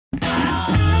Whoa!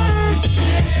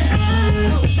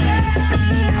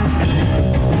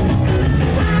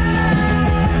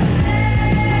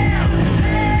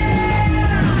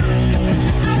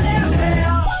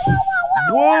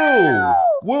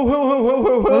 Woo hoo hoo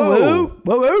hoo hoo hoo!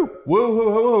 Whoa, whoa. Woo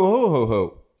hoo hoo hoo hoo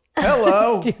hoo!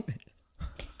 Hello. Stupid.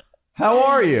 How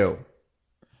are you?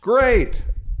 Great.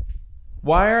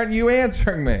 Why aren't you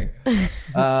answering me?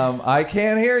 I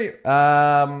can't hear you.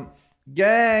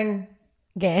 Gang.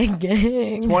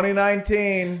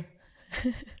 2019.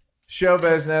 Show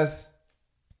business.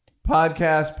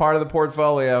 Podcast, part of the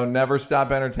portfolio. Never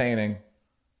stop entertaining.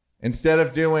 Instead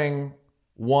of doing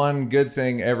one good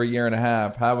thing every year and a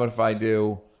half, how about if I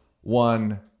do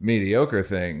one mediocre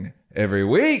thing every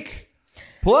week?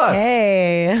 Plus,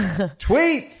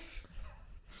 tweets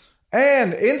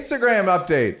and Instagram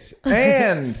updates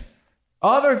and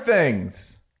other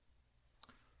things.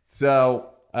 So,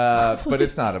 but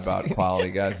it's not about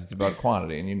quality, guys. It's about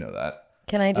quantity, and you know that.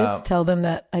 Can I just tell them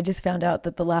that I just found out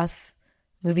that the last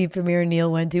movie premiere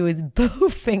Neil went to was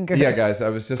Bowfinger? Yeah, guys, I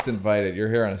was just invited. You're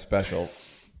here on a special.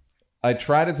 I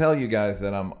try to tell you guys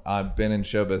that I've been in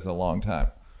showbiz a long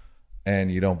time,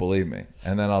 and you don't believe me.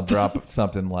 And then I'll drop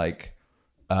something like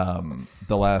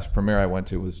the last premiere I went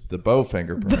to was the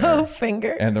Bowfinger premiere.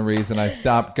 Bowfinger. And the reason I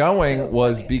stopped going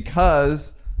was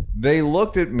because they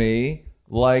looked at me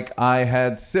like I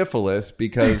had syphilis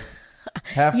because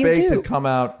Half-Baked had come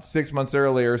out 6 months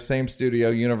earlier, same studio,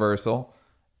 Universal,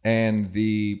 and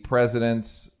the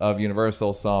presidents of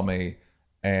Universal saw me.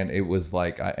 And it was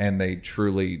like, and they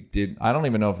truly did. I don't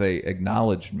even know if they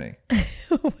acknowledged me.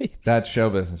 That's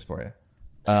show business for you.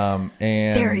 And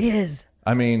there he is.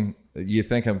 I mean, you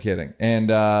think I'm kidding. And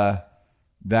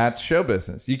that's show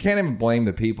business. You can't even blame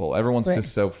the people. Everyone's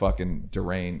just so fucking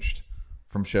deranged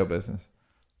from show business.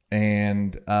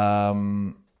 And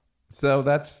so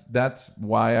that's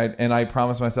why I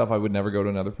promised myself I would never go to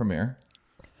another premiere.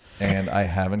 And I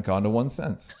haven't gone to one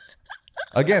since.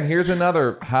 Again, here's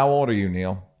another. How old are you,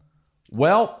 Neil?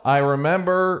 Well, I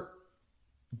remember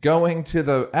going to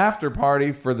the after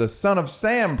party for the Son of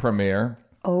Sam premiere.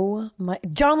 Oh my!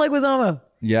 John Leguizamo.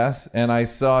 Yes, and I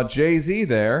saw Jay-Z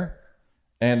there,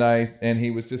 and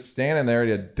he was just standing there. He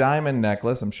had a diamond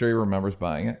necklace. I'm sure he remembers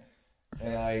buying it.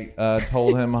 And I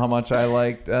told him how much I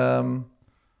liked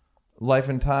Life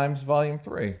and Times Volume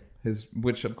 3.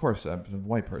 Which of course a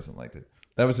white person liked it.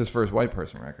 That was his first white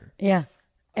person record. Yeah.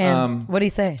 And what'd he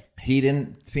say? He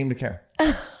didn't seem to care.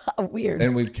 Weird.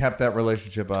 And we've kept that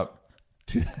relationship up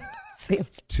to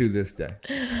this day.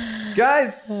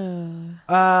 Guys,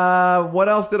 what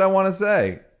else did I want to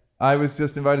say? I was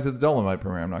just invited to the Dolomite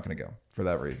premiere. I'm not going to go for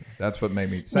that reason. That's what made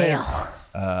me say it.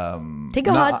 Take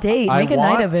a hot date. Make a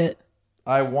night of it.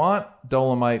 I want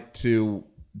Dolomite to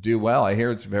do well. I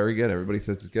hear it's very good. Everybody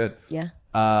says it's good. Yeah.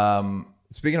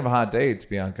 Speaking of hot dates,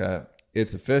 Bianca...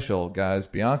 It's official, guys.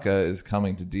 Bianca is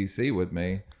coming to DC with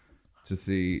me to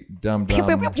see Dum Dum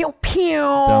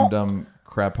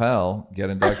Crapel get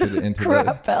inducted into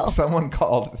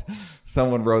the...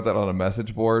 Someone wrote that on a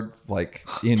message board like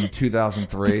in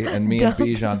 2003, and me and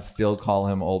Bijan still call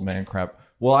him Old Man Crap.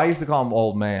 Well, I used to call him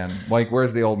Old Man. Like,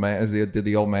 where's the old man? Did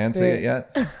the old man say it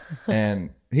yet?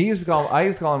 And I used to call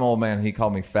him Old Man. And he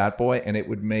called me Fat Boy, and it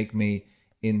would make me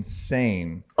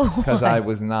insane because I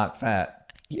was not fat.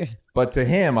 But to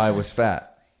him, I was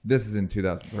fat. This is in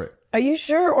 2003. Are you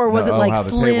sure? Or was it like how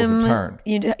Slim? The tables have turned.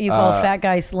 You call a fat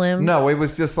guy Slim? No, it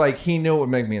was just like he knew it would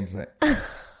make me insane.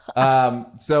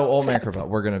 So Old Man Crapel,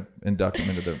 we're going to induct him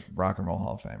into the Rock and Roll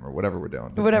Hall of Fame or whatever we're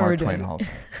doing. Whatever Mark we're Twain doing. Hall of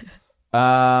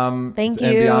Fame. Thank you.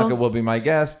 And Bianca will be my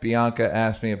guest. Bianca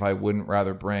asked me if I wouldn't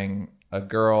rather bring a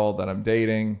girl that I'm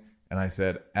dating. And I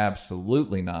said,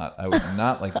 absolutely not. I would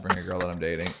not like to bring a girl that I'm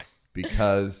dating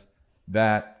because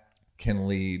that can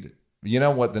lead... You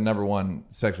know what the number one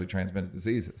sexually transmitted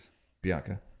disease is,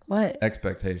 Bianca? What?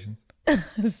 Expectations.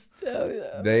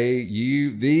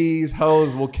 These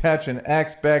hoes will catch an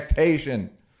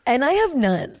expectation. And I have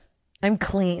none. I'm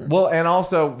clean. Well, and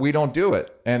also we don't do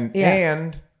it.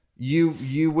 And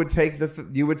you would take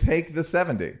the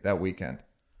 70 that weekend.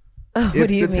 What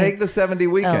do you mean? Take the 70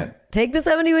 weekend. Take the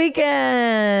 70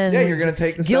 weekend. Yeah, you're going to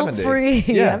take the 70. Guilt-free.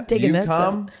 Yeah, I'm taking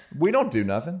that. We don't do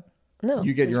nothing. No.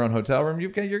 You get your own hotel room. You're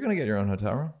going to get your own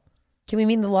hotel room. Can we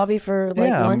meet in the lobby for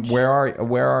lunch? Where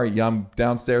are you? I'm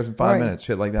downstairs in 5 minutes.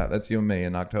 Shit like that. That's you and me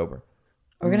in October.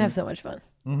 We're going to have so much fun.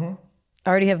 Mm-hmm. I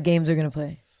already have games we're going to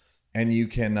play. And you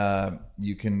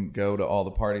can go to all the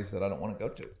parties that I don't want to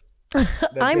go to.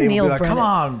 I'm Dave Neil will be like, Brennan. come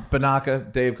on,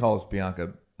 Banaka. Dave calls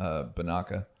Bianca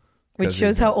Banaka. Which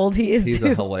shows how old he is, he's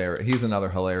too. He's another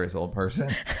hilarious old person.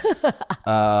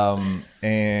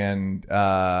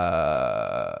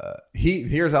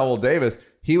 here's Howell Davis.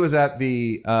 He was at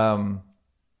the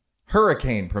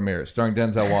Hurricane premiere starring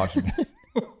Denzel Washington.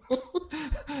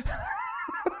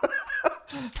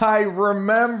 I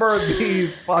remember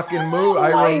these fucking movies.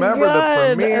 I remember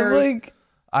the premieres.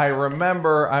 I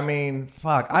remember. I mean,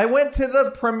 fuck. I went to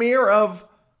the premiere of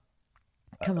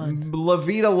Come on. La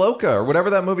Vida Loca or whatever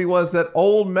that movie was, that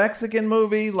old Mexican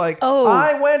movie. Like,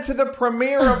 I went to the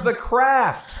premiere of The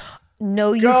Craft.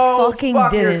 No, you Go fucking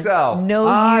fuck didn't. yourself. No,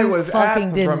 I you was fucking at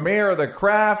the didn't. premiere of The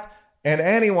Craft, and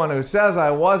anyone who says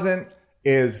I wasn't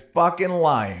is fucking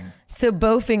lying. So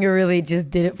Bowfinger really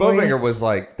just did it for you? Bowfinger was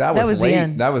like, that was the late.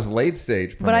 end. That was late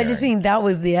stage premiere. But I just mean that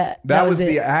was the that was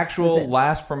the it. actual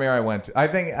last premiere I went to. I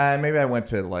think maybe I went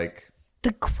to like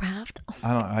The Craft.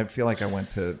 I don't know. I feel like I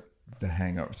went to The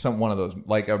Hangover, one of those,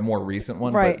 like a more recent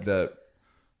one. Right. But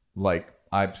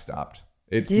I've stopped.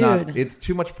 It's Dude. not. It's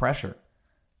too much pressure.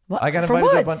 What? I got For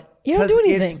invited to a what? bunch. You don't do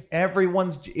anything.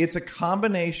 It's a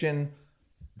combination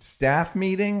staff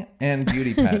meeting and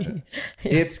beauty pageant.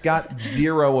 It's got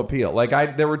zero appeal.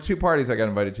 Like there were 2 parties I got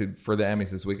invited to for the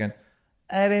Emmys this weekend.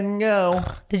 I didn't go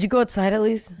Did you go outside at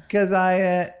least? because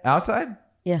outside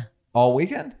Yeah. all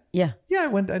weekend. Yeah. Yeah,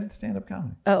 I did stand up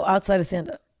comedy. Oh, outside of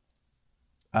stand-up.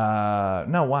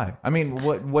 No, why? I mean,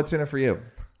 what's in it for you?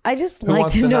 I just Who like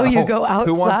wants to know you go outside.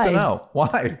 Who wants to know?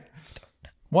 Why?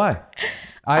 Why?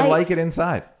 I like it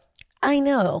inside. I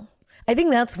know. I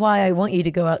think that's why I want you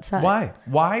to go outside. Why?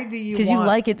 Why do you? Because you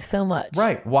like it so much.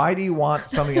 Right. Why do you want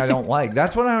something I don't like?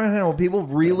 That's what I don't understand. Well, people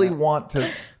really want to.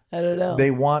 I don't know.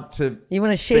 They want to. You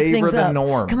want to shake favor things the up.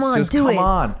 norms. Come on, Just do come it.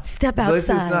 on. Step outside. This is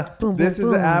not. Boom, this boom,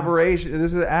 is boom. an aberration.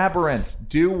 This is aberrant.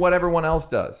 Do what everyone else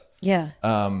does. Yeah.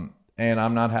 And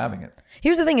I'm not having it.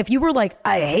 Here's the thing. If you were like,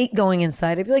 I hate going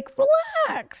inside, I'd be like,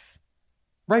 relax.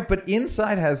 Right, but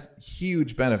inside has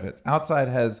huge benefits. Outside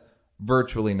has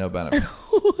virtually no benefits.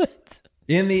 What?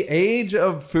 In the age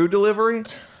of food delivery,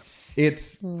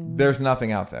 there's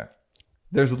nothing out there.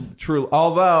 There's truly,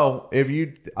 although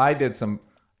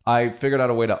I figured out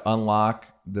a way to unlock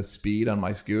the speed on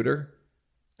my scooter,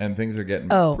 and things are getting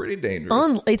pretty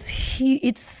dangerous.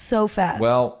 It's so fast.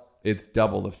 Well, it's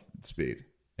double the speed,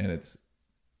 and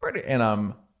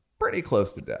I'm pretty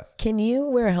close to death. Can you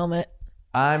wear a helmet?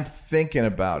 I'm thinking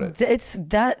about it. It's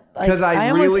that Because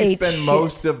I almost really ate spend shit.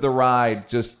 most of the ride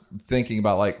just thinking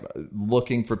about like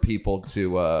looking for people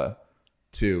to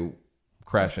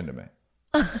crash into me.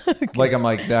 Okay. Like I'm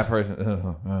like that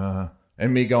person,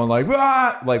 and me going like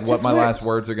what Just my last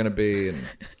words are gonna be. And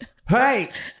hey,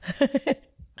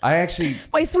 I actually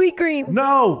my sweet green.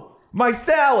 no my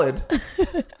salad.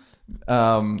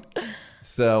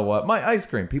 So my ice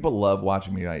cream. People love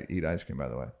watching me eat ice cream. By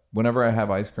the way, whenever I have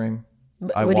ice cream.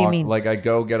 What do you mean? Like I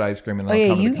go get ice cream and then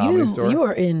I'll come to the comedy store. You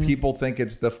are in. People think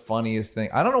it's the funniest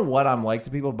thing. I don't know what I'm like to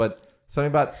people, but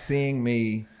something about seeing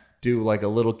me do like a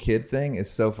little kid thing is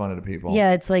so funny to people.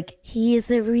 Yeah, it's like he is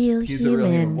a real He's human. a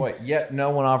real human boy. Yet no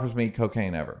one offers me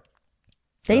cocaine ever.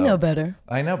 They know better.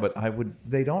 I know, but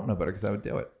they don't know better because I would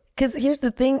do it. Because here's the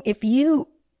thing: if you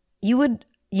would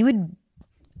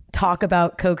talk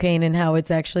about cocaine and how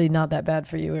it's actually not that bad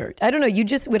for you, or I don't know, you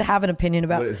just would have an opinion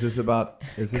about. What is this about?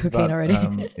 Is this cocaine about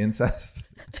already? Incest?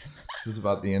 Is this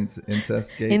about the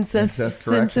incest gate? Incest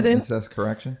correction? incident? Incest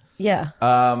correction? Yeah.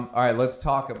 All right, let's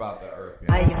talk about the Earth.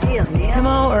 Come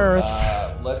on,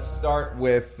 Earth. Let's start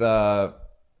with.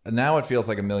 Now it feels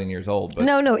like a million years old, but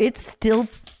No, it's still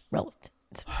relevant.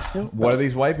 It's still what are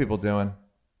these white people doing?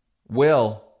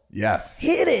 Will, yes.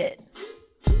 hit it.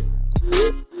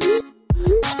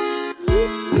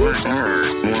 What are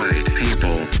white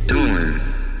people doing?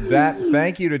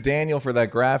 Thank you to Daniel for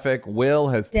that graphic. Will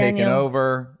has taken Daniel.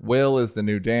 over. Will is the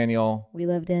new Daniel. We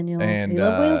love Daniel. And, we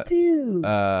love Will too.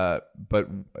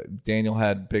 But Daniel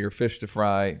had bigger fish to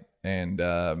fry, and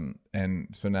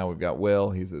so now we've got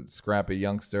Will. He's a scrappy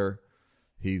youngster.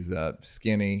 He's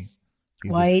skinny.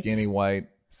 He's White. a skinny white.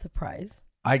 Surprise.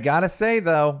 I gotta say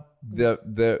though,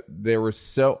 there were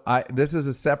this is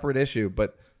a separate issue,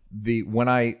 but when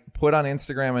I put on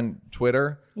Instagram and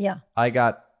Twitter, Yeah. I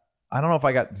don't know if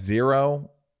I got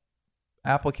 0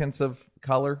 applicants of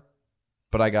color,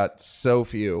 but I got so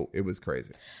few, it was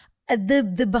crazy.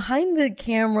 The behind the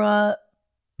camera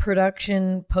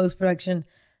production, post production,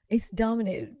 is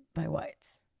dominated by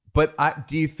whites. But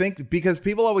do you think, because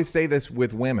people always say this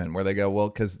with women, where they go, well,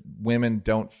 because women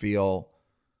don't feel,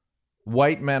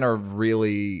 white men are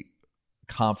really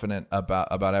confident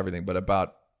about everything, but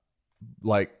about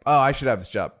like, oh, I should have this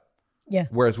job. Yeah.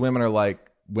 Whereas women are like,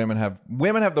 women have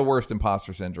the worst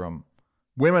imposter syndrome.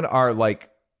 Women are like,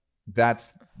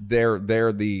 they're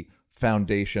the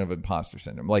foundation of imposter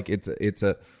syndrome. Like it's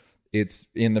it's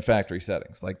in the factory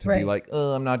settings, like to be Right. like,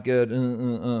 oh, I'm not good.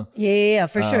 Yeah,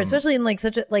 for sure. Especially in like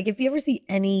such a, like if you ever see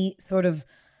any sort of,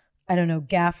 I don't know,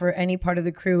 gaff or any part of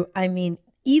the crew, I mean,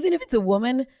 even if it's a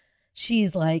woman,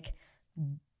 she's like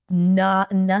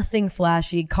nothing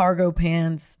flashy, cargo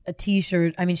pants, a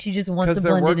t-shirt. I mean, she just wants to Because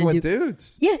they're blend in working and with do.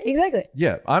 dudes. Yeah, exactly.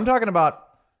 Yeah, I'm talking about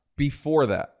before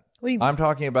that. What do you I'm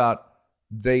talking about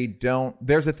they don't.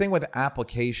 There's a thing with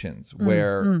applications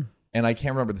where, and I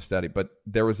can't remember the study, but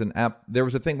there was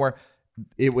a thing where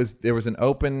there was an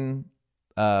open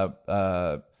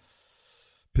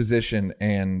position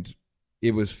and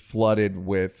it was flooded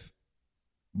with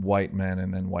white men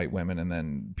and then white women and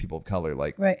then people of color,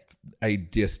 like Right. a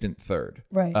distant third.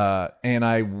 Right. And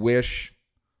I wish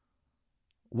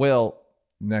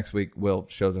next week Will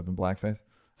shows up in blackface.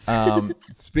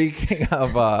 Speaking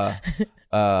of, all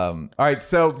right,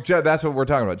 so that's what we're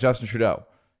talking about. Justin Trudeau,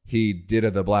 he did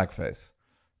the blackface.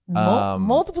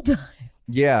 Multiple times.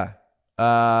 Yeah.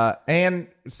 And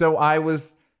so I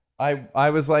was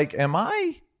like, have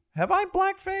I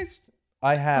blackfaced?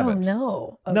 I haven't. Oh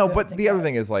no. Oh, No, good. but Thank the other God.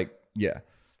 thing is like, yeah.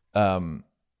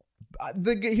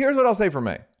 Here's what I'll say for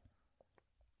me.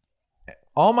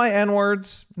 All my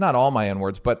N-words, not all my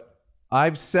N-words, but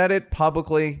I've said it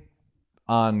publicly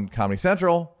on Comedy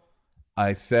Central.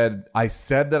 I said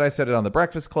that I said it on The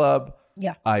Breakfast Club.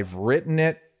 Yeah. I've written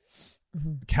it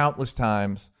countless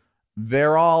times.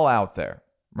 They're all out there,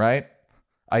 right?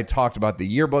 I talked about the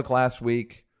yearbook last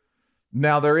week.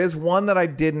 Now, there is one that I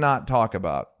did not talk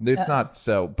about. It's not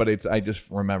so, but I just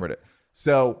remembered it.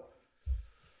 So,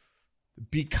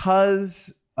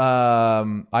 because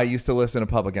I used to listen to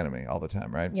Public Enemy all the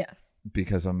time, right? Yes.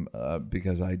 Because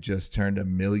I just turned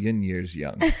 1,000,000 years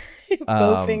young.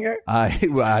 Bowfinger.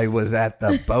 I was at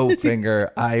the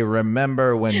Bowfinger. I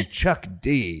remember when Chuck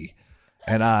D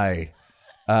and I,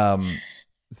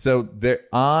 so they're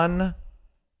on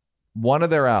one of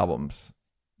their albums.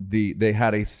 They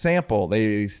had a sample,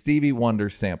 a Stevie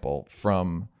Wonder sample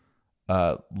from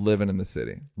Living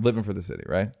for the City,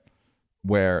 right?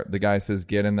 Where the guy says,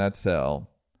 "Get in that cell,"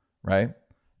 right?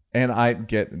 And I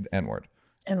get N-word.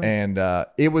 And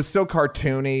it was so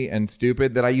cartoony and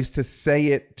stupid that I used to say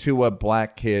it to a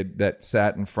black kid that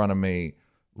sat in front of me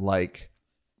like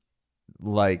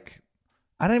I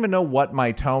don't even know what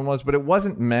my tone was, but it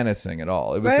wasn't menacing at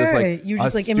all. It was just like you were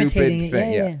just a like stupid imitating it.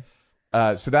 thing.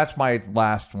 Yeah. So that's my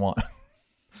last one.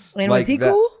 And Like was he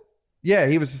that- cool? Yeah,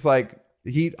 he was just like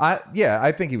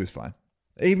I think he was fine.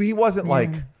 He wasn't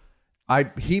like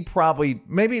he probably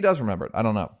maybe he does remember it. I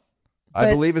don't know. I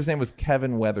But- believe his name was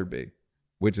Kevin Weatherby,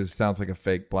 which sounds like a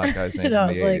fake black guy's name And I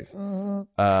from the was 80s.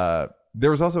 like,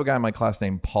 There was also a guy in my class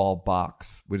named Paul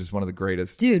Box, which is one of the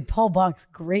greatest. dude, Paul Box,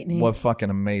 great name. What fucking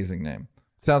amazing name.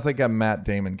 Sounds like a Matt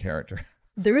Damon character.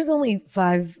 There was only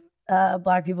 5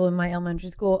 black people in my elementary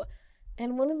school,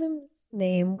 and one of them's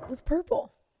name was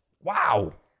Purple.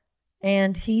 Wow.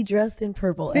 And he dressed in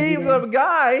purple. every He day. was a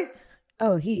guy.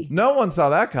 Oh, he. No one saw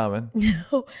that coming.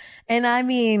 No. And I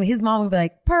mean, his mom would be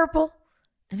like, "Purple."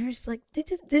 And I was just like,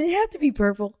 did it have to be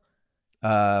purple?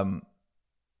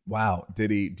 Wow. Do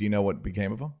you know what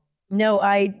became of him? No,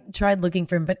 I tried looking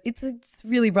for him, but it's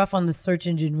really rough on the search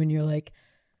engine when you're like,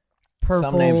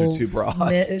 purple. Some names are too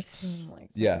broad. It's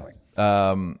like, Yeah.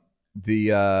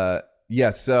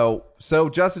 So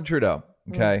Justin Trudeau,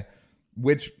 okay,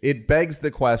 which it begs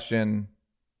the question,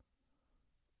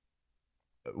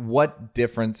 what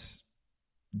difference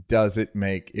does it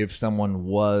make if someone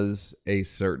was a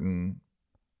certain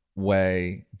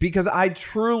way? Because I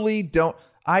truly don't.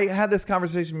 I had this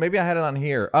conversation, maybe I had it on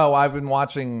here. Oh, I've been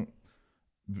watching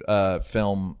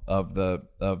film of the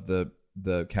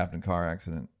Captain Carr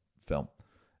accident film.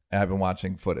 I've been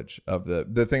watching footage of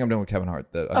the thing I'm doing with Kevin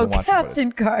Hart. That I've been watching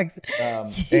Captain Carr.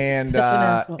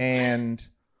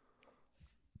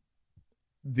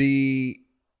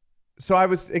 So I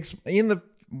was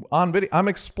on video. I'm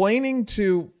explaining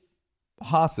to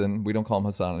Hassan. We don't call him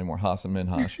Hassan anymore. Hassan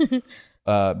Minhaj.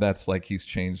 That's like he's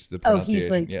changed the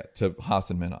pronunciation. To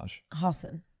Hassan Minhaj.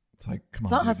 Hassan. It's like, come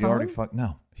It's on, not dude, you already Hassan?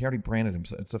 no, he already branded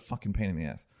himself. It's a fucking pain in the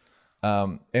ass.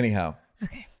 Anyhow,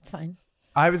 Okay, it's fine.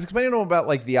 I was explaining to him about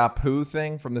like the Apu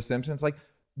thing from The Simpsons. Like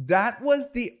that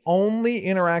was the only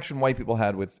interaction white people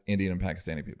had with Indian and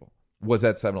Pakistani people was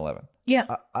at 7-Eleven.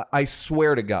 Yeah. I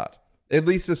swear to God, at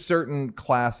least a certain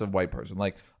class of white person,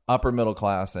 like upper middle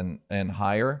class and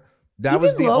higher. That Even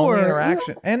was the lower. only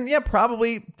interaction. And yeah,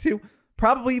 probably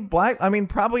black. I mean,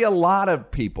 probably a lot of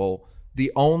people.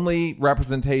 The only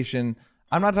representation,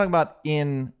 I'm not talking about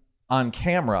on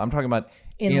camera. I'm talking about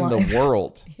in life. the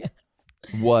world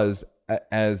was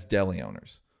as deli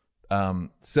owners.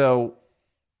 So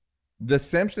The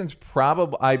Simpsons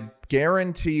I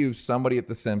guarantee you somebody at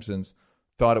The Simpsons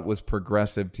thought it was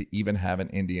progressive to even have an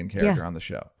Indian character on the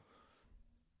show.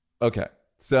 Okay.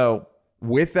 So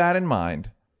with that in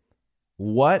mind,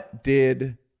 what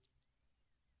did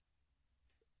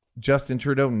Justin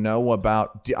Trudeau know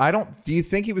about? Do you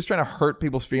think he was trying to hurt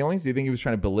people's feelings? Do you think he was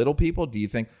trying to belittle people?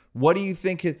 What do you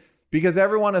think? Because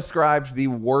everyone ascribes the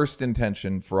worst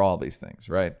intention for all these things,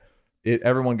 right?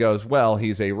 Everyone goes, well,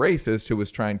 he's a racist who was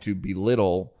trying to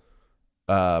belittle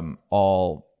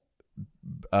all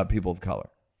people of color.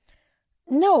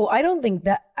 No, I don't think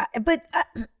that. But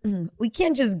we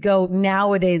can't just go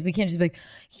nowadays. We can't just be like,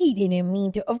 he didn't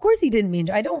mean to. Of course, he didn't mean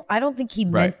to. I don't think he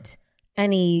meant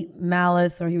any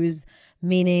malice or he was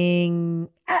meaning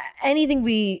anything.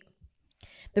 The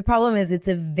problem is it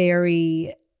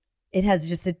has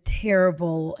just a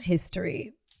terrible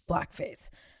history, blackface.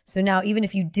 So now, even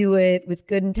if you do it with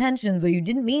good intentions, or you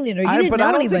didn't mean it, or you didn't know anybody,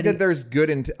 I don't think that there's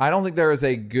I don't think there is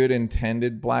a good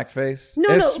intended blackface,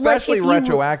 especially like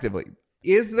retroactively.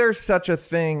 Is there such a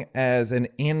thing as an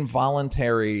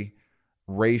involuntary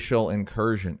racial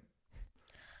incursion?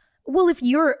 Well, if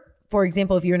you're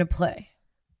in a play,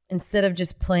 instead of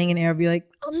just playing an air, be like,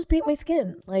 I'll just paint my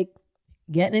skin, like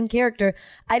getting in character.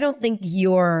 I don't think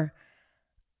you're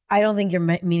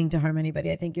meaning to harm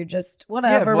anybody. I think you're just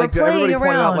whatever. Yeah, like we're playing everybody around.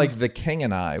 pointed out, like The King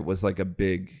and I was like a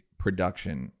big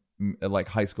production, like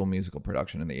High School Musical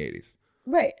production in the 80s.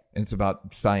 Right. And it's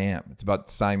about Siam. It's about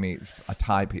Siamese,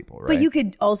 Thai people, right? But you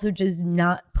could also just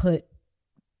not put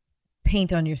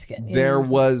paint on your skin.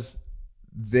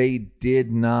 They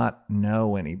did not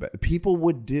know anybody. People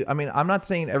would do. I mean, I'm not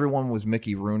saying everyone was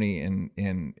Mickey Rooney in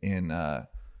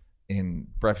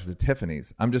Breakfast at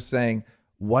Tiffany's. I'm just saying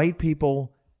white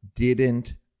people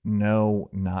didn't know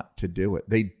not to do it.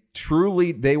 They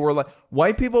were like,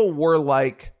 white people were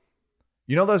like,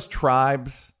 you know, those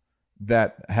tribes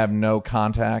that have no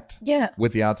contact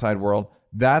with the outside world.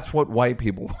 That's what white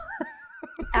people were.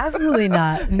 Absolutely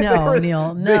not. No,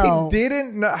 Neil. No. They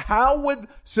didn't know.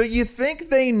 So you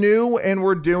think they knew and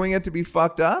were doing it to be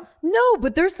fucked up? No,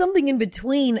 but there's something in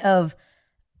between of.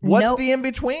 What's the in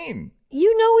between?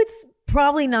 You know, it's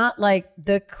probably not like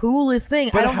the coolest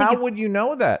thing. But how would you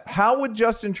know that? How would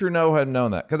Justin Trudeau have known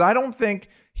that? Because I don't think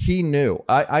he knew.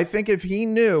 I think if he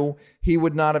knew, he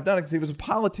would not have done it because he was a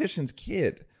politician's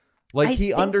kid. Like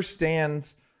he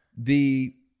understands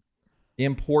the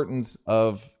importance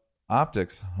of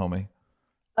optics, homie.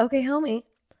 Okay, homie.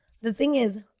 What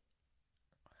the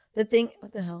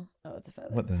hell? Oh, it's a feather.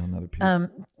 What the hell? Another piece.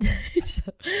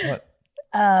 What?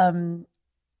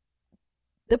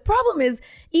 The problem is,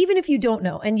 even if you don't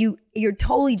know and you're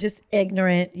totally just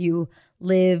ignorant, you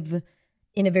live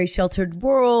in a very sheltered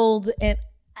world and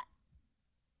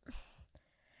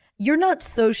you're not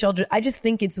so sheltered. I just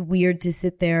think it's weird to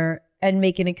sit there and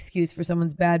make an excuse for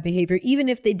someone's bad behavior, even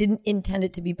if they didn't intend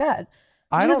it to be bad.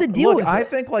 I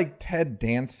think like Ted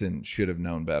Danson should have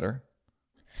known better.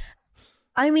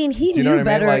 I mean, he knew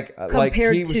better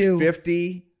compared he was to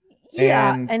 50.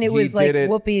 Yeah, and it was like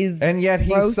Whoopi's and yet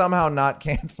he's roast. somehow not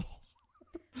canceled.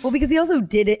 Well, because he also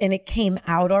did it and it came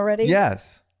out already.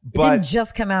 Yes, but it didn't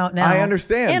just come out now. I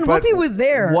understand. And Whoopi was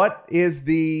there.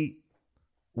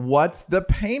 What's the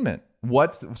payment?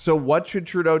 What should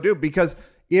Trudeau do? Because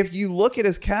if you look at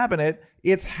his cabinet,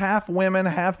 it's half women,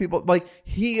 half people. Like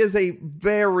he is a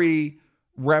very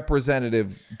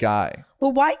representative guy.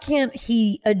 Well, why can't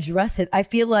he address it? I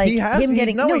feel like he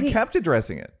kept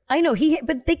addressing it. I know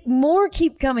but more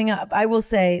keep coming up. I will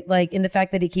say, like in the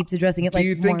fact that he keeps addressing it. Do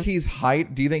you think he's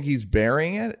Do you think he's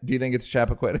burying it? Do you think it's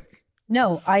Chappaquiddick?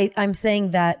 No, I'm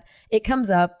saying that it comes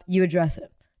up, you address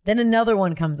it. Then another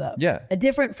one comes up. Yeah. A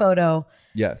different photo.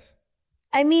 Yes.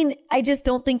 I mean, I just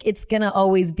don't think it's going to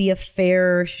always be a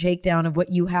fair shakedown of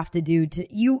what you have to do to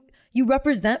you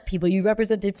represent people, you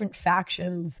represent different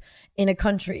factions in a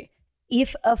country.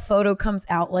 If a photo comes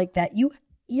out like that,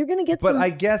 you're going to get some. But I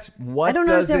guess I don't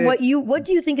understand what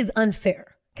do you think is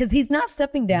unfair? Because he's not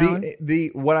stepping down.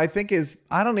 What I think is,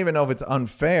 I don't even know if it's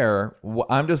unfair.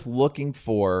 I'm just looking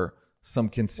for some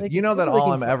consistency. You know that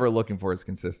all I'm ever looking for is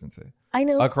consistency. I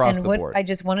know. Across the board. I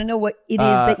just want to know what it is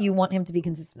that you want him to be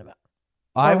consistent about.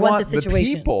 I want the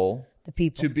people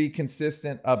to be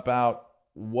consistent about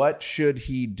what should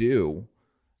he do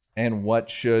and what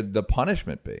should the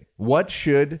punishment be.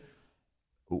 If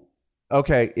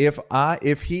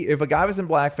a guy was in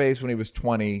blackface when he was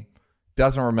 20,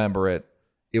 doesn't remember it,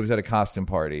 it was at a costume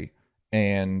party,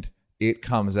 and it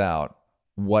comes out,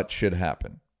 what should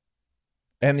happen?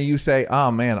 And then you say,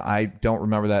 oh man, I don't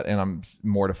remember that and I'm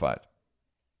mortified.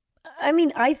 I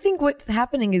mean, I think what's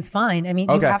happening is fine. I mean,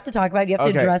 you have to talk about it. You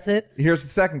have to address it. Here's the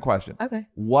second question. Okay.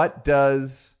 What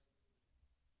does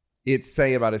it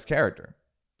say about his character?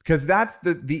 Because that's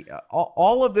the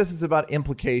all of this is about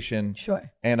implication,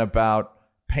 Sure. and about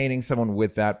painting someone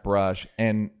with that brush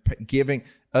and giving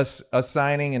us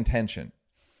assigning intention.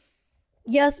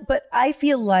 Yes, but I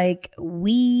feel like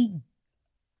we,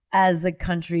 as a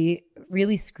country,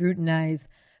 really scrutinize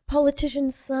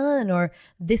politician's son or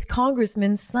this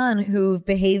congressman's son who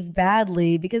behaved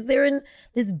badly because they're in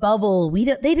this bubble. They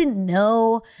didn't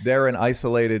know. They're an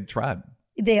isolated tribe.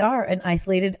 They are an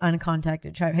isolated,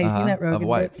 uncontacted tribe. Have you seen that Rogan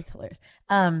bit? It's hilarious.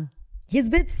 His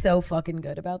bit's so fucking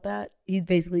good about that. He's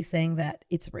basically saying that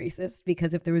it's racist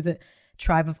because if there was a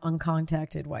tribe of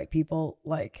uncontacted white people,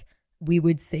 like, we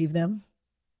would save them.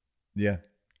 Yeah.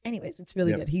 Anyways, it's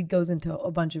really good. He goes into a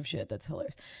bunch of shit that's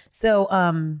hilarious. So,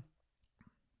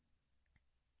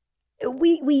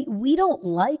 we don't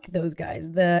like those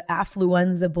guys, the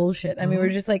affluenza bullshit. I mean, we're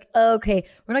just like, okay,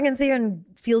 we're not going to sit here and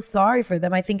feel sorry for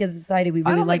them. I think as a society, we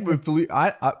really like them.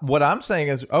 What I'm saying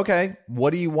is, okay,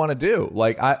 what do you want to do?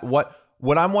 Like, what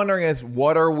I'm wondering is,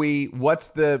 what's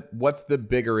the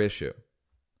bigger issue?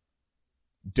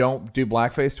 Don't do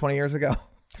blackface 20 years ago.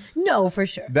 No, for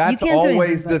sure. That's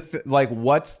always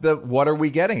what are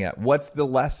we getting at? What's the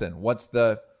lesson? I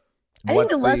think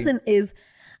the lesson is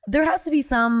there has to be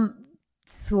some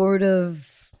sort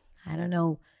of, I don't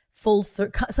know, full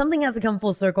circle. Something has to come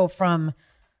full circle from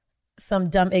some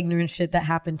dumb ignorant shit that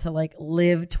happened to like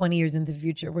live 20 years in the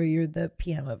future where you're the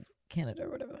PM of Canada or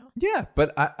whatever. Yeah,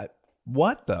 but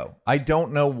what though? I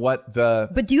don't know what the.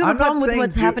 But do you have a problem with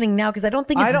what's happening now? Because I don't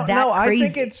think it's that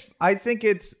crazy. I think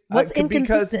it's what's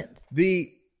inconsistent. Do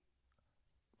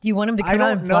you want him to come I out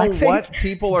don't in know blackface? what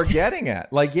people are getting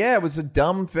at. Like, yeah, it was a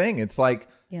dumb thing. It's like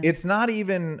it's not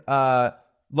even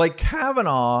like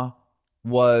Kavanaugh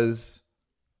was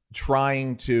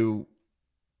trying to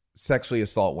sexually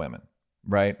assault women,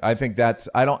 right? I think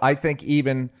I think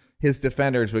even his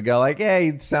defenders would go like, yeah,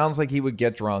 it sounds like he would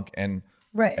get drunk and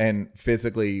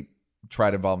physically try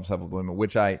to involve himself with women,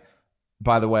 which by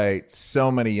the way, so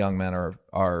many young men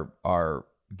are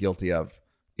guilty of.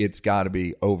 It's got to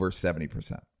be over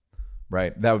 70%,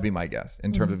 right? That would be my guess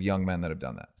in terms of young men that have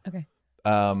done that. Okay.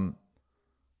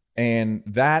 And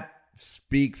that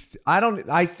speaks,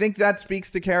 I think that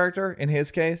speaks to character in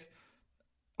his case.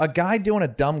 A guy doing a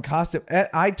dumb costume.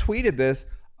 I tweeted this.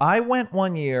 I went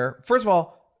one year. First of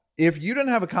all, if you didn't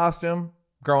have a costume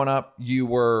growing up, you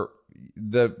were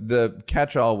the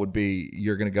catch-all would be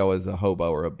you're going to go as a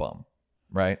hobo or a bum,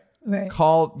 right? Right.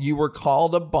 You were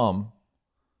called a bum.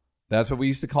 That's what we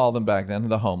used to call them back then,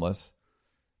 the homeless.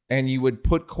 And you would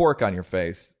put cork on your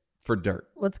face for dirt.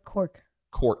 What's cork?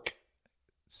 Cork.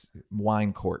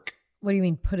 Wine cork. What do you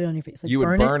mean put it on your face? Like you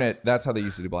would burn it? That's how they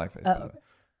used to do blackface. Oh.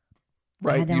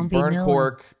 Right. You burn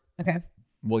cork. Okay.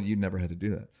 Well, you never had to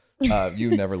do that.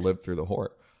 You never lived through the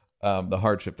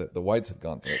hardship that the whites have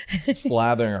gone through.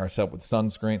 Slathering ourselves with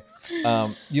sunscreen.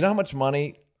 You know how much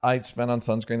money I spent on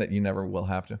sunscreen that you never will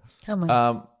have to? How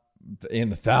much? In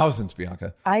the thousands,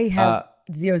 Bianca. I have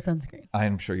zero sunscreen. I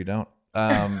am sure you don't.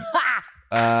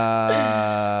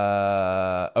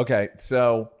 Okay,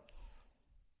 so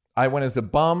I went as a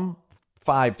bum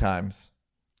 5 times.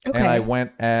 Okay. And I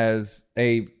went as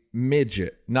a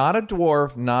midget. Not a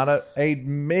dwarf, not a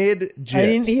midget. I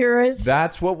didn't hear it.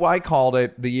 That's what I called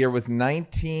it. The year was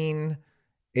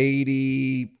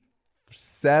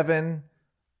 1987.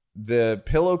 The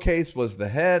pillowcase was the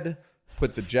head.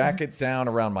 Put the jacket down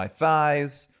around my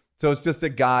thighs. So it's just a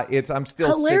guy. I'm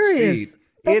still hilarious. 6 feet.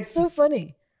 That's so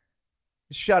funny.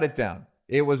 Shut it down.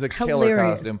 It was a killer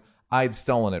costume. I'd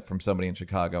stolen it from somebody in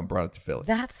Chicago and brought it to Philly.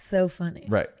 That's so funny.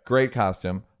 Right. Great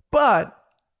costume. But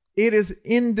it is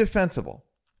indefensible.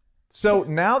 So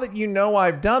now that you know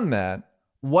I've done that,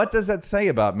 what does that say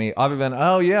about me other than,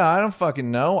 oh yeah, I don't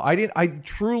fucking know. I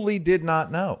truly did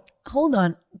not know. Hold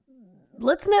on.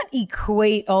 Let's not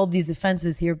equate all these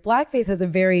offenses here. Blackface has a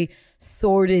very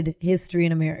sordid history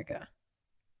in America.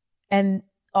 And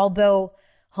although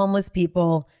homeless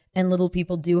people and little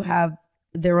people do have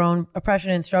their own oppression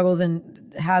and struggles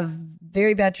and have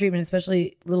very bad treatment,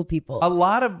 especially little people. A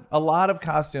lot of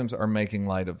costumes are making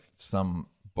light of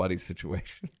somebody's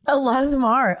situation. A lot of them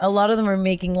are. A lot of them are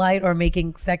making light or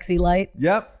making sexy light.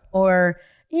 Yep. Or,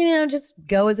 just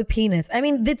go as a penis. I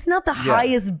mean, it's not the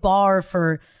highest bar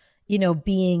for,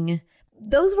 being...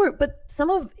 But some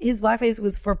of his blackface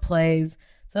was for plays.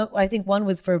 So I think one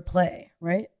was for a play,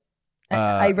 right?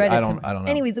 I read it. I don't know.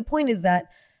 Anyways, the point is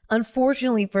that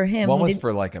unfortunately for him, one was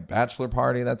for like a bachelor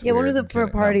party. That's weird. One was for a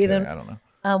party. Then I don't know.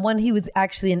 One he was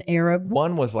actually an Arab.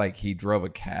 One was like he drove a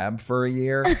cab for a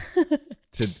year.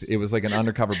 It was like an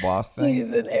undercover boss thing.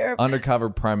 He's an Arab. Undercover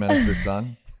prime minister's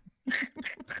son.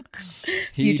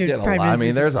 He Future did a Prime lot. I mean,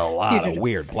 Minister. there's a lot Future of Trump.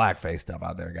 weird blackface stuff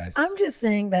out there, guys. I'm just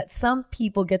saying that some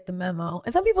people get the memo,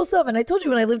 and some people still haven't. I told you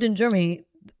when I lived in Germany,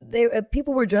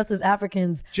 people were dressed as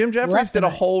Africans. Jim Jeffries left did and a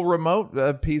right. whole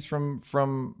remote piece from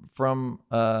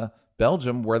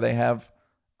Belgium where they have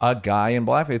a guy in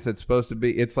blackface that's supposed to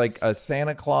be. It's like a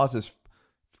Santa Claus's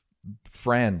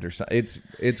friend or something.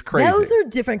 It's crazy. Those are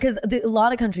different because a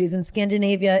lot of countries in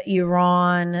Scandinavia,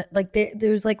 Iran, like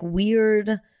there's like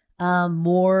weird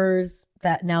Moors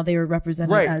that now they are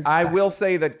represented right. as. I will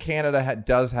say that Canada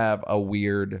does have a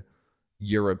weird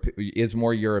is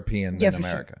more European than for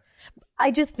America. Sure.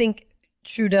 I just think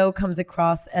Trudeau comes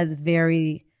across as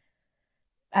very,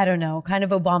 I don't know, kind of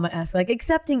Obama-esque, like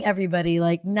accepting everybody,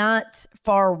 like not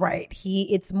far right.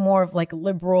 It's more of like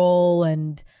liberal,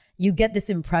 and you get this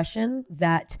impression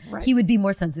that he would be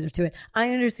more sensitive to it. I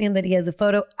understand that he has a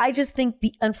photo. I just think,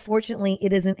 unfortunately,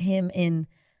 it isn't him in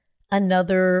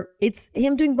it's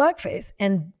him doing blackface.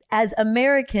 And as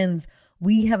Americans,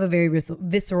 we have a very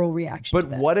visceral reaction to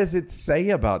But that. what does it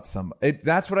say about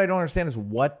that's what I don't understand is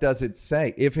what does it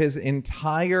say? If his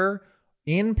entire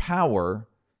in power,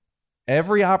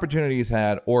 every opportunity he's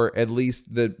had, or at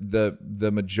least the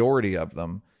majority of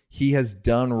them, he has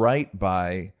done right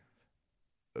by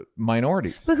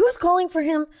minorities. But who's calling for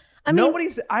him? I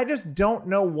mean, I just don't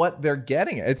know what they're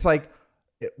getting at. It's like,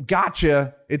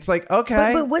 gotcha. It's like,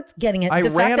 okay. But what's getting it? I The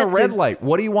fact ran a that red light.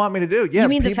 What do you want me to do? Yeah, You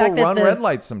mean the people fact that run red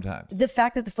lights sometimes. The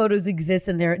fact that the photos exist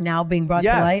and they're now being brought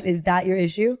Yes. to light, is that your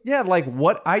issue? Yeah, like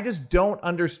what? I just don't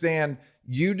understand.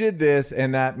 You did this,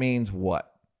 and that means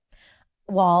what?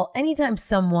 Well, anytime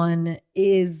someone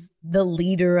is the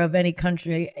leader of any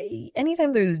country,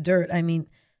 anytime there's dirt, I mean,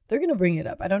 they're going to bring it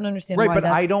up. I don't understand Right, why but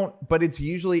that's... I don't. But it's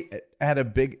usually at a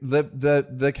big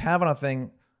the Kavanaugh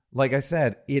thing. Like I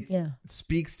said, it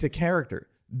speaks to character.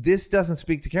 This doesn't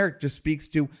speak to character. It just speaks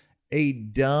to a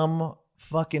dumb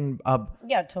fucking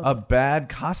totally. a bad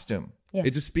costume. Yeah.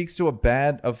 It just speaks to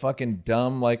a fucking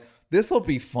dumb, like, this will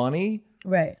be funny.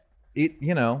 Right.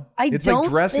 It's like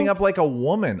dressing up like a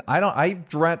woman. I'm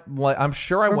sure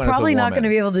I We're went as a probably not woman. going to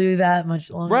be able to do that much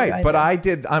longer. Right, either. but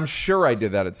I'm sure I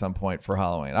did that at some point for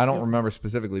Halloween. I don't remember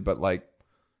specifically, but like,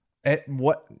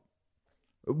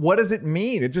 what does it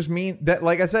mean? It just means that,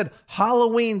 like I said,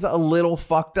 Halloween's a little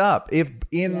fucked up. If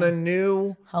in the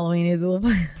new Halloween is a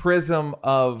little prism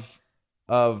of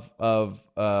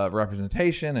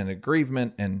representation and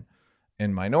aggrievement and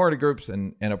minority groups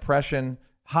and oppression,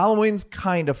 Halloween's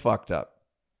kind of fucked up.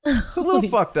 It's a little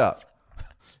fucked up.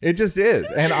 It just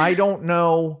is. And I don't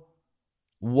know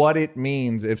what it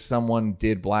means if someone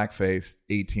did blackface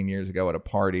 18 years ago at a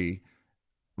party.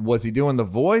 Was he doing the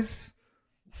voice?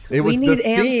 It was We need the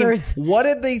theme. answers. What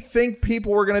did they think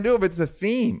people were going to do if it's a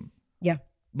theme? Yeah.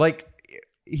 Like,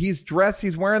 he's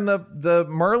wearing the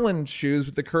Merlin shoes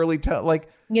with the curly toe. Like,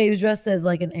 Yeah, he was dressed as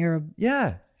like an Arab.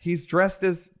 yeah, he's dressed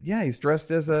as a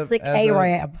Sick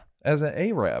Arab. As an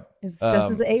Arab. He's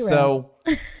dressed as an Arab. So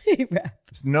Arab.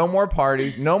 no more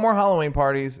parties, no more Halloween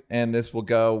parties, and this will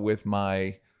go with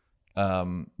my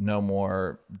no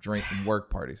more drink and work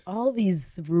parties. All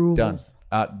these rules.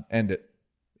 Done. End it.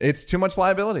 It's too much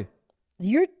liability.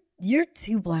 You're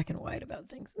too black and white about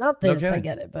things. Not this, kidding. I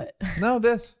get it, but No,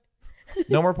 this.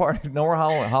 No more parties. No more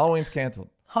Halloween. Halloween's canceled.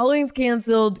 Halloween's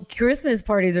canceled. Christmas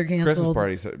parties are canceled. Christmas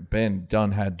parties been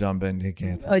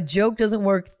canceled. A joke doesn't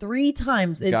work 3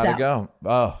 times. It's Gotta out. go.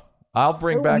 Oh, I'll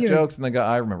bring So back weird. jokes and then go.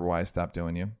 I remember why I stopped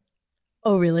doing you.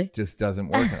 Oh, really? Just doesn't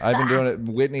work. I've been doing it.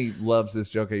 Whitney loves this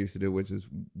joke I used to do, which is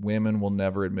women will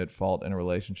never admit fault in a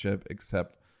relationship,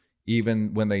 except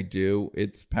even when they do,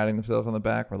 it's patting themselves on the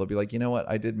back, where they'll be like, you know what?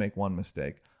 I did make one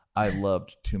mistake. I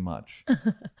loved too much.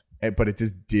 But it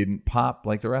just didn't pop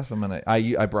like the rest of them. And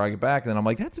I brought it back, and then I'm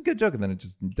like, that's a good joke. And then it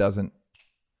just doesn't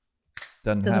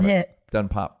have hit. it. Doesn't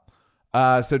pop.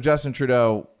 So Justin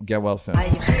Trudeau, get well soon.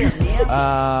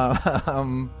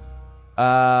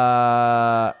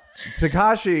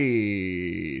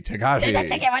 Tekashi.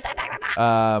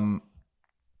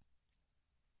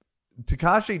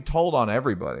 Tekashi told on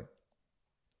everybody.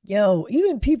 Yo,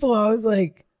 even people, I was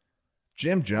like,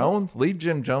 Jim Jones? Leave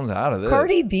Jim Jones out of this.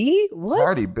 Cardi B? What?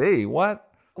 Cardi B? What?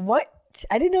 What?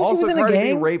 I didn't know she Also, was in Cardi a B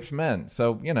gang. rapes men.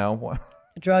 So,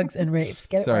 Drugs and rapes.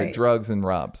 Get it sorry, right. drugs and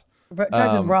robs.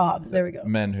 Drugs and robs. There we go.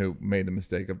 Men who made the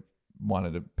mistake of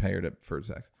wanted to pay her for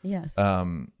sex. Yes.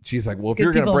 She's like, well, if Good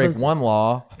you're going to people on break both one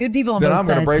law, Good people on then both I'm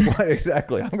going to sides. break one.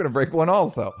 Exactly. I'm going to break one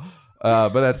also. But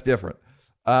that's different.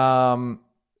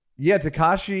 Yeah,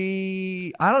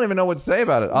 Tekashi, I don't even know what to say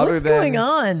about it. What's going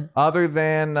on? Other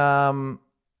than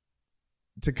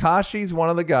Tekashi's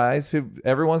one of the guys who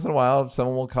every once in a while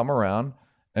someone will come around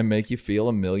and make you feel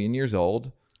 1,000,000 years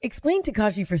old. Explain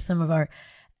Tekashi for some of our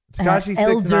Tekashi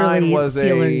 6ix9ine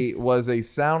elderly feelers. was a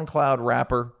SoundCloud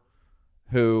rapper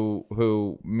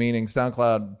who meaning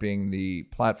SoundCloud being the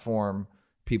platform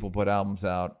people put albums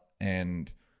out,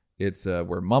 and it's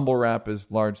where mumble rap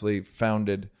is largely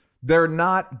founded. They're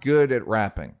not good at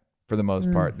rapping for the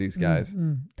most part, these guys.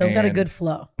 They've got a good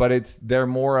flow. But they're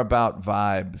more about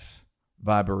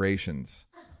vibrations.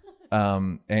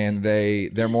 And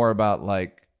they're more about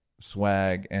like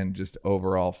swag and just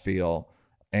overall feel.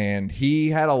 And he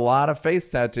had a lot of face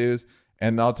tattoos,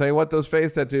 and I'll tell you what, those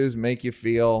face tattoos make you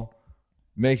feel,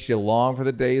 makes you long for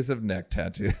the days of neck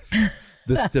tattoos.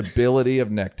 The stability of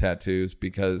neck tattoos,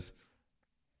 because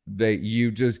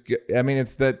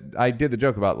it's that I did the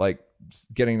joke about like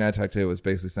getting that tattoo was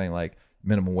basically saying like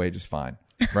minimum wage is fine,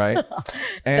 right?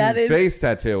 And face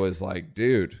tattoo is like,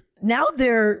 dude. Now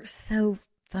they're so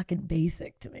fucking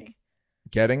basic to me.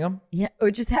 Getting them? Yeah,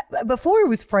 or just before it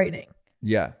was frightening.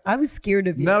 Yeah. I was scared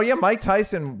of you. No, yeah, Mike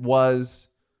Tyson was,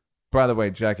 by the way,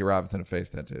 Jackie Robinson of face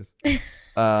tattoos.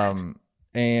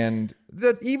 And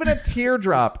even a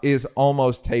teardrop is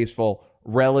almost tasteful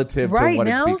relative to what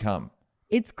it's become.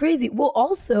 It's crazy. Well,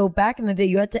 also back in the day,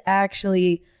 you had to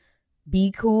actually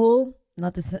be cool.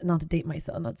 Not to date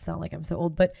myself, not to sound like I'm so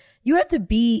old, but you had to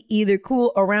be either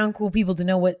cool around cool people to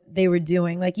know what they were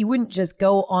doing. Like you wouldn't just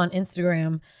go on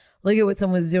Instagram, look at what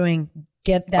someone was doing,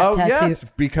 get that tattoo. Oh yes,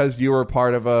 because you were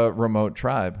part of a remote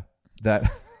tribe that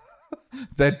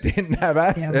that didn't have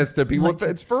access to people.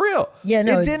 It's for real. Yeah,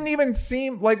 no, it didn't even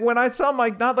seem like when I saw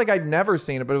Mike. Not like I'd never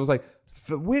seen it, but it was like,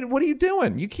 wait, what are you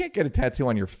doing? You can't get a tattoo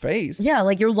on your face. Yeah,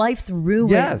 like your life's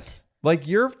ruined. Yes, like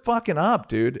you're fucking up,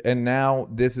 dude. And now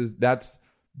that's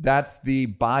the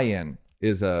buy-in.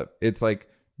 It's like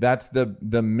that's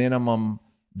the minimum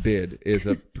bid is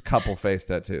a couple face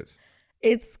tattoos.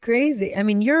 It's crazy. I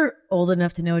mean, you're old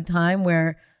enough to know a time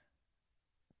where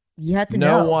you had to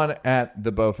know. No one at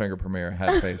the Bowfinger premiere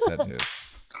had face tattoos.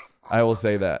 I will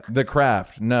say that. The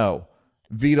Craft, no.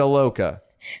 Vita Loca.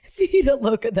 Vita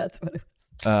Loca, that's what it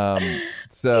was.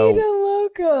 So Vita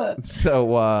Loca.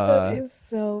 So that is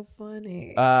so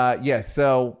funny. Yeah,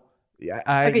 so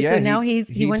so now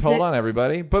he went told to, on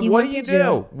everybody. But what do you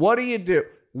do? What do you do?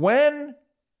 When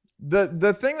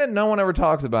the thing that no one ever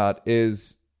talks about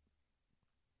is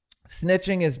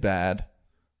snitching is bad,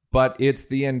 but it's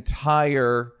the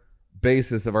entire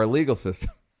basis of our legal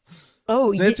system.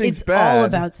 Oh, it's bad, all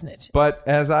about snitching. But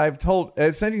as I've told,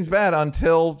 snitching's bad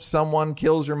until someone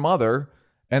kills your mother,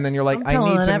 and then you're like, I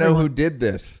need to know who did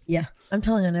this. Yeah, I'm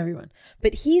telling on everyone.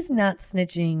 But he's not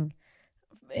snitching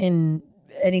in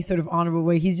any sort of honorable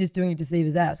way. He's just doing it to save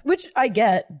his ass, which I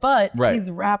get. But his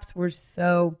raps were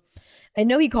so... I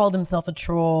know he called himself a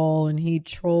troll and he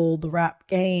trolled the rap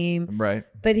game. Right.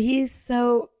 But it's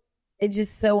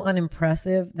just so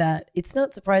unimpressive that it's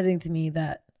not surprising to me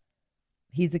that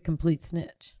he's a complete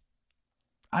snitch.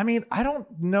 I mean, I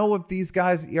don't know if these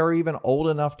guys are even old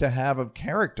enough to have a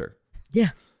character. Yeah.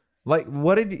 Like,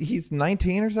 he's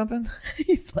 19 or something?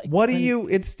 He's like, what 20.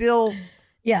 It's still,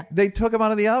 yeah. They took him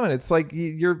out of the oven. It's like,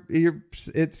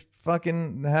 it's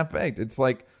fucking half baked. It's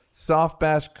like soft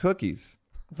bash cookies.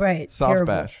 Right. Soft terrible.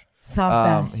 bash.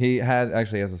 Soft bash. He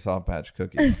actually has a soft batch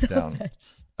cookie down.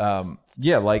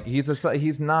 Yeah, like he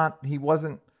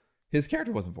wasn't, his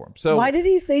character wasn't for him. So why did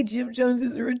he say Jim Jones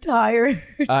is retired?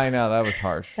 I know, that was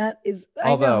harsh. That is,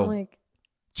 although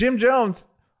Jim Jones,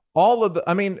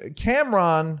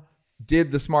 Cameron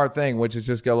did the smart thing, which is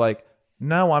just go like,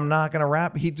 no, I'm not going to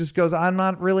rap. He just goes, I'm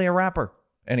not really a rapper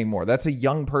anymore. That's a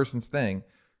young person's thing.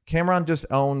 Cameron just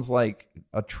owns like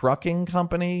a trucking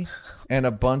company and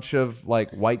a bunch of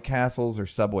like White Castles or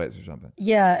Subways or something.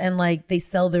 Yeah, and like they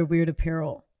sell their weird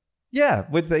apparel. Yeah,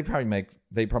 which they probably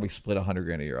split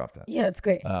 $100,000 a year off that. Yeah, it's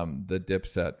great. The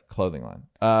Dipset clothing line.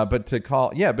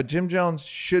 But Jim Jones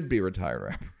should be a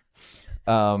retired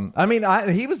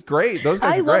rapper. He was great. Those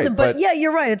guys were great. I loved him, but yeah,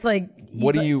 you're right. It's like, it's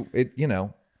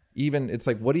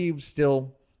like, what are you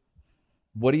still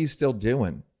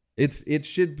doing? It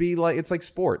should be like, it's like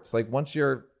sports. Like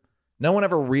no one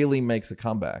ever really makes a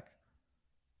comeback.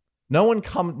 There's no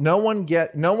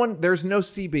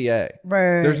CBA.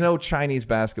 Right. There's no Chinese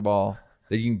basketball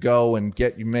that you can go and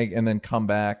and then come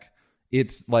back.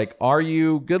 It's like, are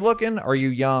you good looking? Are you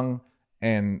young?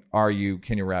 And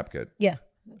can you rap good? Yeah.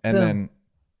 And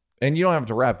and you don't have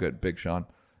to rap good, Big Sean.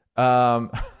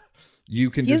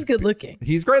 He's good looking.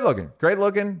 He's great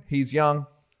looking. He's young.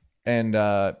 And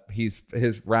his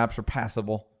raps are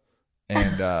passable,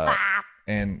 and I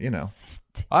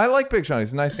like Big Sean.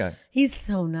 He's a nice guy. He's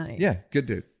so nice. Yeah, good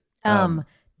dude.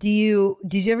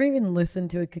 Did you ever even listen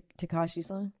to a Tekashi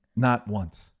song? Not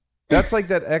once. That's like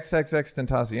that XXX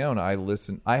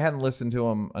Tentacion. I hadn't listened to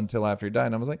him until after he died,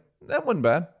 and I was like, that wasn't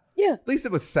bad. Yeah. At least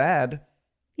it was sad.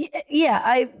 Yeah,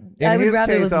 I In would his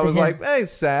rather case, listen I to was him. like, hey,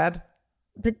 sad.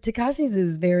 But Tekashi's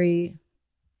is very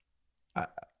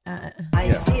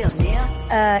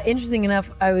interesting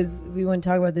enough. We wouldn't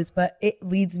talk about this, but it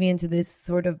leads me into this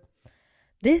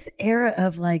era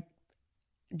of like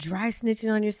dry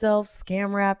snitching on yourself,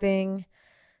 scam rapping,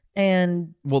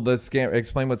 and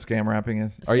explain what scam rapping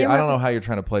is. I don't know how you're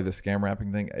trying to play the scam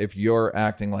rapping thing. If you're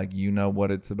acting like you know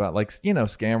what it's about, like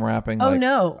scam rapping. Oh, like,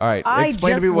 no. All right, I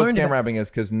explain to just me what learned scam about- rapping is,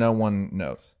 because no one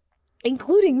knows.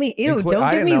 including me. Ew! I Don't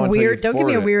didn't give me know until weird. you Don't give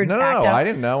me a forwarded it. weird. No, act out. I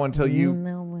didn't know until you.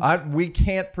 No. We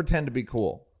can't pretend to be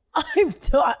cool. I'm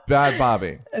Bad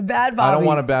Bobby. Bad Bobby. I don't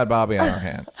want a bad Bobby on our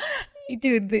hands.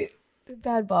 Dude, the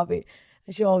Bad Bobby.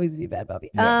 I should always be Bad Bobby.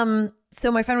 Yeah.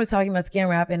 So my friend was talking about scam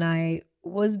rap, and I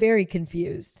was very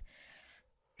confused.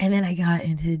 And then I got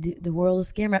into the world of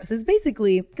scam rap. So it's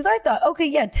basically, because I thought, okay,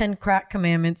 yeah, 10 crack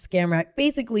commandments, scam rap,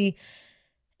 basically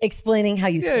explaining how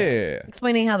you scam, Yeah.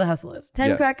 explaining how the hustle is. 10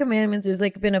 Yes. crack commandments. There's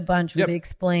like been a bunch where Yep. they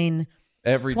explain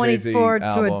Every Jay-Z 24 to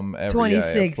album,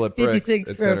 26, Flip Bricks, 56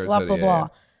 et for cetera, blah, et blah, cetera, blah.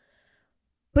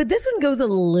 But this one goes a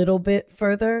little bit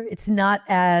further. It's not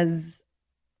as,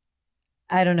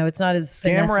 I don't know, it's not as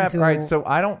Scam finesse rap. into All a- right, so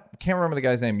can't remember the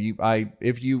guy's name.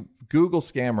 If you Google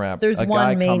scam rap, There's a one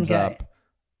guy main comes guy. up.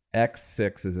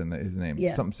 X6 is in his name.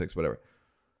 Yeah. Something 6, whatever.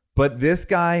 But this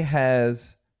guy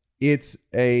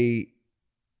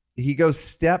he goes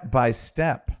step by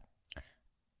step.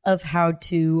 of how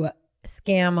to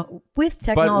scam with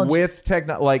technology. But with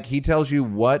like he tells you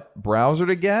what browser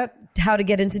to get, how to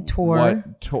get into Tor.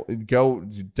 go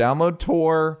download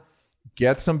Tor,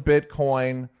 get some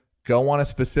Bitcoin, go on a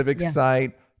specific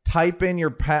site, type in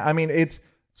your I mean, it's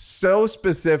so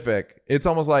specific. It's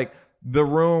almost like the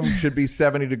room should be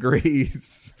 70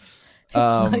 degrees.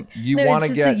 You want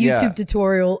to get a YouTube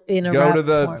tutorial in a go rap to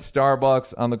the form.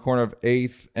 Starbucks on the corner of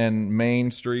 8th and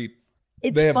Main Street.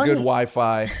 It's they have funny. good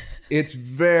Wi-Fi. It's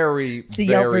very, a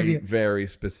Yelp very, review. very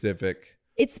specific.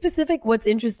 It's specific. What's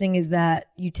interesting is that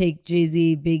you take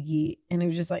Jay-Z, Biggie, and it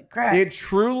was just like crack. It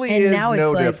truly And is now it's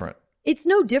no like- different. It's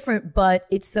no different, but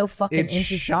it's so fucking It's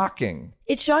interesting. shocking.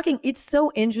 It's shocking. It's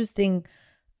so interesting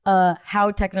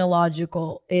how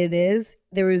technological it is.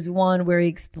 There was one where he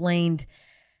explained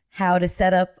how to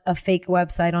set up a fake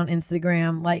website on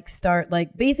Instagram,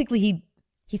 basically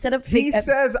he set up fake. He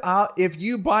says, if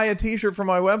you buy a T-shirt from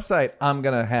my website, I'm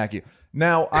going to hack you.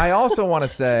 Now, I also want to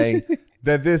say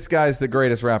that this guy's the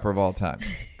greatest rapper of all time,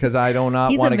 because I do not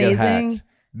He's want to get amazing. hacked.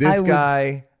 This I would-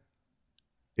 guy,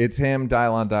 it's him,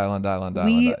 dial on.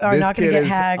 We are This not kid gonna get is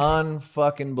hacked.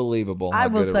 unfucking believable. I how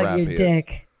will good at suck rap your he is.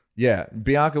 dick. Yeah,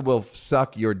 Bianca will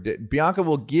suck your dick. Bianca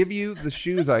will give you the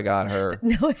shoes I got her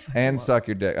No, if I and suck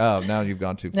your dick. Oh, now you've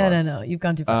gone too far. no, you've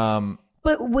gone too far.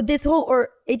 But with this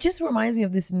it just reminds me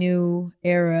of this new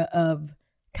era of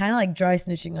kind of like dry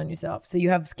snitching on yourself. So you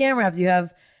have scam raps, you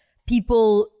have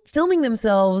people filming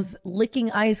themselves licking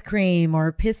ice cream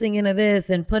or pissing into this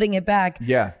and putting it back.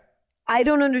 Yeah. I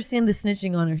don't understand the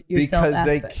snitching on yourself Because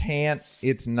aspect. they can't.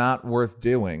 It's not worth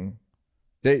doing.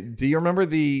 Do you remember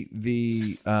the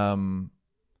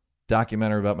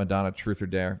documentary about Madonna, Truth or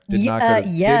Dare? Yes,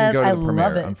 didn't go to I the premiere.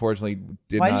 love it. Unfortunately,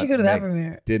 Why did you go to that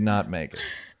premiere? Did not make it.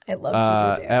 I love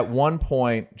Truth or Dare. At one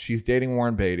point, she's dating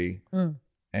Warren Beatty,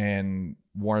 and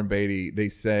Warren Beatty. They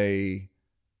say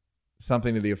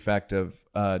something to the effect of,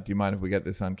 "Do you mind if we get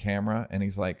this on camera?" And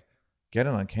he's like, "Get it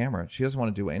on camera." She doesn't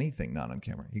want to do anything not on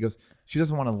camera. He goes, "She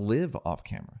doesn't want to live off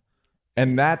camera,"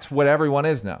 and that's what everyone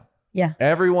is now. Yeah.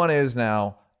 Everyone is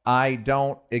now, I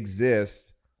don't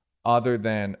exist other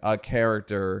than a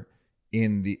character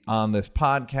on this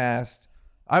podcast.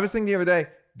 I was thinking the other day,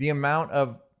 the amount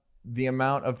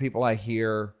of people I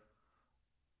hear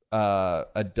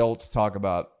adults talk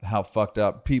about how fucked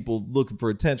up people looking for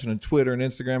attention on Twitter and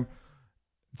Instagram.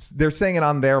 They're saying it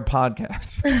on their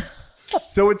podcast.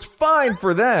 So it's fine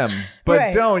for them, but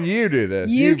Right. don't you do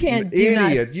this. You can't do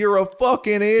not- idiot. You're a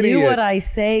fucking idiot. Do what I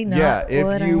say, not Yeah,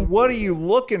 what are you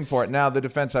looking for? Now, the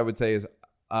defense I would say is,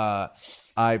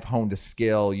 I've honed a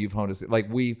skill. You've honed a skill. Like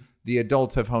the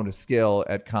adults have honed a skill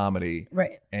at comedy,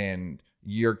 Right. And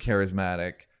you're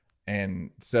charismatic, and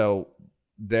so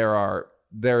there are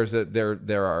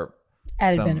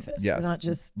added some- benefits. yes, We're not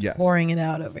just yes. pouring it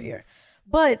out over here.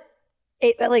 But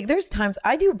there's times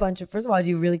I do a bunch of, first of all, I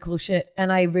do really cool shit,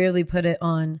 and I rarely put it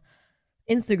on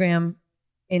Instagram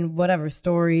in whatever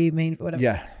story, whatever.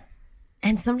 Yeah,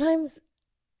 And sometimes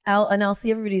I'll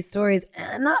see everybody's stories,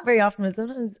 and not very often, but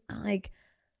sometimes I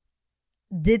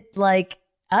did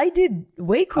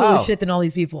way cooler Oh. shit than all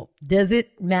these people. Does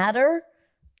it matter?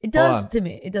 It does to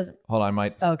me. It doesn't. Hold on, I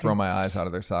might throw my eyes out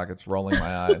of their sockets, rolling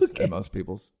my eyes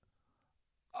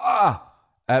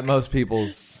at most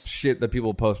people's shit that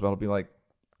people post about. I'll be like,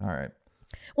 all right.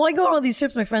 Well, I go on all these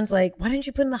trips. My friend's like, why didn't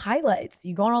you put in the highlights?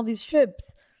 You go on all these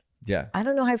trips. Yeah. I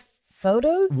don't know how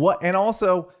photos. What? And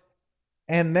also,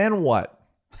 and then what?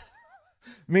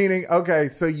 Meaning, okay,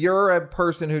 so you're a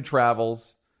person who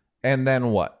travels, and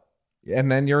then what?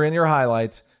 And then you're in your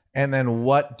highlights, and then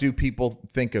what do people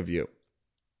think of you?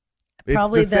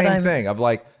 Probably it's the same thing of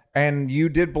like, and you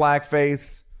did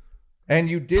blackface, and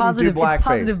you didn't do blackface. It's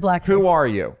positive blackface. Who are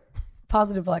you?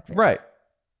 Positive blackface. Right.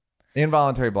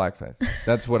 Involuntary blackface.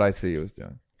 That's what I see you as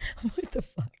doing. What the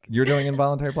fuck? You're doing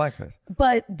involuntary blackface.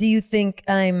 But do you think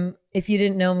if you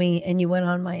didn't know me and you went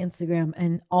on my Instagram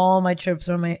and all my trips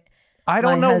are my... I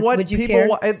don't know what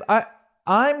people... care?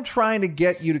 I'm trying to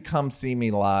get you to come see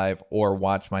me live or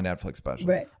watch my Netflix special.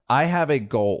 Right. I have a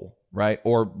goal, right?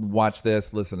 Or watch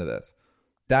this, listen to this.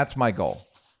 That's my goal.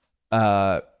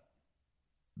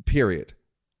 Period.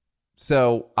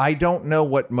 So I don't know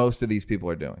what most of these people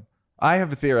are doing. I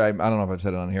have a theory. I don't know if I've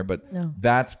said it on here, but no.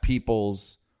 That's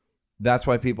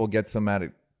why people get so mad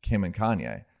at Kim and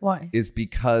Kanye. Why? Is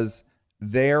because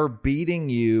they're beating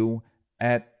you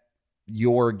at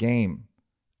your game.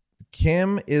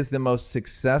 Kim is the most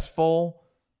successful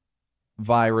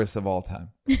virus of all time.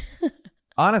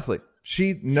 Honestly,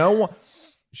 she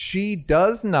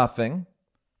does nothing,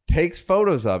 takes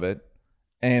photos of it,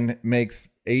 and makes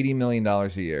 $80 million a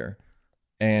year.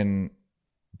 And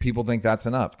people think that's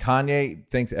enough. Kanye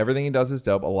thinks everything he does is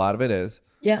dope. A lot of it is.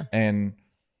 Yeah. And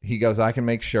he goes, I can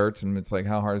make shirts. And it's like,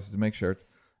 how hard is it to make shirts?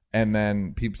 And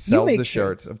then people sells the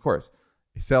shirts. Of course.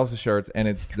 He sells the shirts, and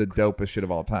it's the dopest shit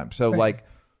of all time. So, like,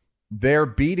 they're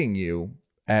beating you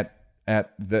at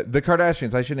the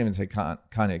Kardashians. I shouldn't even say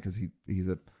Kanye because he's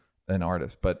an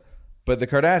artist. But the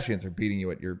Kardashians are beating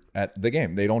you at the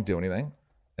game. They don't do anything.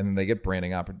 And then they get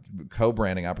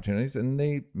co-branding opportunities, and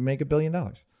they make $1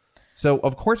 billion. So,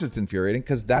 of course, it's infuriating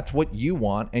because that's what you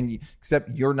want,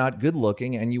 except you're not good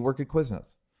looking and you work at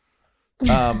Quiznos.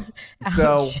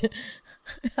 So,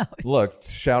 look,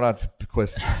 shout out to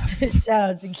Quiznos. Shout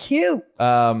out to Q.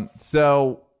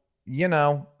 So,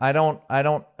 I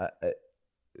don't,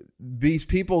 these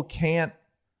people can't,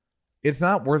 it's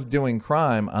not worth doing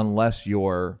crime unless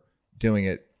you're doing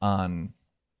it on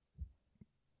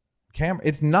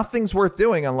camera. Nothing's worth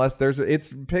doing unless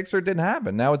it's Pixar didn't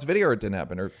happen. Now it's video, it didn't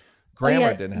happen, or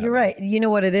grammar didn't happen. You're right. You know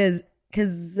what it is?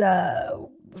 Because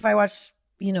if I watch,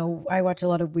 I watch a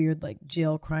lot of weird like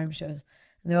jail crime shows,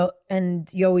 and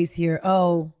you always hear,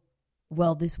 oh,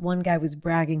 well, this one guy was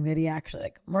bragging that he actually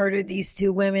like murdered these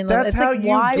two women. That's it's how like,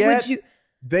 why would you?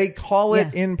 They call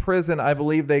it in prison. I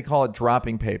believe they call it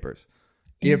dropping papers.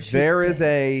 If there is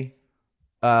a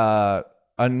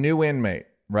new inmate,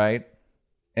 right?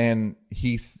 And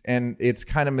it's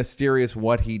kind of mysterious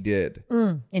what he did.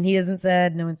 And he hasn't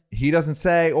said, he doesn't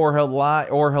say, or he'll lie,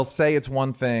 or he'll say it's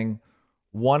one thing.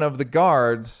 One of the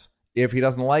guards, if he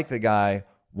doesn't like the guy,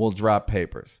 will drop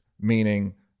papers,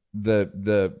 meaning the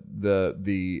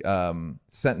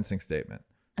sentencing statement.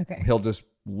 Okay. He'll just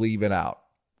leave it out.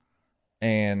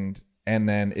 And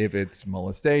then if it's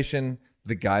molestation,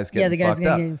 the guy's getting fucked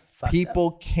up.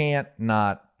 People can't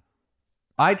not.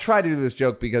 I try to do this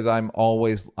joke because I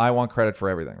want credit for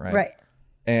everything, right? Right.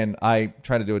 And I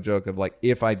try to do a joke of like,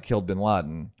 if I'd killed bin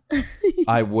Laden,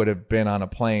 I would have been on a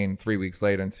plane 3 weeks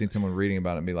later and seen someone reading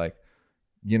about it and be like,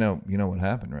 you know what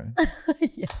happened, right?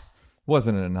 Yes.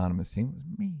 Wasn't an anonymous team. It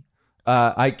was me.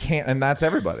 I can't, and that's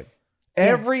everybody.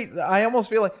 I almost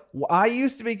feel like I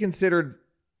used to be considered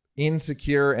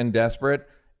insecure and desperate,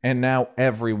 and now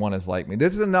everyone is like me.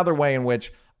 This is another way in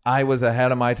which I was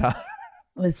ahead of my time.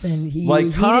 Listen,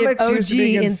 comics used to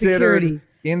be considered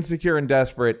insecure and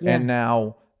desperate, and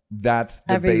now that's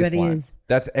the baseline.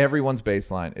 That's everyone's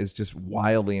baseline, is just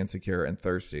wildly insecure and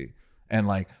thirsty, and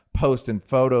like posting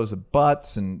photos of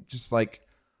butts and just like,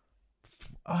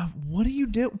 what do you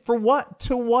do for what?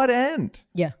 To what end?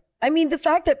 Yeah, I mean, the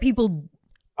fact that people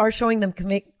are showing them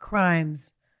commit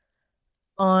crimes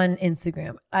on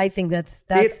Instagram, I think that's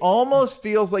it. Almost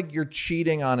feels like you're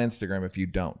cheating on Instagram if you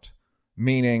don't.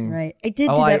 Meaning, right? I did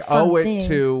do that fun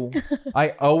thing.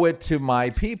 I owe it to my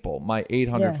people, my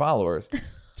 800 followers,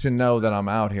 to know that I'm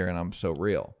out here and I'm so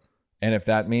real. And if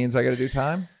that means I got to do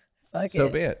time, so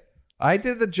be it. I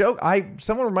did the joke.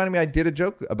 Someone reminded me I did a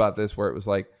joke about this where it was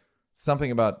like something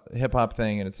about hip hop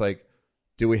thing, and it's like,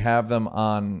 do we have them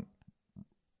on?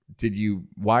 Did you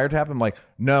wiretap them? Like,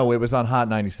 no, it was on Hot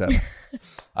 97.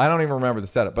 I don't even remember the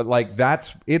setup, but like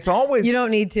it's always, you don't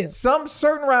need to. Some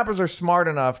certain rappers are smart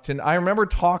enough to. I remember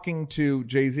talking to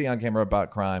Jay-Z on camera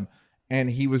about crime, and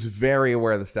he was very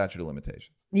aware of the statute of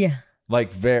limitations. Yeah.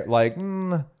 Like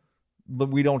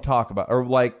we don't talk about, or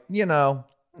like,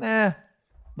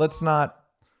 let's not.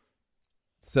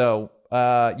 So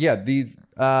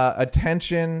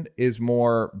attention is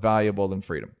more valuable than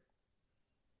freedom.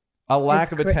 A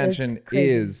lack of attention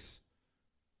is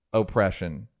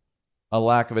oppression. A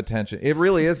lack of attention, it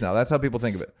really is now. That's how people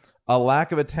think of it. A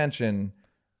lack of attention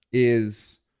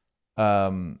is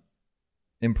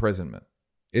imprisonment.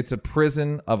 It's a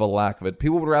prison of a lack of it.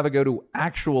 People would rather go to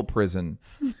actual prison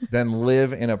than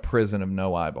live in a prison of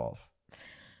no eyeballs.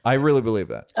 I really believe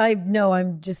that. I know.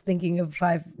 I'm just thinking of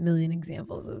 5 million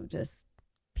examples of just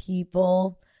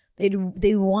people. They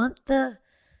want the.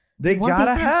 They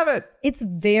gotta have it. It's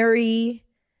very.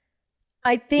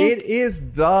 I think it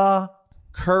is the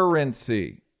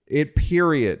currency.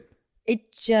 Period.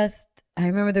 It just. I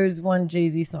remember there was one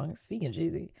Jay-Z song. Speaking of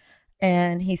Jay-Z,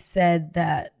 and he said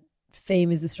that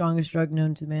fame is the strongest drug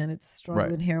known to man. It's stronger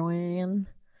than heroin.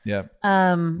 Yeah.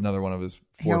 Another one of his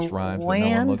forced rhymes that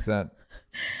no one looks at.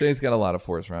 Jay's got a lot of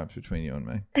forced rhymes between you and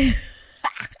me.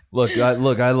 Look,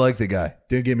 I like the guy.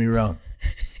 Don't get me wrong.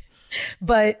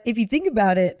 But if you think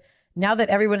about it, now that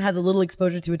everyone has a little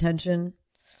exposure to attention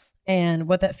and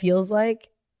what that feels like,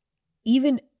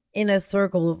 even in a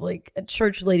circle of like a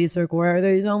church lady circle where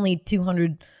there's only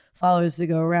 200 followers to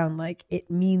go around, like it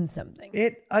means something.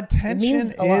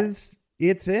 Attention is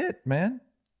it, man.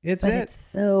 It's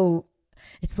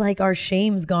like our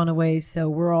shame's gone away, so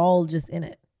we're all just in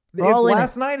it.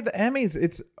 Last night at the Emmys,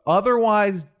 it's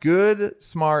otherwise good,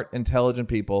 smart, intelligent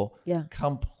people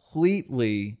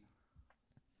completely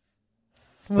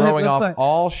throwing off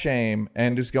all shame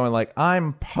and just going like,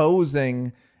 I'm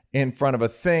posing in front of a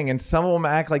thing, and some of them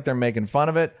act like they're making fun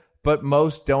of it, but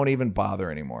most don't even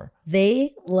bother anymore.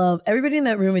 They love, everybody in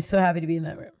that room is so happy to be in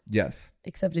that room. Yes.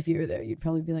 Except if you were there, you'd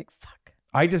probably be like, fuck.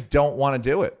 I just don't want to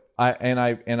do it.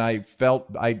 I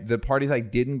felt the parties I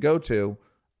didn't go to,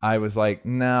 I was like,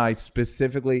 nah, I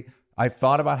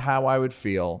thought about how I would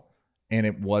feel, and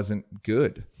it wasn't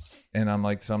good. And I'm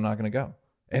like, so I'm not going to go.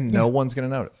 And no one's going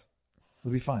to notice.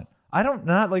 It'll be fine. I don't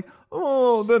not like,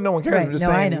 no one cares. Right. I'm just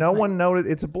saying no one noticed.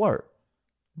 It's a blur.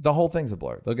 The whole thing's a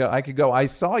blur. They'll go, I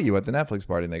saw you at the Netflix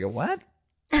party. And they go, what?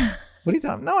 What are you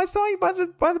talking? No, I saw you by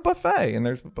the buffet. And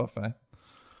there's a buffet.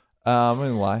 I'm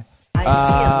going to lie.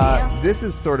 This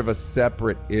is sort of a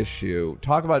separate issue.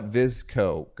 Talk about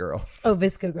Visco girls. Oh,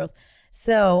 Visco girls.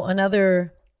 So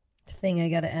another thing I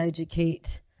got to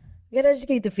educate. You got to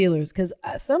educate the feelers, because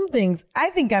some things I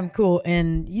think I'm cool,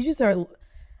 and you just are.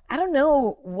 I don't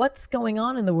know what's going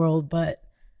on in the world, but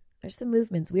there's some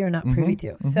movements we are not privy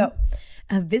to. Mm-hmm. So,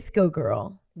 a Visco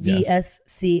girl,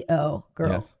 VSCO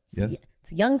girl. Yes.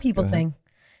 It's a young people thing,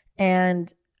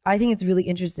 and I think it's really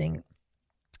interesting.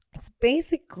 It's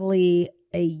basically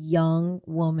a young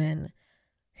woman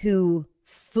who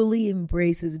fully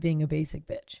embraces being a basic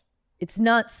bitch. It's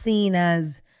not seen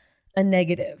as a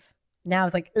negative. Now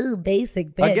it's like, ooh,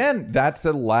 basic bitch. Again, that's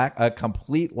a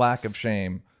complete lack of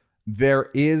shame. There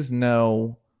is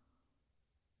no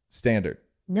standard.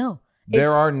 No.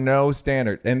 There are no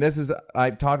standards. And I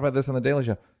talked about this on the Daily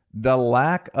Show. The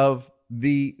lack of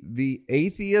the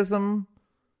atheism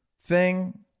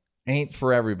thing ain't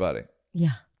for everybody.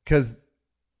 Yeah. Because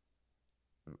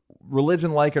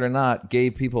religion, like it or not,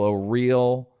 gave people a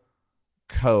real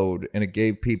code, and it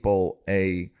gave people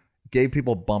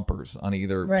bumpers on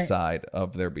either side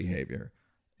of their behavior.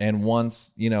 And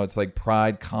once, it's like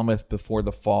pride cometh before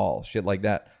the fall, shit like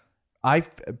that.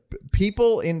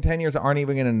 People in 10 years aren't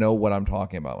even going to know what I'm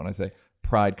talking about when I say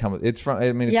pride cometh. It's from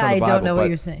the Bible. I don't know what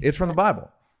you're saying. It's from the Bible.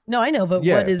 No, I know, but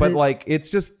what is it? But like, it's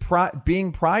just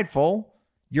being prideful.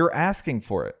 You're asking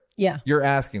for it. Yeah. You're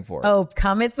asking for it. Oh,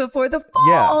 cometh before the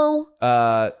fall.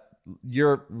 Yeah.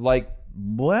 You're like,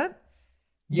 what?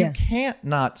 You can't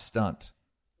not stunt.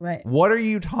 Right. What are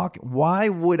you talking? Why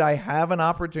would I have an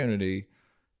opportunity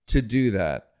to do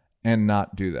that and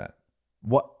not do that?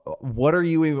 What are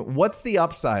you even? What's the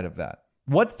upside of that?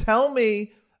 Tell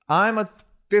me, I'm a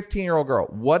 15-year-old girl.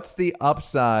 What's the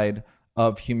upside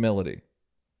of humility?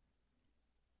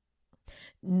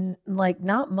 Like,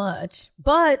 not much,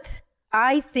 but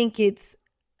I think it's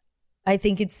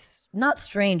not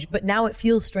strange, but now it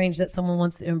feels strange that someone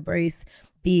wants to embrace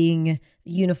being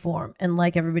uniform and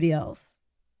like everybody else.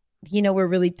 We're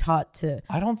really taught to.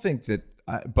 I don't think that,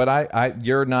 but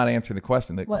you're not answering the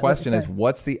question. The question is,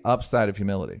 what's the upside of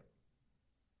humility?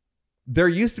 There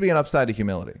used to be an upside to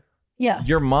humility. Yeah.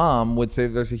 Your mom would say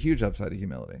there's a huge upside to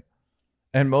humility.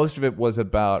 And most of it was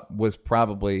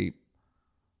probably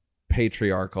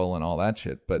patriarchal and all that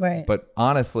shit. But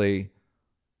honestly,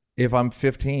 if I'm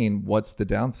 15, what's the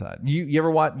downside? You ever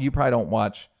watch? You probably don't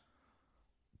watch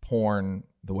porn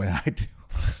the way I do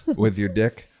with your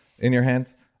dick in your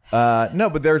hands. No,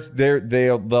 but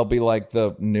they'll be like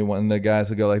the new one. The guys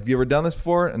will go like, "Have you ever done this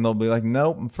before?" And they'll be like,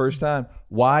 "Nope, first time."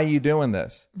 Why are you doing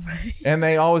this? Right. And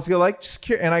they always go like, "Just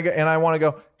curious." And I want to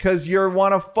go, because you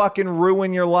want to fucking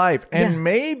ruin your life. And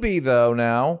maybe though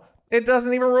now it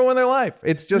doesn't even ruin their life.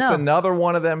 It's just another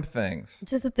one of them things.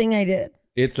 It's just a thing I did.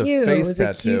 It's a face tattoo.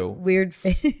 A cute, weird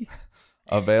face.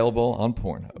 Available on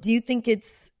Pornhub. Do you think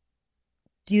it's?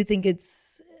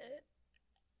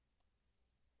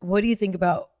 What do you think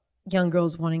about young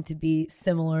girls wanting to be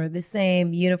similar, the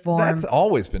same uniform? That's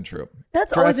always been true.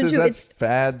 That's always been true. That's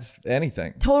fads,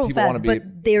 anything. Total fads,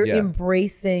 but they're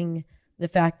embracing the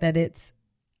fact that it's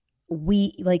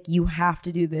you have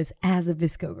to do this as a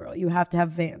Visco girl. You have to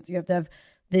have Vans. You have to have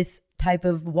this type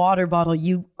of water bottle.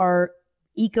 You are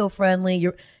eco-friendly.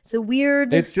 It's a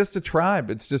weird. It's just a tribe.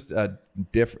 It's just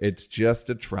it's just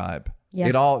a tribe. Yeah.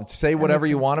 It all say whatever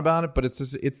you want about it, but it's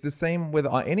the same with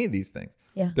any of these things.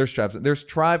 Yeah. There's tribes. There's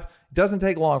tribe. It doesn't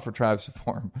take long for tribes to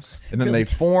form, and then Really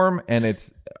they form, and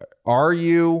it's, are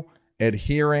you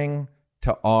adhering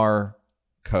to our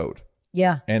code?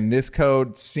 Yeah. And this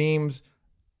code seems,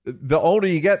 the older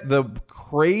you get, the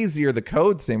crazier the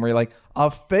codes seem. Where you're like,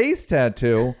 a face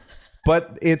tattoo,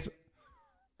 but it's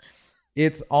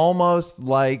almost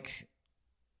like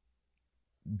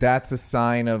that's a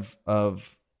sign of.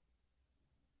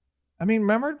 I mean,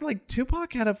 remember, like,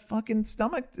 Tupac had a fucking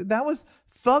stomach. That was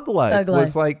Thug Life.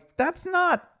 Was like, that's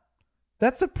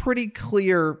a pretty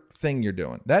clear thing you're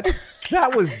doing. That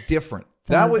was different.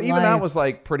 That was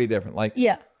like pretty different. Like,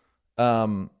 yeah.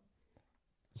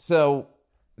 So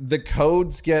the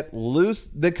codes get loose.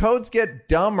 The codes get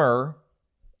dumber.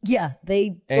 Yeah,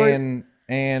 and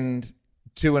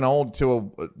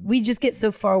we just get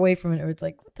so far away from it, or it's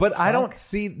like. But I don't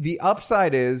see the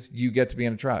upside is you get to be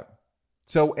in a tribe.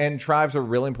 So, and tribes are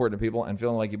really important to people, and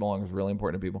feeling like you belong is really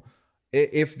important to people.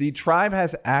 If the tribe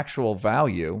has actual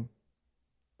value,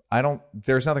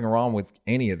 there's nothing wrong with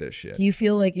any of this shit. Do you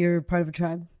feel like you're part of a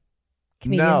tribe?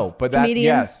 Comedians? No, but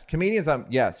yes. Comedians,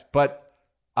 yes. But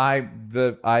I've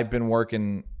been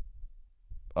working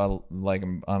like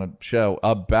on a show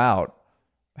about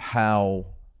how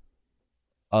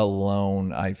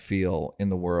alone I feel in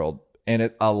the world.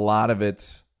 And a lot of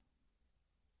it's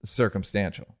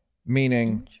circumstantial.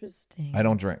 Meaning, interesting. I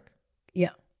don't drink. Yeah.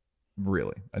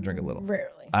 Really. I drink a little.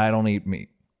 Rarely. I don't eat meat.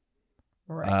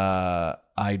 Right.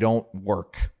 I don't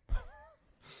work.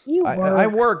 You work. I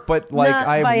work, but like not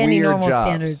I have by weird any normal jobs.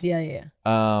 standards. Yeah.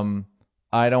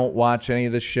 I don't watch any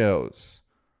of the shows.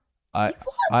 I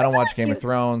don't watch Game of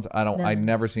Thrones. I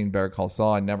never seen Better Call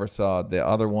Saul. I never saw the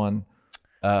other one.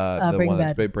 The Breaking one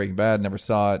that's Bad. Breaking Bad. Never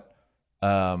saw it.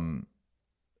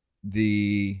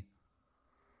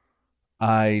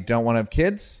 I don't want to have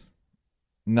kids.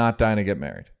 Not dying to get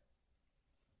married.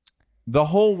 The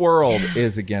whole world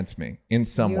is against me in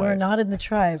some ways. You're not in the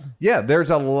tribe. Yeah,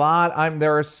 there's a lot.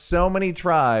 There are so many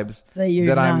tribes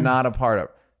that I'm not a part of.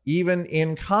 Even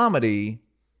in comedy.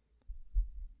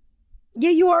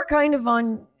 Yeah, you are kind of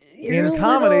on. In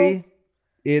comedy,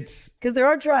 it's because there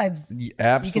are tribes.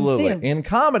 Absolutely. You can see 'em. In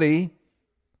comedy,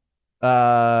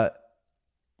 I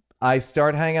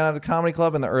start hanging out at a comedy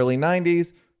club in the early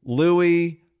 90s.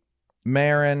 Louis,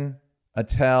 Marin,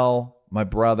 Attell, my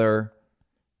brother,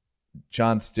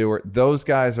 Jon Stewart. Those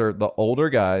guys are the older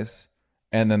guys.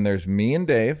 And then there's me and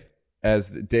Dave. As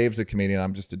Dave's a comedian,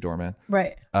 I'm just a doorman.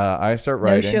 Right. I start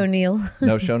writing. No Show Neil.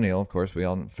 No Show Neil, of course. We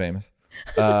all famous.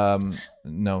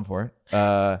 Known for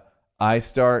it. I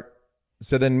start.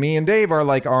 So then me and Dave are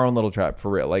like our own little tribe,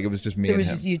 for real. Like it was just me and him. It was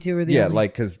just you two or the Yeah, only.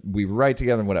 like because we write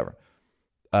together and whatever.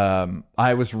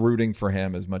 I was rooting for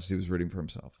him as much as he was rooting for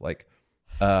himself. Like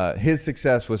his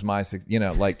success was my success. You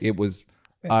know, like it was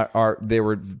our they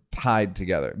were tied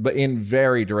together, but in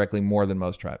very directly more than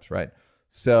most tribes, right?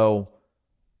 So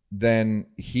then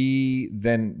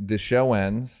the show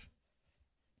ends.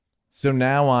 So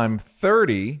now I'm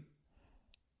 30,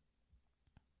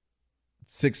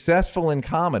 successful in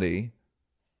comedy.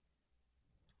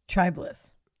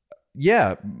 Tribeless.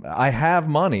 Yeah, I have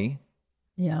money.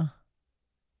 Yeah.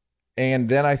 And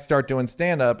then I start doing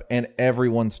stand-up, and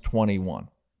everyone's 21.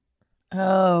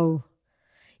 Oh.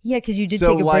 Yeah, because you did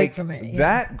so take a like break from it. Yeah.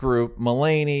 That group,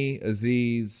 Mulaney,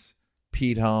 Aziz,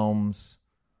 Pete Holmes,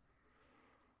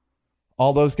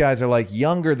 all those guys are like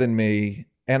younger than me,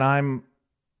 and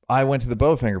I went to the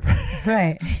Bowfinger.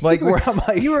 Right. Like where I'm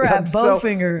like, you were at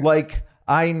Bowfinger. Like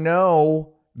I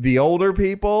know the older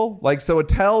people. Like so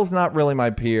Attell's not really my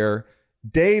peer.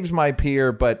 Dave's my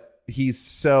peer, but he's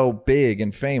so big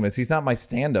and famous. He's not my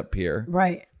stand-up peer.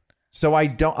 Right. So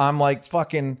I'm like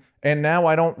fucking, and now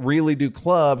I don't really do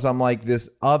clubs. I'm like this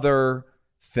other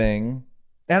thing.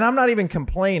 And I'm not even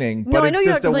complaining. No, but I know it's you're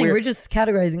not just a complaining. weird, We're just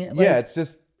categorizing it. yeah,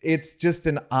 it's just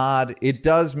an odd, it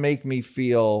does make me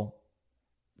feel,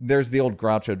 there's the old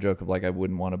Groucho joke of like, I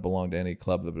wouldn't want to belong to any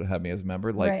club that would have me as a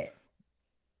member. Like, right.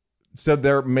 So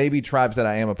there may be tribes that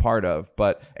I am a part of,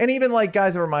 but, and even like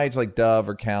guys that are my age, like Dove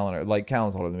or Callan, or like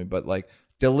Callan's older than me, but like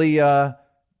Dalia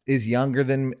is younger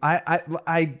than me.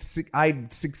 I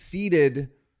succeeded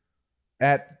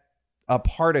at a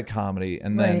part of comedy,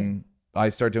 and then I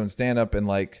start doing stand up, and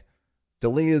like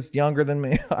Dalia's younger than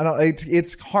me. I don't.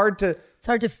 It's hard to. It's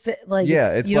hard to fit. Like,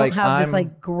 yeah, it's you like don't have this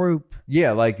like group.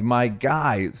 Yeah, like my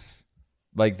guys,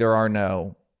 like there are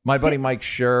no. My buddy Mike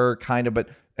Schur, kind of, but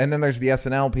and then there's the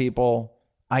SNL people.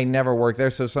 I never work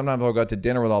there, so sometimes I'll go out to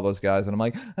dinner with all those guys, and I'm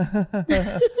like,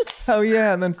 oh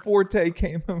yeah, and then Forte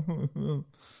came.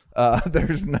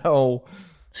 There's no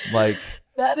like.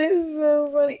 That is so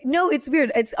funny. No, it's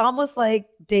weird. It's almost like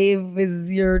Dave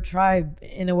is your tribe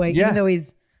in a way, even though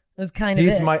he's kind of.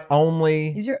 He's my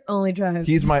only. He's your only tribe.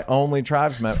 He's my only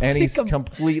tribesman, and he's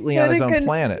completely on his own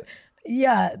planet.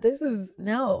 Yeah, that's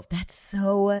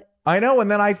so. I know, and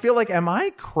then I feel like, am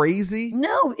I crazy?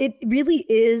 No, it really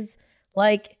is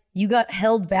like you got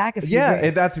held back a few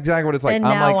years. That's exactly what it's like. And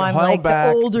now I'm held like back,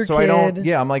 the older so kid. I don't.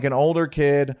 Yeah, I'm like an older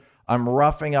kid. I'm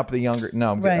roughing up the younger.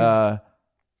 No, right.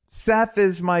 Seth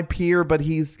is my peer, but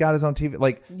he's got his own TV.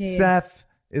 Like Seth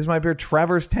is my peer.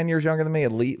 Trevor's 10 years younger than me.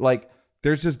 Elite. Like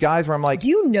there's just guys where I'm like, do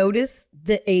you notice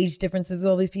the age differences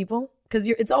of all these people? Because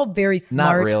it's all very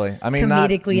smart. Not really. I mean,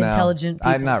 comedically intelligent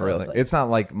people. Not really. It's not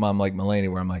like Mom, like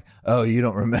Mulaney, where I'm like, oh, you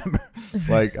don't remember.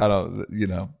 Like, I don't,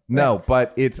 No,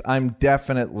 but I'm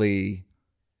definitely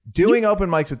doing open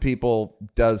mics with people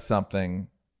does something.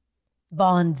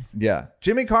 Bonds. Yeah.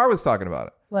 Jimmy Carr was talking about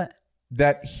it. What?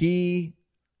 That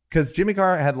because Jimmy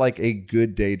Carr had like a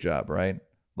good day job, right?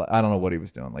 I don't know what he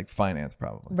was doing, like finance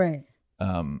probably. Right.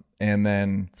 And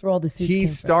then that's where all the suits he came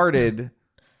started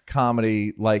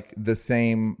comedy like the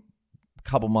same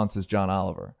couple months as John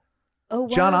Oliver. Oh, wow.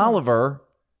 John Oliver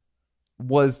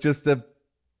was just a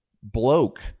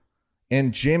bloke,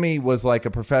 and Jimmy was like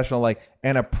a professional, like,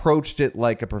 and approached it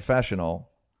like a professional,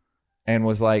 and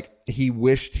was like, he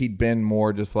wished he'd been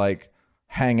more just like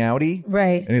hangouty,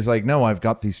 right? And he's like, no, I've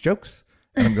got these jokes,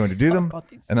 and I'm going to do them,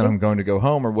 and then I'm going to go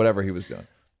home or whatever he was doing.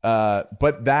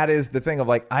 But that is the thing of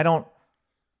like, I don't.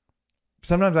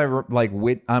 Sometimes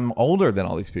I'm older than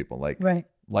all these people, like, right,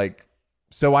 like,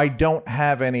 so I don't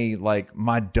have any like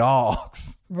my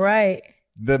dogs, right.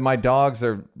 My dogs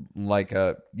are like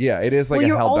it is like a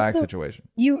held back situation.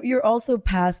 You're also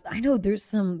past. I know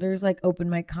there's like open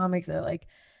mic comics that are like,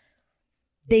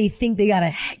 they think they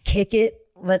gotta kick it.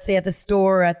 Let's say at the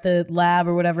store, at the lab,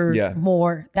 or whatever. Yeah.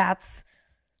 More. That's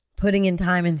putting in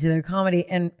time into their comedy,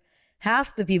 and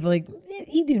half the people like,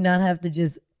 you do not have to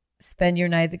just spend your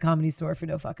night at the Comedy Store for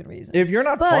no fucking reason. If you're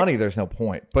not funny, there's no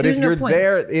point. But if you're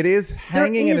there, it is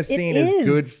hanging in a scene is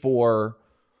good for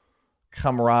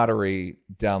camaraderie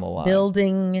down the line.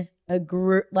 Building a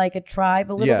group, like a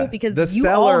tribe a little bit, because the you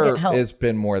Cellar all get help. has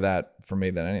been more that for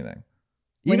me than anything.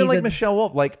 Even like Michelle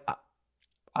Wolf, like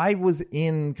I was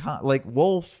in like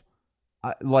Wolf,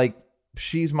 like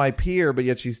she's my peer, but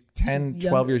yet she's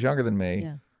 12 years younger than me.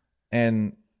 Yeah.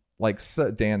 And like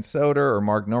Dan Soder or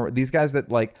Mark Norman, these guys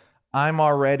that like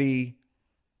they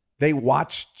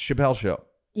watched Chappelle Show.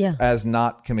 Yeah. As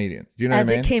not comedians. Do you know what I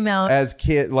mean? As it came out. As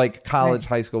kid, like college, right.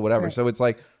 high school, whatever. Right. So it's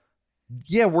like,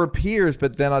 yeah, we're peers,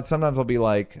 but then sometimes I'll be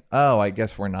like, oh, I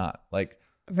guess we're not. Like,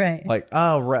 right. Like,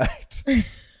 oh, right.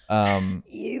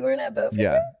 You weren't at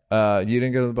Bowfinger? Yeah. You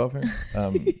didn't go to the Bowfinger?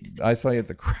 I saw you at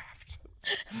the Craft.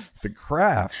 The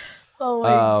Craft. Oh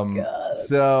my God.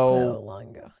 So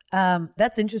long ago.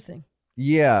 That's interesting.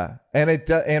 Yeah. And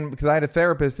and because I had a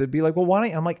therapist that'd be like, well, why don't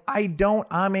you? I'm like,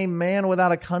 I'm a man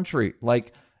without a country.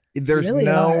 Like, there's really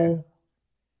no.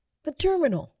 The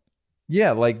terminal.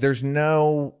 Yeah. Like, there's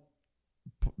no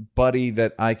buddy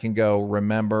that I can go,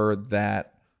 remember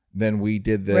that, then we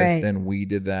did this, right. Then we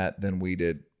did that, then we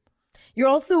did. You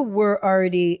were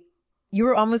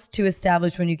almost too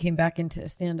established when you came back into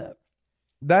stand-up.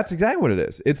 That's exactly what it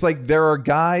is. It's like there are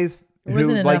guys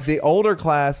who, like the older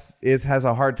class has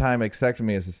a hard time accepting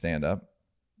me as a stand-up.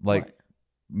 Like what?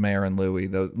 Mayor and Louie,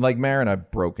 those like Mayor and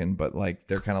I've broken, but like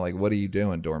they're kind of like, what are you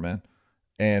doing, doorman?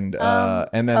 And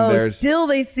then there's still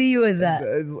they see you as that.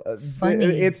 Funny.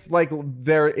 It's like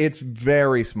it's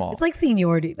very small. It's like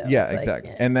seniority though. Yeah, it's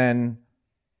exactly. Like, yeah. And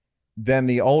then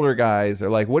the older guys are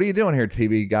like, what are you doing here,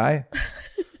 TV guy?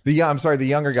 I'm sorry, the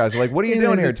younger guys are like, what are you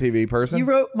doing here, TV person? You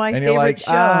wrote my and favorite you're like,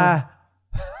 show.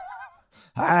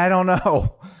 I don't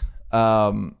know.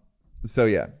 So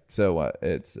yeah,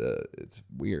 it's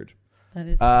weird. That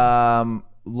is.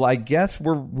 I guess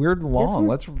we're long.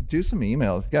 Let's do some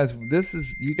emails, guys.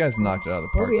 You guys knocked it out of the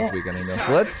park this week on emails.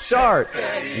 So let's start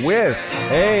with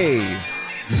a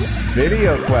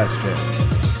video question.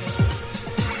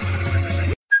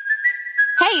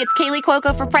 Hey, it's Kaylee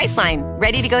Cuoco for Priceline.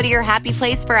 Ready to go to your happy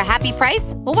place for a happy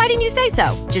price? Well, why didn't you say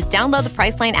so? Just download the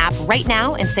Priceline app right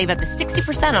now and save up to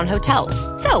 60% on hotels.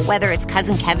 So whether it's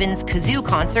Cousin Kevin's Kazoo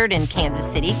Concert in Kansas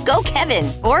City, go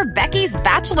Kevin, or Becky's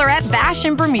Bachelorette Bash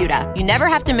in Bermuda, you never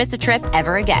have to miss a trip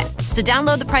ever again. So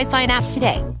download the Priceline app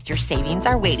today. Your savings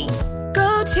are waiting.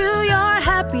 Go to your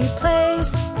happy place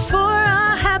for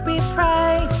a happy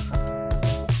price.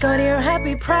 Go to your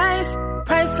happy price,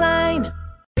 Priceline.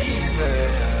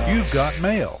 You've got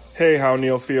mail. Hey, how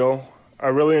Neil feel? I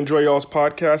really enjoy y'all's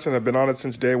podcast and have been on it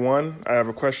since day one. I have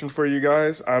a question for you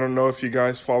guys. I don't know if you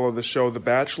guys follow the show The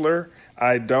Bachelor.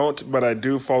 I don't, but I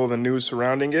do follow the news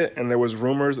surrounding it, and there was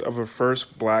rumors of a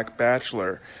first black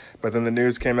bachelor. But then the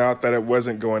news came out that it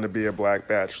wasn't going to be a black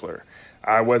bachelor.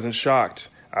 I wasn't shocked.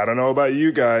 I don't know about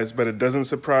you guys, but it doesn't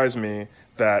surprise me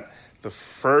that the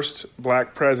first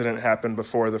black president happened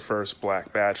before the first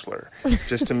black bachelor.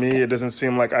 Just to me, it doesn't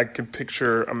seem like I could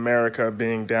picture America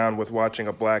being down with watching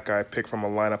a black guy pick from a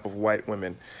lineup of white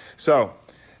women. So,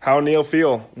 how Neil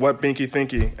feel? What binky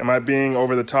thinky? Am I being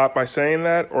over the top by saying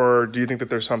that, or do you think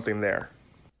that there's something there?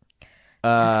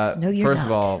 No, you're First not.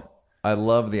 of all, I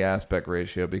love the aspect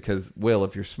ratio because, Will,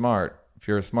 if you're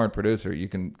a smart producer, you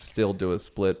can still do a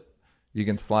split. You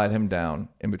can slide him down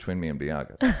in between me and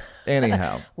Bianca.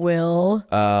 Anyhow, Will.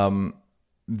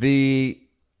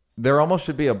 there almost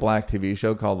should be a black TV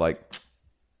show called like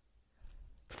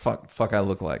fuck I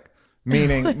look like.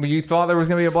 Meaning, you thought there was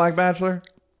gonna be a black bachelor?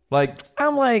 Like,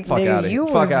 I'm like, fuck dude, out of you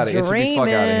here. Fuck was out of here. It should be fuck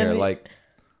out of here. dreaming. Like,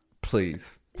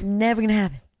 please. Never gonna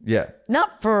happen. Yeah.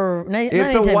 Not for. Not It's a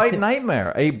anytime white soon.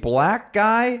 nightmare. A black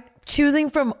guy. Choosing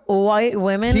from white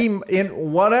women. In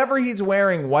whatever he's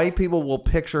wearing, white people will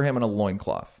picture him in a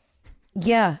loincloth.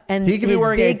 Yeah, and He could be his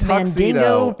wearing a big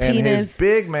mandingo tuxedo and penis. his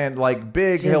big man, like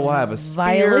big, Just he'll have a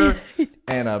spear violate.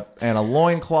 and a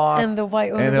loincloth. And the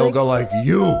white woman and will he'll be go like,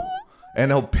 you. And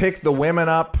he'll pick the women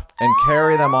up and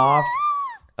carry them off.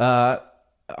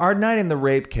 Our night in the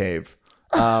rape cave.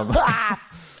 Yeah,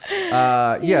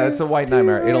 it's a white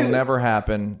nightmare. It'll never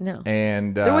happen. No.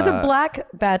 And There was a black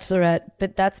bachelorette,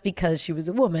 but that's because she was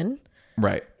a woman,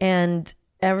 right. and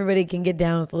everybody can get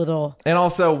down with a little. And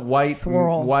also, white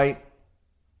Swirl.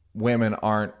 women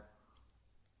aren't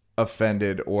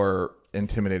offended or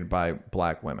intimidated by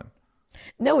black women.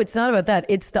 No, it's not about that.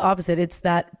 It's the opposite.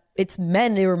 It's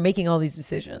men who are making all these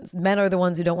decisions. Men are the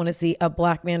ones who don't want to see a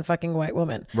black man fucking a white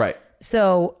woman. Right.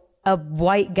 So a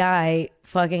white guy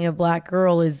fucking a black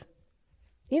girl is,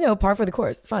 par for the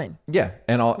course. It's fine. Yeah,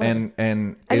 and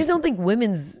I just don't think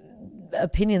women's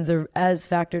opinions are as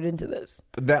factored into this.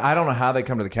 I don't know how they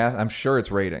come to the cast. I'm sure it's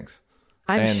ratings.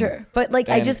 I'm sure. But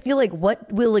I just feel like,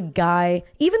 what will a guy,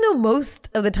 even though most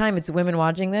of the time it's women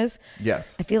watching this,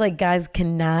 Yes. I feel like guys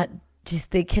cannot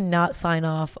sign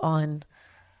off on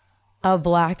a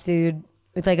black dude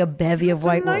with like a bevy of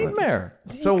white women. Nightmare.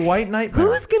 It's a white nightmare.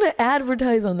 Who's going to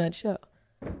advertise on that show?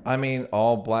 I mean,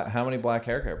 all black. How many black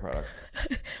hair care products?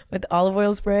 With olive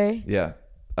oil spray? Yeah.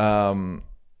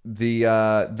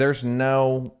 There's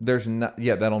not.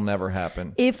 Yeah, that'll never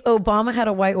happen. If Obama had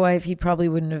a white wife, he probably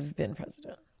wouldn't have been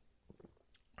president.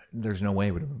 There's no way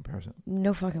he would have been president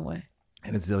No fucking way.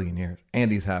 in a zillion years.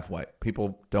 And he's half white.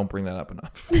 People don't bring that up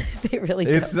enough. They really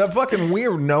It's don't. fucking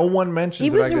weird. No one mentions. He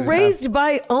the was fact that he's raised half-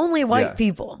 by only white Yeah.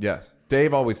 people. Yes.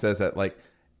 Dave always says that. Like,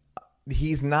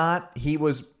 he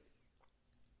was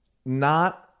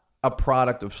not a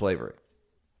product of slavery.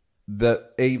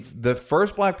 The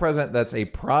first black president that's a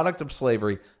product of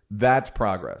slavery, that's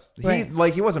progress. Right.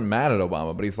 He wasn't mad at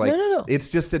Obama, but he's like, No. it's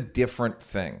just a different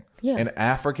thing. Yeah. An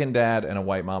African dad and a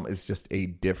white mom is just a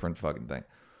different fucking thing.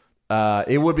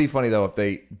 It would be funny though if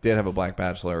they did have a black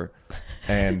bachelor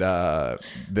and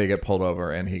they get pulled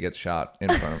over and he gets shot in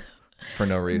front of for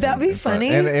no reason. That'd be in front- funny.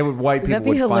 And white people That'd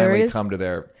be would finally hilarious. come to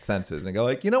their senses and go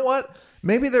like, you know what?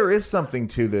 Maybe there is something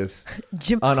to this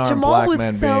unarmed Jamal black was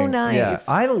man so being. nice. Yeah,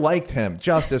 I liked him.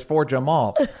 Justice for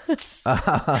Jamal.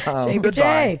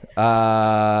 JBJ.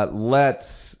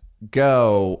 Let's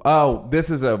go. Oh, this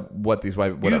is a what these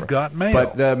white whatever. You've got mail.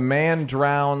 But the man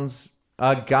drowns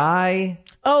a guy.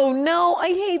 Oh no, I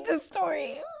hate this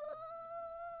story.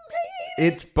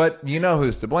 But you know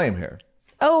who's to blame here.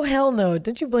 Oh, hell no.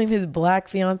 Don't you blame his black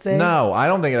fiance? No, I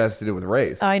don't think it has to do with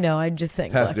race. I know. I'm just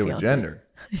saying It has black to do with fiance. gender.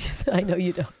 I know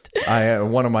you don't.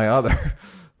 One of my other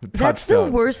That's the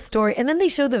touchstones. worst story. And then they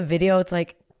show the video. It's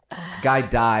like, Guy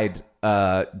died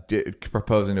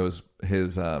proposing to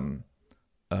his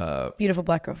beautiful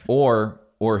black girlfriend.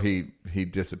 or he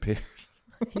disappeared.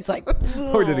 He's like,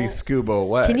 Or did he scuba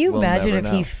away? can you We'll imagine never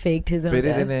if he know. faked his own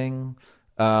death? Bidididing.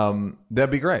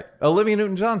 That'd be great. Olivia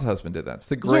Newton-John's husband did that. It's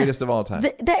the greatest of all time.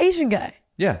 The Asian guy.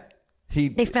 Yeah.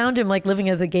 They found him like living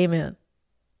as a gay man.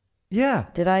 Yeah.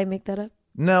 Did I make that up?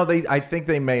 No, I think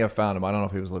they may have found him. I don't know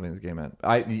if he was living as a gay man.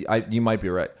 You might be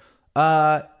right.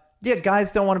 Yeah,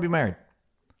 guys don't want to be married.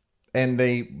 And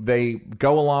they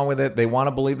go along with it. They want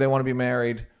to believe they want to be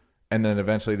married. And then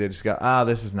eventually they just go,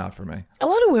 this is not for me. A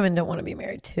lot of women don't want to be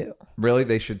married too. Really?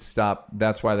 They should stop.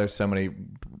 That's why there's so many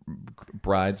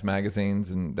brides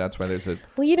magazines. And that's why there's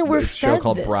we're show fed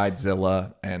called this.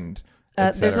 Bridezilla. And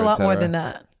et There's a cetera, lot et more cetera. than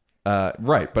that.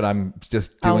 Right. But I'm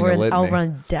just doing a litany. I'll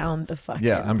run down the fucking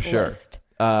I'm sure. list.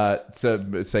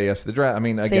 So say yes to the dress. I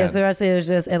mean, again. So yes, the rest of it is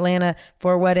just Atlanta,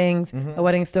 4 weddings, a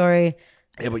wedding story.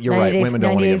 Yeah, but you're right. Women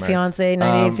don't want to 98 get married. fiance,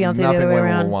 98 fiance the nothing other way women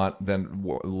around. will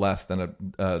want less than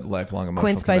a lifelong emotional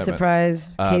Quince by commitment.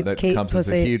 surprise. That Kate comes as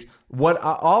a Pussy. huge.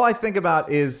 All I think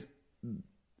about is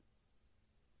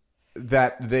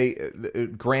that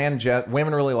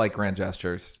women really like grand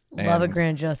gestures. Love a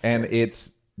grand gesture. and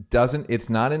it's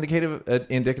not indicative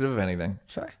of anything.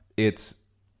 Sure. It's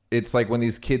like when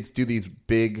these kids do these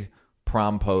big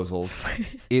promposals.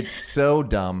 It's so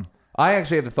dumb. I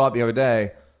actually had the thought the other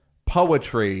day,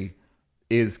 poetry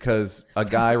is because a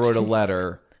guy wrote a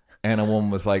letter and a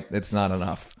woman was like, it's not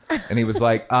enough. And he was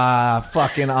like,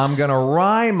 fucking, I'm going to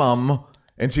rhyme them.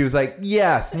 And she was like,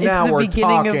 yes, now the we're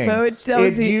beginning talking. of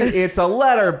poetry. It's a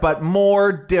letter, but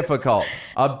more difficult.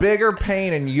 A bigger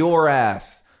pain in your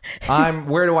ass.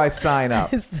 Where do I sign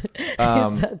up? Is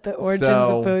that the origins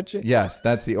of poetry? Yes,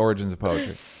 that's the origins of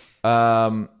poetry.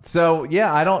 So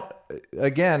yeah,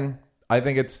 I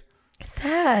think it's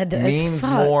Sad. means as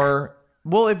fuck. more.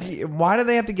 Well, why do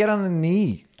they have to get on the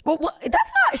knee? Well, that's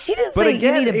not. She didn't But say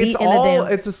again, you need to it's be in the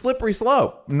damn. it's a slippery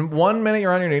slope. 1 minute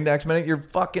you're on your knee, next minute you're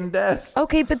fucking dead.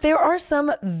 Okay, but there are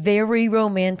some very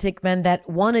romantic men that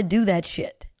want to do that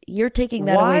shit. You're taking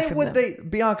that away Why from would them. they,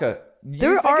 Bianca? You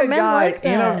There think are a men guy like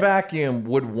in a that. vacuum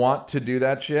would want to do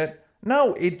that shit?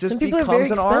 No, it just Some people are very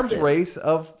becomes an arms expressive. race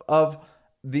of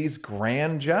these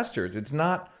grand gestures. It's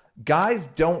not. Guys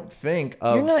don't think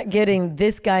of. You're not getting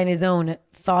this guy in his own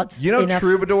thoughts. You know enough.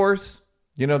 troubadours?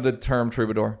 You know the term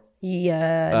troubadour?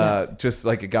 Yeah. Just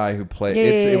like a guy who played. Yeah,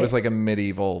 It yeah. was like a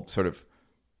medieval sort of.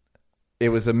 It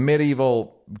was a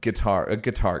medieval guitar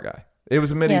guy. It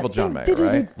was a medieval Yeah. John Mayer, Ding, ding,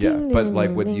 right? ding, Yeah, ding, but ding,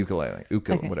 like with ding. ukulele,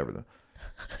 Okay. whatever.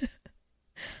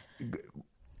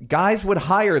 Guys would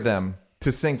hire them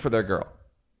to sing for their girl.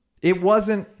 It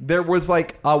wasn't. There was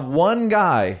like a one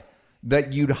guy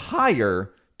that you'd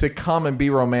hire to come and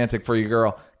be romantic for your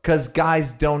girl because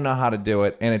guys don't know how to do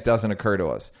it, and it doesn't occur to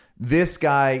us. This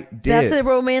guy did. That's a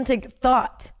romantic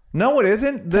thought. No, it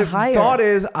isn't. The hire. thought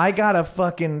is, I gotta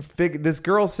fucking this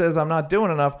girl says I'm not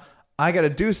doing enough. I gotta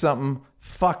do something.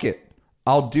 Fuck it.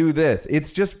 I'll do this.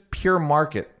 It's just pure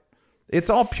market.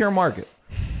 It's all pure market.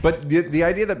 But the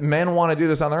idea that men want to do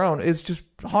this on their own is just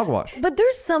hogwash. But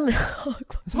there's some.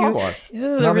 It's hogwash. This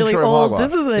is a Nothing really short of old. hogwash.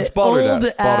 This is It's an balderdash.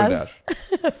 old ass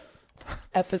Balderdash.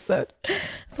 episode.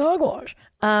 It's hogwash.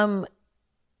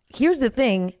 Here's the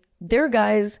thing: there are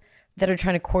guys that are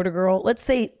trying to court a girl. Let's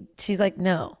say she's like,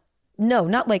 no,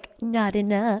 not like not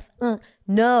enough.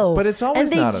 No, But it's always and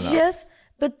they not enough.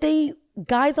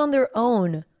 Guys on their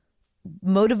own,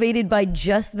 motivated by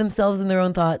just themselves and their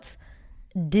own thoughts,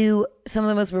 do some of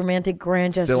the most romantic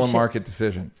grand gestures. Still a shit. market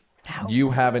decision. How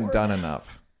You haven't done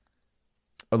enough.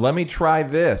 Let me try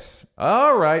this.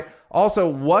 All right. Also,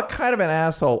 what kind of an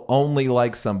asshole only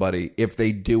likes somebody if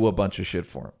they do a bunch of shit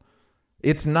for him?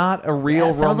 It's not a real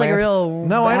Yeah, sounds like a real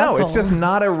No, I know. It's asshole. just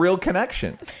not a real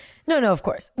connection. No, of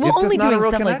course. Well, It's just only not a doing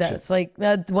real stuff like that. connection. It's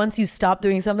like once you stop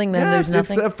doing something, then Yes, there's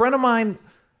nothing. It's a friend of mine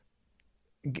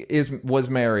is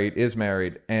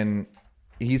married, and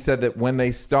he said that when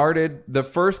they started, the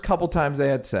first couple times they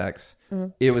had sex,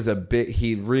 it was a bit.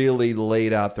 He really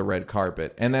laid out the red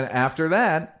carpet, and then after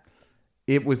that,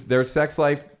 it was their sex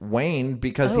life waned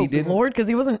because he didn't. Lord, because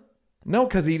he wasn't. No,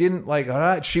 because he didn't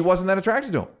she wasn't that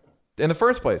attracted to him in the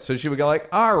first place. So she would go like,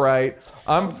 all right,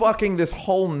 I'm fucking this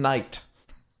whole night.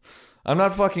 I'm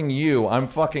not fucking you. I'm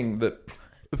fucking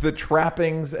the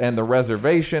trappings and the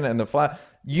reservation and the flat.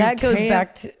 That goes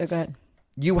back to. Oh, go ahead.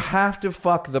 You have to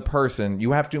fuck the person.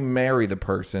 You have to marry the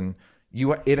person.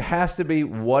 It has to be,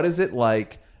 what is it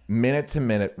like minute to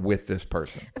minute with this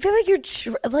person. I feel like you're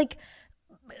like,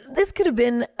 this could have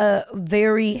been a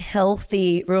very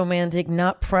healthy, romantic,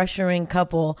 not pressuring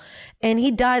couple, and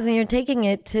he dies, and you're taking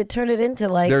it to turn it into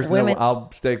like women.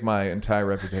 I'll stake my entire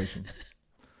reputation,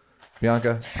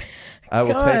 Bianca. I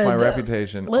will God. take my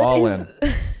reputation all in.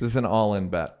 This is an all-in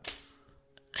bet.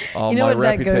 All my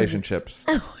reputation chips.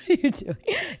 What are you doing?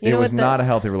 It was not a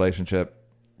healthy relationship.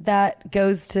 That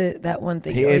goes to that one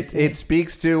thing. It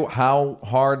speaks to how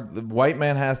hard the white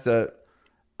man has to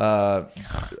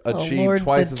achieve Lord,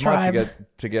 twice the as tribe. much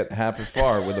to get half as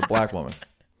far with a black woman.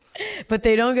 But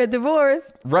they don't get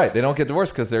divorced. Right. They don't get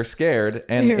divorced because they're scared.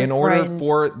 And You're in order frightened.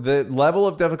 for the level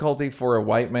of difficulty for a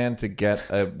white man to get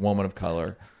a woman of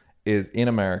color is in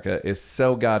America is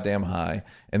so goddamn high.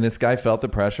 And this guy felt the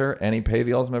pressure and he paid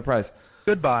the ultimate price.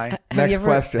 Goodbye. Next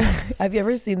question. Have you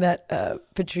ever seen that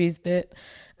Patrice bit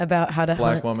about how to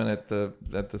Black hunt? woman at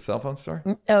the cell phone store?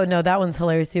 Oh, no, that one's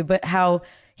hilarious too. But how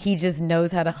he just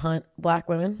knows how to hunt black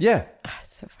women. Yeah.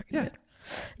 It's so fucking good.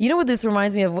 You know what this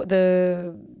reminds me of?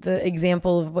 The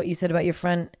example of what you said about your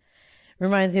friend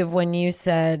reminds me of when you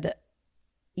said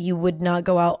you would not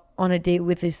go out on a date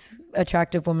with this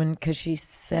attractive woman because she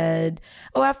said,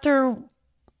 oh, after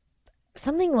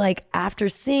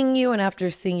seeing you and after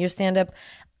seeing your stand-up,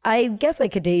 I guess I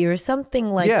could date you or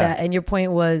something like that. And your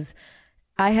point was,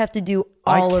 I have to do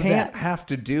all of that. I can't have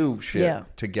to do shit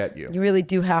to get you. You really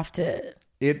do have to.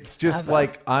 It's just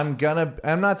like, I'm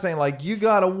not saying like, you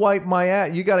got to wipe my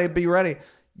ass. You got to be ready.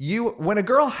 When a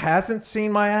girl hasn't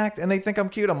seen my act and they think I'm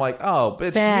cute, I'm like, oh,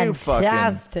 bitch,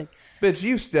 Fantastic.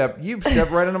 you step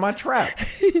right into my trap.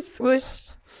 Swoosh.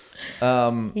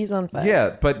 He's on fire.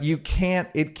 Yeah, but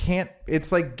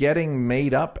it's like getting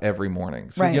made up every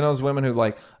morning. So, right. you know, those women who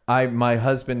like, my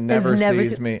husband never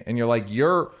sees me. And you're like,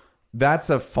 that's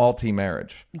a faulty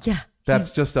marriage. Yeah. That's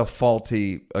just a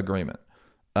faulty agreement.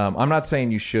 I'm not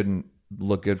saying you shouldn't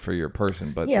look good for your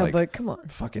person, but but come on,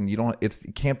 fucking, you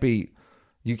can't do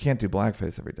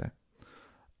blackface every day.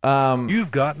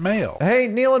 You've got mail. Hey,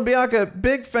 Neil and Bianca,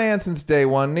 big fan since day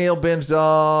one. Neil binged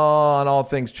on all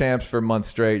things champs for months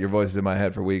straight. Your voice is in my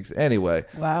head for weeks. Anyway,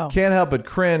 wow, can't help but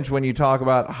cringe when you talk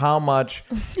about how much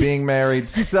being married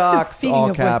sucks,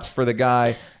 all caps for the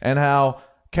guy, and how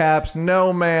caps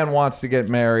no man wants to get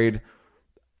married.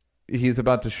 He's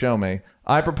about to show me.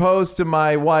 I proposed to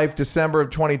my wife December of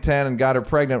 2010 and got her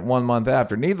pregnant 1 month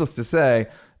after. Needless to say,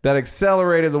 that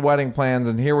accelerated the wedding plans,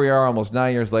 and here we are almost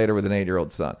 9 years later with an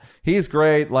 8-year-old son. He's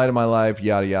great, light of my life,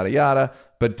 yada, yada, yada,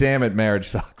 but damn it, marriage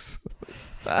sucks.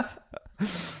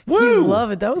 Woo! You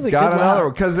love it. That was a got good another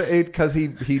laugh. one because he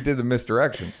did the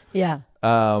misdirection. Yeah.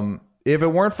 If it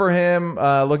weren't for him,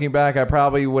 looking back, I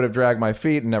probably would have dragged my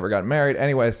feet and never got married.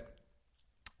 Anyways,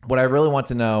 what I really want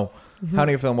to know, how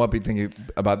do you feel and what do you think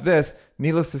about this?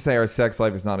 Needless to say, our sex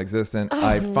life is non-existent.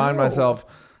 I find myself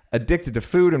addicted to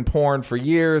food and porn for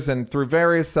years, and through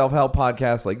various self-help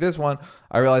podcasts like this one,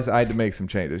 I realized I had to make some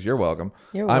changes. You're welcome.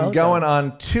 I'm going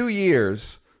on 2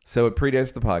 years, so it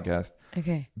predates the podcast.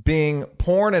 Okay. Being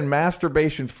porn and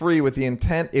masturbation free with the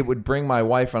intent it would bring my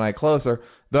wife and I closer,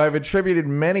 though I've attributed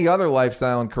many other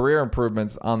lifestyle and career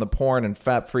improvements on the porn and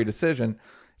fat-free decision,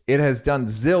 it has done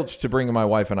zilch to bringing my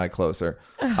wife and I closer.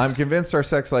 I'm convinced our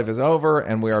sex life is over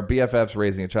and we are BFFs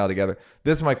raising a child together.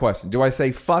 This is my question. Do I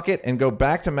say fuck it and go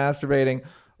back to masturbating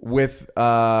with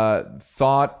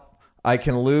thought I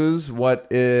can lose what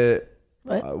is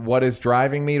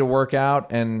driving me to work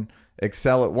out and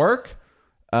excel at work?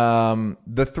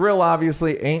 The thrill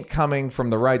obviously ain't coming from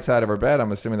the right side of our bed.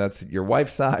 I'm assuming that's your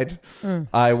wife's side.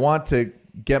 I want to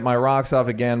get my rocks off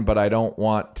again, but I don't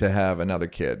want to have another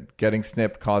kid. Getting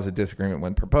snipped caused a disagreement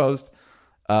when proposed.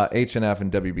 HNF and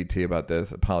WBT about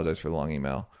this. Apologize for the long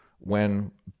email.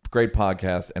 Great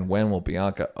podcast. And when will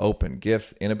Bianca open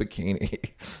gifts in a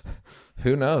bikini?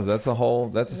 Who knows? That's a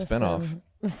spinoff.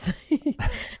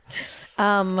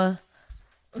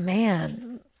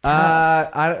 Man.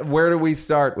 Where do we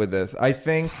start with this? I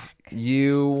think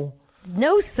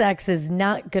no sex is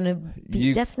not gonna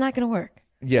be. That's not gonna work.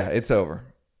 Yeah, it's over.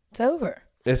 It's over.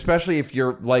 Especially if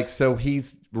you're like, so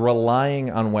he's relying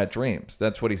on wet dreams.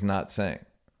 That's what he's not saying.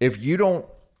 If you don't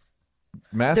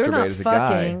masturbate as a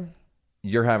guy,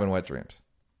 you're having wet dreams.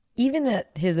 Even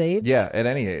at his age? Yeah, at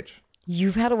any age.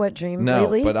 You've had a wet dream No,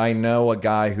 lately? but I know a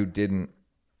guy who didn't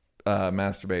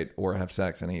masturbate or have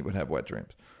sex, and he would have wet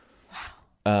dreams.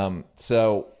 Wow.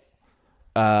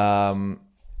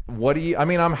 What do you... I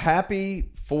mean, I'm happy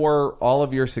for all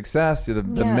of your success, the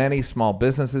many small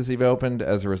businesses you've opened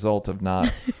as a result of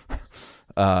not...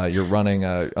 you're running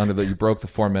you broke the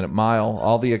 4-minute mile,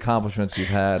 all the accomplishments you've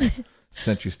had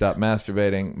since you stopped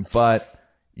masturbating, but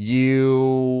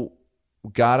you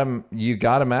you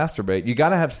gotta masturbate. You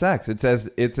gotta have sex. It's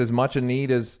as much a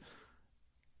need as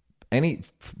any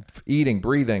eating,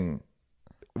 breathing,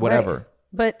 whatever. Right.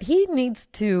 But he needs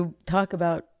to talk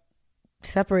about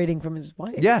separating from his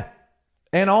wife. Yeah.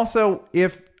 And also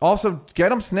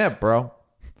get him snipped, bro.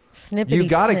 Snippity You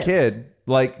got snip. a kid.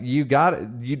 Like you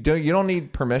don't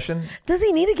need permission. Does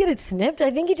he need to get it snipped?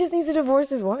 I think he just needs to divorce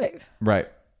his wife. Right.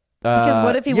 Because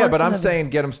what if he Yeah, wants but I'm another- saying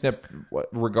get him snipped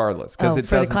regardless because it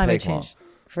for the doesn't climate take long. change.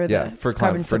 For the for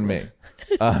carbon climate for me.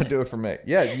 footprint. Do it for me.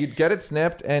 Yeah, you'd get it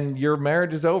snipped and your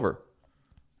marriage is over.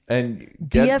 And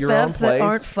get your own BFFs place. that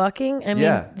aren't fucking. I mean,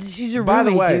 yeah. she's your By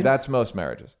roommate, the way, dude. that's most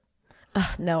marriages.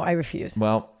 No, I refuse.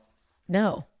 Well,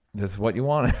 No, this is what you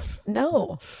wanted.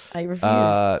 no, I refuse.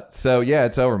 So yeah,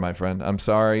 it's over, my friend. I'm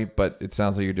sorry, but it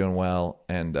sounds like you're doing well.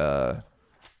 And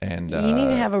you need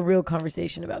to have a real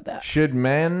conversation about that. should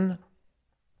men?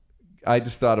 I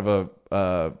just thought of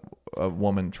a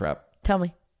woman trap. Tell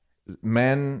me.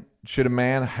 Should a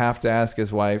man have to ask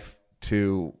his wife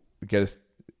to get his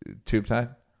tube tied?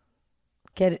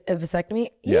 Get a vasectomy?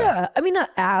 Yeah. Yeah. I mean, not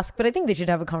ask, but I think they should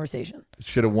have a conversation.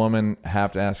 Should a woman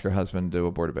have to ask her husband to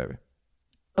abort a baby?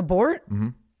 Abort? Mm-hmm.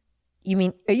 You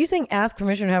mean, are you saying ask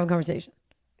permission or have a conversation?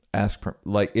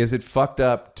 Is it fucked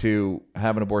up to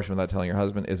have an abortion without telling your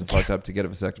husband? Is it fucked up to get a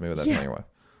vasectomy without telling your wife?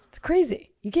 It's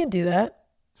crazy. You can't do that.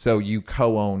 So you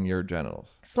co-own your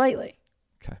genitals. Slightly.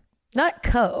 Okay. Not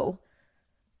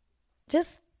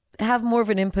just have more of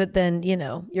an input than,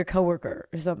 your coworker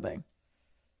or something.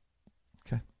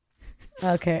 Okay.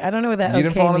 Okay. I don't know what that You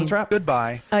didn't fall into the means. trap?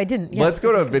 Goodbye. I didn't. Yeah. Let's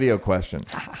go to a video question.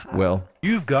 Will.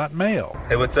 You've got mail.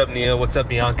 Hey, what's up, Neil? What's up,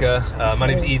 Bianca? My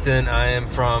name's Ethan. I am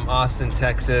from Austin,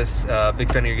 Texas.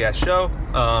 Big fan of your guys' show.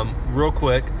 Real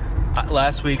quick,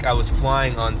 last week I was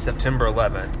flying on September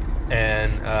 11th,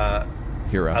 and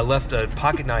Hero. I left a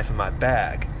pocket knife in my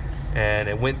bag, and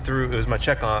it went through. It was my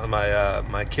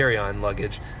my carry-on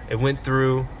luggage. It went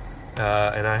through,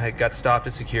 and I had got stopped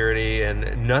at security,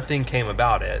 and nothing came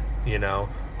about it. It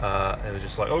was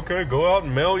just like, okay, go out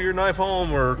and mail your knife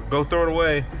home or go throw it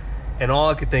away. And all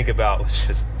I could think about was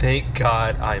just, thank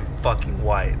God I'm fucking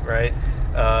white, right?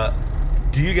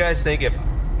 Do you guys think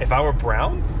if I were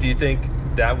brown, do you think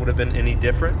that would have been any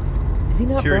different? Is he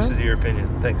not Curious brown? to see your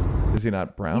opinion. Thanks. Is he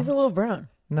not brown? He's a little brown.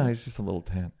 No, he's just a little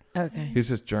tan. Okay. He's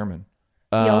just German.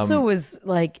 He also was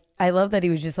like, I love that he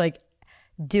was just like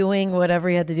doing whatever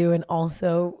he had to do, and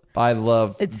also I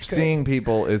love It's great. seeing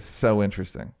people is so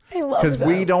interesting. I love Because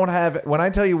we them. don't have, when I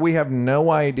tell you we have no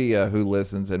idea who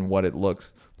listens and what it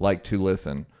looks like to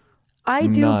listen. I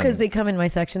do None. because they come in my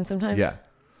section sometimes. Yeah.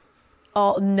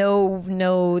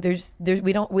 There's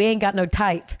we ain't got no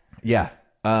type. Yeah.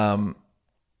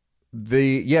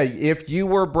 If you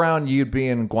were brown, you'd be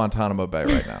in Guantanamo Bay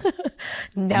right now.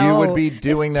 No, You would be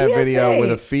doing it's that video TSA.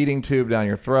 with a feeding tube down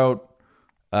your throat.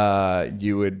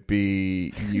 You would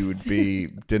be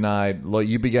denied.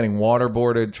 You'd be getting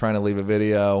waterboarded trying to leave a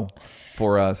video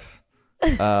for us.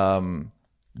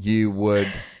 You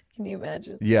would. Can you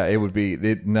imagine? Yeah, it would be.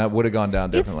 It would have gone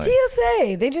down differently. It's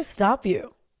TSA. They just stop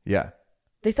you. Yeah.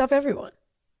 They stop everyone.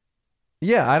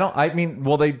 Yeah,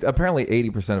 they apparently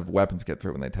 80% of weapons get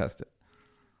through when they test it.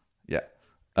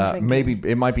 Yeah. Maybe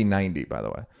it might be 90, by the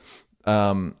way.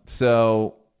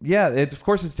 So yeah, of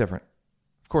course it's different.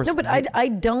 Of course. No, but I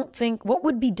don't think, what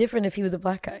would be different if he was a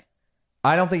black guy?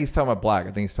 I don't think he's talking about black.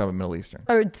 I think he's talking about Middle Eastern.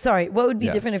 Or sorry, what would be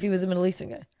Yeah. different if he was a Middle Eastern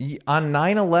guy? On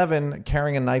 9/11,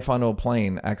 carrying a knife onto a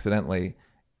plane accidentally,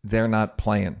 they're not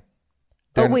playing.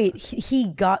 Oh wait, he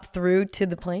got through to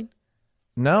the plane?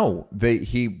 No,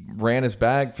 he ran his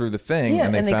bag through the thing Yeah,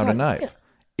 and they found a caught- knife.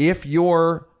 yeah. If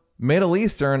you're Middle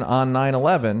Eastern on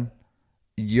 9/11,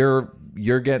 you're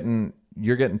getting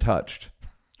touched.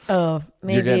 Oh,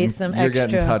 maybe some you're extra.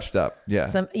 getting touched up. Yeah.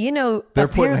 They're They're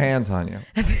putting hands on you.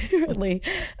 Apparently,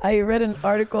 I read an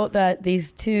article that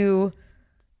these two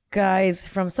guys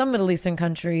from some Middle Eastern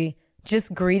country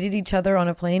just greeted each other on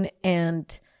a plane,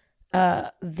 and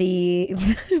the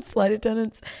flight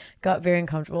attendants got very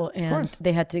uncomfortable, and course.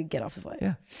 they had to get off the flight.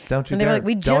 Yeah. Don't you And they were dare. like,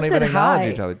 "We Don't just even said acknowledge hi."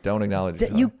 each other. Don't acknowledge each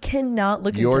other. You cannot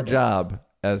look at Your each other. job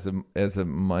as a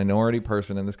minority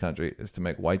person in this country is to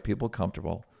make white people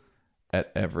comfortable at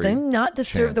every Do not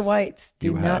disturb the chance whites. Do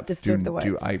you not have. disturb the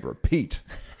whites. I repeat.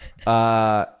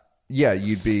 Yeah,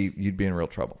 you'd be in real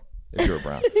trouble if you were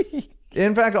brown.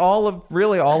 In fact, all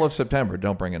of September,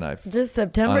 don't bring a knife. Just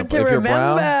September If to you're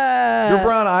remember. brown, you're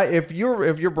brown. If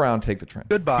you're brown, take the train.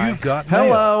 Goodbye. You've got mail.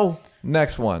 Hello.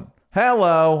 Next one.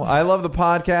 Hello. I love the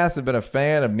podcast. I've been a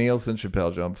fan of Neil since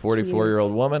Chappelle Show. I'm a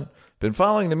 44-year-old woman, Been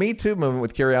following the Me Too movement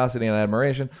with curiosity and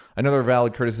admiration. I know there are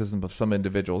valid criticisms of some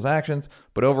individuals' actions,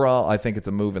 but overall, I think it's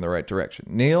a move in the right direction.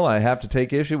 Neil, I have to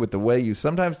take issue with the way you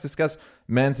sometimes discuss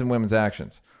men's and women's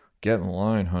actions. Get in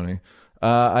line, honey.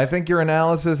 I think your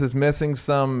analysis is missing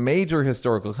some major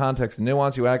historical context and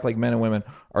nuance. You act like men and women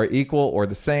are equal or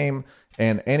the same,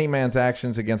 and any man's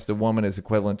actions against a woman is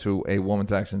equivalent to a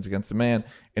woman's actions against a man,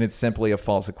 and it's simply a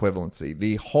false equivalency.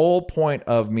 The whole point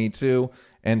of Me Too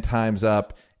and Time's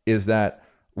Up is that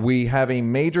we have a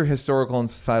major historical and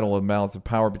societal imbalance of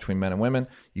power between men and women.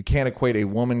 You can't equate a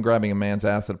woman grabbing a man's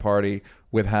ass at a party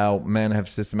with how men have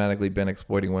systematically been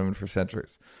exploiting women for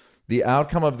centuries. The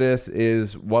outcome of this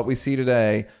is what we see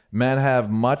today. Men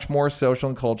have much more social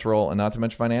and cultural, and not to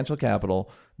mention financial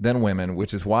capital, than women,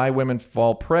 which is why women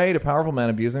fall prey to powerful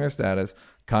men abusing their status,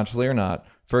 consciously or not.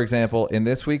 For example, in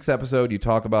this week's episode, you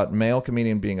talk about male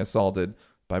comedian being assaulted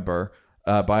by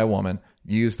a woman.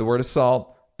 You use the word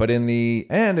assault, but in the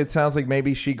end, it sounds like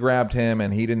maybe she grabbed him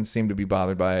and he didn't seem to be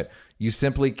bothered by it. You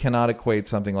simply cannot equate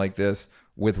something like this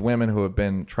with women who have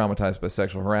been traumatized by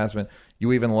sexual harassment.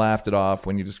 You even laughed it off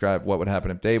when you described what would happen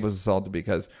if Dave was assaulted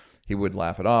because he would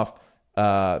laugh it off.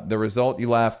 The reason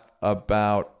you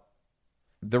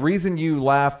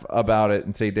laugh about it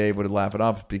and say Dave would laugh it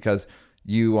off is because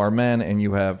you are men and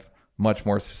you have much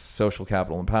more social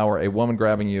capital and power. A woman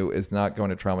grabbing you is not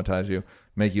going to traumatize you,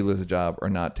 make you lose a job or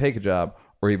not take a job,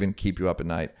 or even keep you up at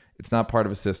night. It's not part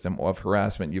of a system of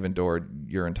harassment you've endured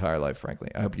your entire life, frankly.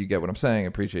 I hope you get what I'm saying. I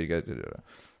appreciate you guys.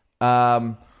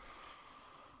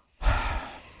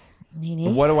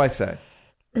 What do I say?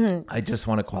 I just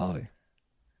want equality.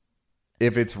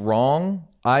 If it's wrong,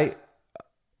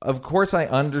 of course I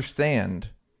understand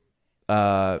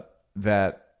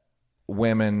that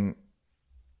women,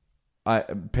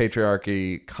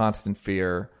 patriarchy, constant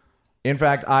fear. In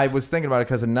fact, I was thinking about it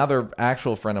because another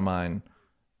actual friend of mine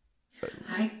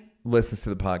listens to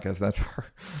the podcast. That's her.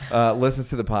 Listens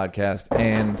to the podcast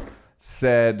and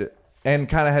said, and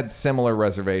kind of had similar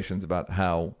reservations about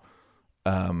how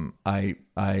I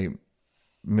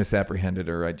misapprehended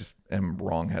her. I just am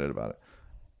wrong-headed about it.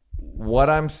 What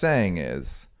I'm saying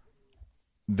is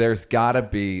there's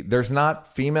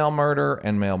not female murder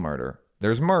and male murder.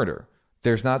 There's murder.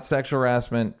 There's not sexual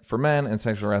harassment for men and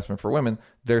sexual harassment for women.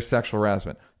 There's sexual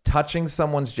harassment. Touching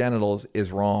someone's genitals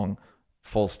is wrong,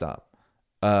 full stop.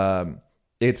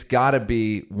 It's got to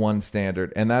be one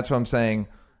standard. And that's what I'm saying.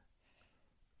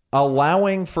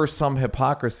 Allowing for some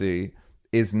hypocrisy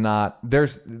is not,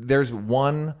 there's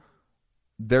one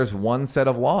set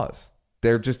of laws.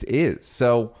 There just is.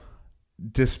 So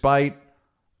despite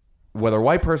whether a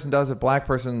white person does it, black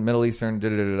person, Middle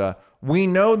Eastern, we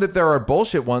know that there are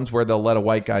bullshit ones where they'll let a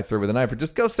white guy through with a knife or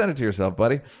just go send it to yourself,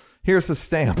 buddy. Here's a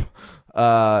stamp.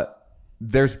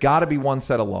 There's got to be one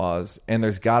set of laws and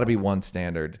there's got to be one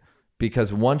standard,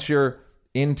 because once you're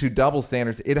into double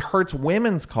standards, it hurts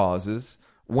women's causes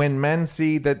when men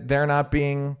see that they're not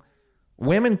being...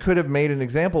 Women could have made an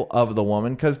example of the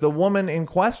woman because the woman in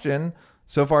question,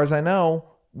 so far as I know,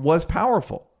 was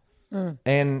powerful.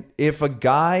 And if a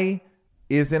guy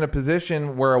is in a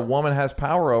position where a woman has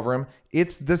power over him,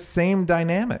 it's the same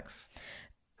dynamics.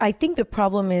 I think the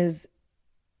problem is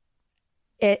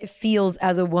it feels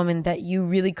as a woman that you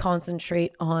really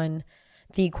concentrate on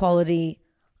the equality,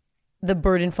 the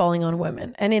burden falling on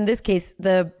women. And in this case,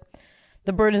 the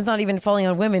burden is not even falling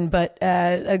on women, but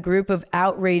a group of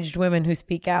outraged women who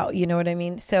speak out. You know what I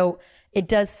mean? So it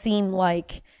does seem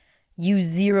like you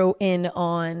zero in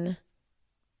on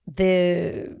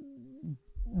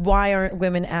why aren't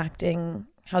women acting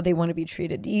how they want to be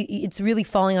treated. It's really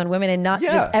falling on women and not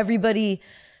just everybody.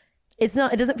 It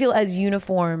doesn't feel as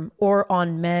uniform or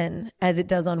on men as it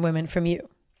does on women from you.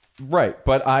 Right.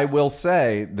 But I will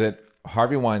say that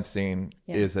Harvey Weinstein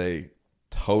is a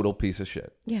total piece of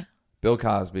shit. Yeah. Bill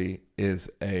Cosby is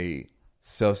a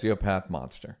sociopath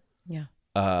monster.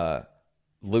 Yeah.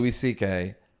 Louis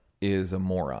C.K. is a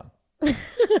moron.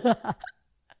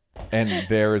 And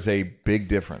there is a big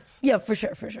difference. Yeah, for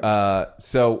sure.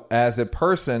 So as a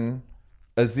person,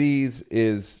 Aziz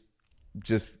is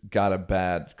just caught a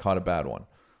bad one.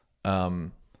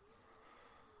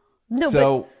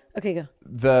 Okay, go.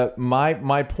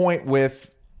 My point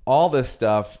with all this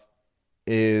stuff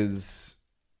is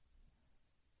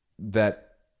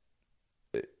that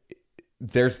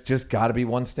there's just got to be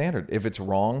one standard. If it's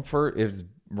wrong for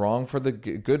the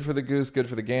good for the goose, good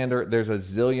for the gander. There's a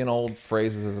zillion old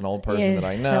phrases as an old person that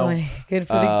I know. So many. Good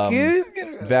for the goose.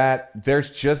 That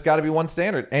there's just got to be one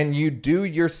standard, and you do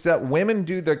yourself. Women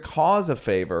do the cause a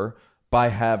favor by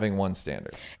having one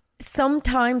standard.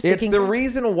 Sometimes it's the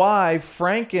reason why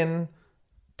Franken,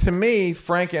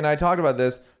 and I talked about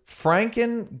this.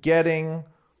 Franken getting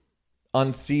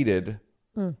unseated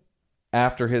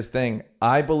after his thing,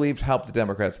 I believed helped the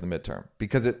Democrats in the midterm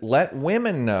because it let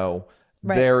women know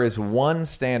there is one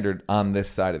standard on this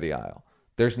side of the aisle.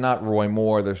 There's not Roy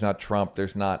Moore. There's not Trump.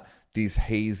 There's not these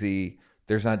hazy.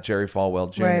 There's not Jerry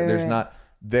Falwell Jr. There's not.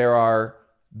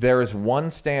 There is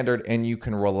one standard, and you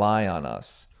can rely on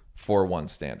us for one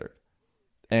standard.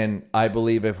 And I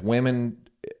believe if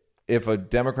a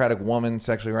Democratic woman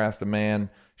sexually harassed a man,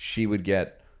 she would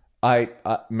get.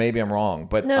 Maybe I'm wrong,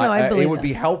 but I believe it would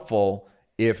be helpful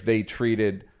if they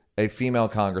treated a female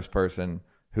congressperson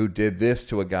who did this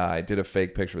to a guy, did a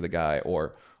fake picture of the guy,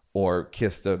 or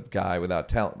kissed a guy without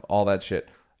telling, all that shit.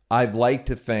 I'd like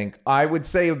to think, I would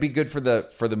say it would be good for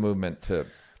the movement to.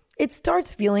 It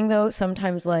starts feeling though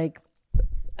sometimes like,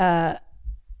 I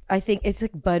think it's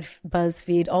like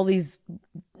BuzzFeed, all these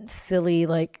silly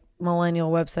like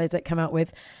millennial websites that come out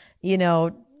with,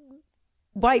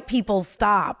 white people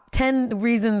stop 10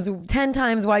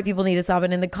 times white people need to stop.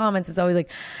 And in the comments, it's always like,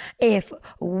 if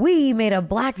we made a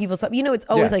black people stop, it's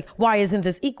always like, why isn't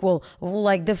this equal?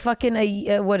 Like the fucking,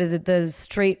 what is it? The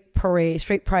straight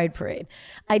pride parade.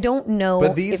 I don't know.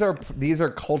 But these are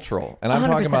cultural, and I'm 100%.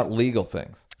 Talking about legal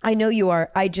things. I know you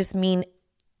are. I just mean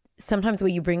sometimes the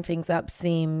way you bring things up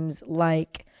seems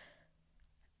like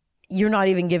you're not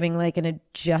even giving like an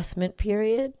adjustment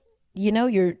period.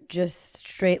 You're just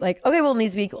straight like, okay, well, it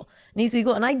needs to be equal.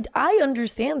 And I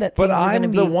understand that. But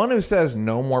I'm the one who says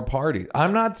no more parties.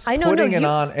 I'm not putting it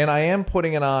on, and I am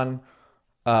putting it on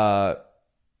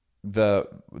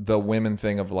the women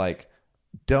thing of like,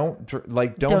 don't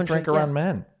drink around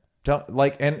men. Don't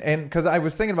like, and because I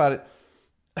was thinking about it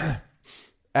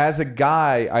as a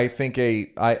guy, I think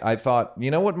I thought,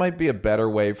 what might be a better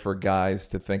way for guys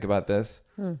to think about this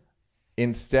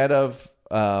instead of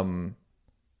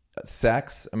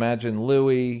sex. Imagine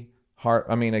Louis,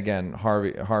 Harvey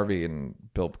and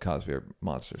Bill Cosby are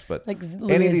monsters, but like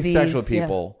any of these sexual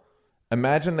people,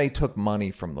 imagine they took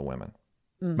money from the women.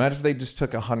 Imagine if they just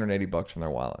took $180 from their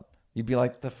wallet. You'd be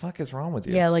like, the fuck is wrong with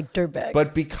you? Yeah, like dirtbag.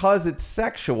 But because it's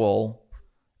sexual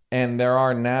and there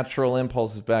are natural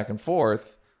impulses back and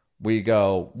forth, we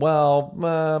go, well,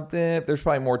 there's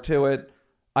probably more to it.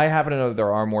 I happen to know that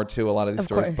there are more to a lot of these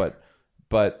stories,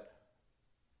 but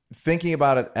thinking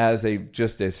about it as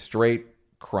just a straight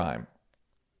crime,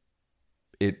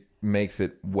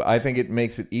 I think it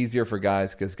makes it easier for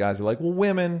guys because guys are like, well,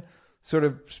 women sort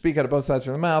of speak out of both sides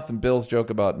of their mouth, and Bill's joke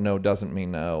about no doesn't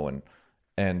mean no,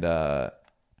 and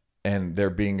there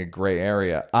being a gray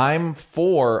area. I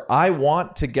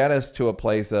want to get us to a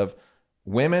place of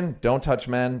women don't touch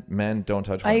men, men don't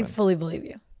touch women. I fully believe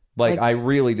you. Like I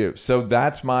really do. So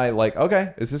that's my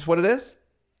okay, is this what it is?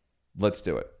 Let's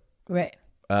do it. Right.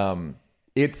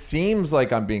 It seems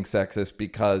like I'm being sexist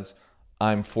because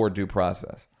I'm for due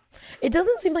process. It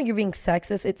doesn't seem like you're being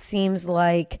sexist. It seems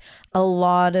like a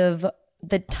lot of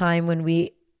the time when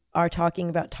we are talking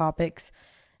about topics,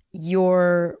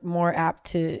 you're more apt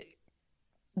to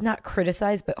not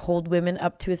criticize, but hold women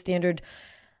up to a standard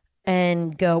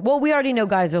and go, well, we already know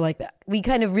guys are like that. We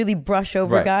kind of really brush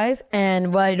over guys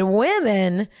and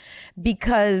women,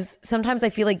 because sometimes I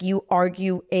feel like you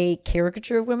argue a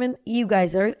caricature of women. You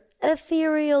guys are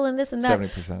ethereal and this and that.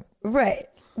 70%. Right.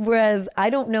 Whereas I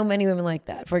don't know many women like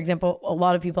that. For example, a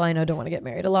lot of people I know don't want to get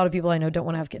married. A lot of people I know don't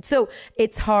want to have kids. So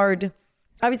it's hard.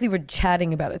 Obviously, we're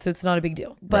chatting about it, so it's not a big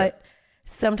deal. But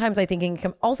sometimes I think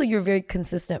also you're a very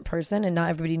consistent person and not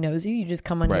everybody knows you. You just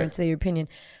come on here and say your opinion.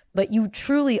 But you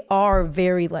truly are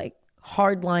very like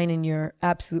hard line in your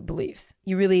absolute beliefs.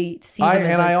 You really see them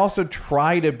as I also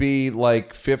try to be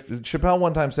like Chappelle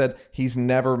one time said he's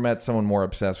never met someone more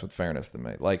obsessed with fairness than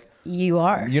me. Like you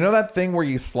are. You know that thing where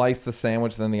you slice the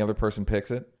sandwich then the other person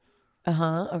picks it?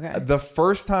 Okay. The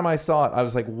first time I saw it, I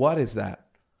was like, what is that?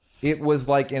 It was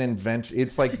like an invention.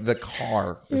 It's like the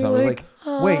car or something. Like,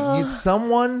 wait,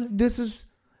 this is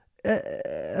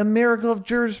a miracle of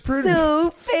jurisprudence. So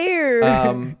fair.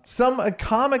 A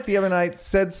comic the other night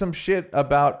said some shit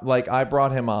about, like, I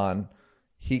brought him on.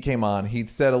 He came on. He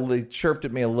chirped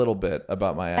at me a little bit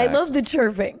about my act. I love the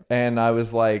chirping. And I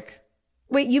was like...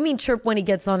 Wait, you mean chirp when he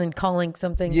gets on and calling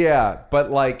something? Yeah,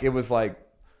 but like, it was like...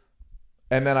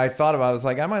 And then I thought about it. I was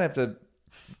like, I might have to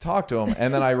talk to him.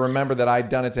 And then I remembered that I'd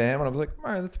done it to him. And I was like,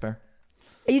 all right, that's fair.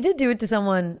 You did do it to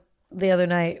someone the other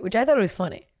night, which I thought was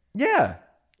funny. Yeah.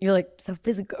 You're like, so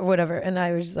physical or whatever. And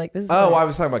I was just like, this is... Oh, I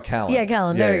was talking about Callan. Yeah,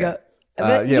 Callan. There you go.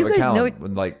 But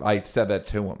Callan, like, I said that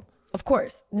to him. Of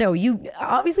course. No, you...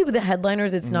 Obviously, with the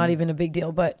headliners, it's not even a big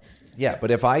deal, but... Yeah,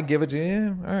 but if I give it to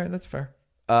you, all right, that's fair.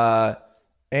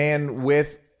 And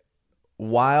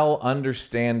while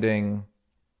understanding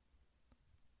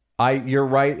You're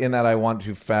right in that I want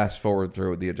to fast forward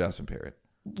through the adjustment period.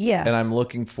 Yeah. And I'm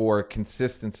looking for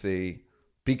consistency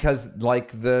because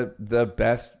like the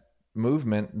best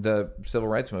movement, the civil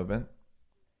rights movement,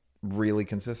 really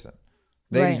consistent.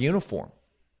 They had a uniform.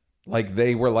 Like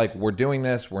they were like, we're doing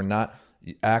this. We're not,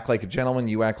 you act like a gentleman.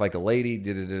 You act like a lady.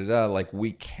 Like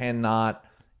we can't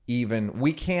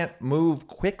move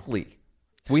quickly.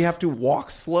 We have to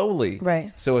walk slowly.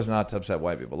 Right. So as not to upset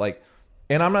white people. Like,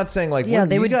 and I'm not saying like,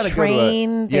 they would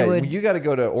train. You got to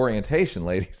go to orientation,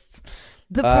 ladies.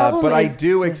 The problem but is, I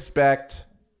do expect,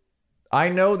 I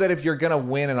know that if you're going to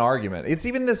win an argument, it's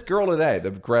even this girl today,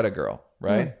 the Greta girl,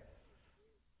 right?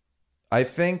 I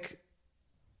think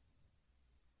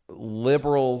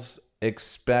liberals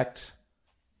expect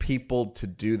people to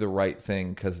do the right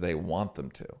thing because they want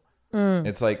them to.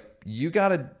 It's like,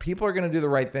 people are going to do the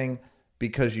right thing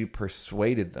because you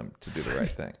persuaded them to do the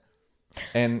right thing.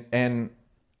 And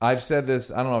I've said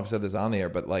this, I don't know if I've said this on the air,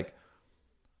 but like,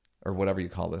 or whatever you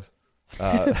call this. We're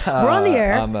on the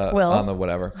air. On the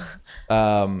whatever.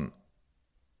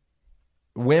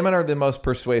 Women are the most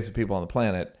persuasive people on the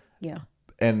planet. Yeah.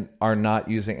 And are not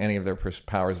using any of their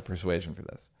powers of persuasion for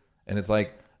this. And it's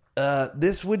like,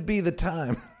 this would be the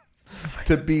time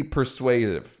to be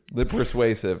persuasive.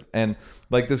 And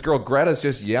like this girl Greta's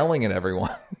just yelling at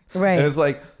everyone. Right. And it's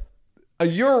like,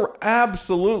 you're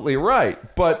absolutely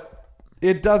right. But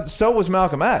it does. So was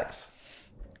Malcolm X.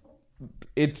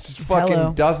 It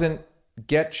fucking doesn't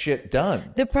get shit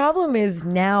done. The problem is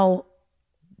now.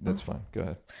 That's fine. Go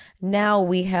ahead. Now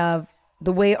we have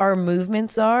the way our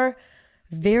movements are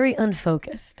very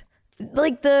unfocused.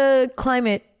 Like the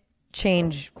climate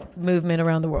change movement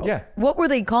around the world. Yeah. What were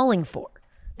they calling for?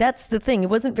 That's the thing. It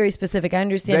wasn't very specific. I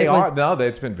understand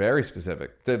it's been very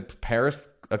specific. The Paris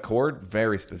Accord,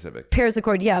 very specific. Paris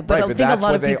Accord, yeah. But right, I think that's a lot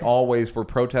what of they people always were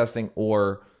protesting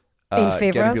or in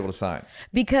favor getting of? people to sign.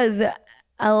 Because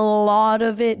a lot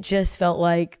of it just felt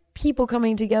like people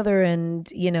coming together and,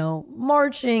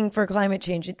 marching for climate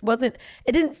change. It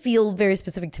didn't feel very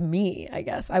specific to me, I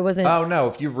guess. I wasn't. Oh, no.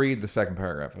 If you read the second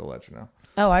paragraph, it'll let you know.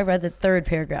 Oh, I read the third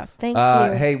paragraph. Thank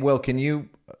you. Hey, Will, can you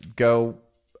go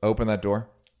open that door?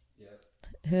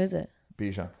 Who is it?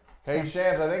 Bijan. Hey,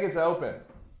 Shams, I think it's open.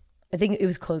 I think it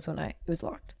was closed when it was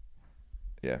locked.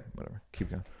 Yeah, whatever. Keep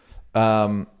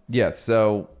going.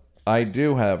 So I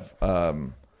do have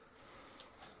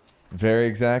very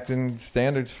exacting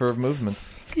standards for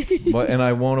movements, and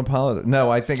I won't apologize. No,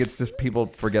 I think it's just people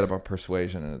forget about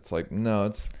persuasion, and it's like, no,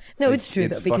 it's true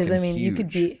though, because I mean, you could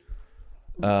be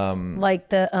like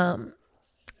the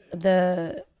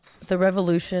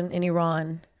revolution in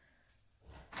Iran.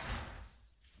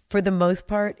 For the most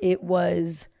part, it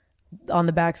was on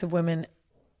the backs of women.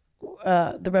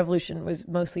 The revolution was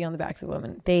mostly on the backs of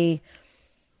women.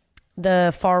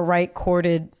 The far right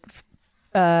courted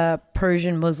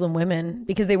Persian Muslim women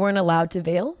because they weren't allowed to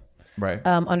veil, right?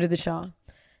 Under the Shah,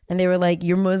 and they were like,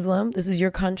 "You're Muslim. This is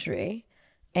your country,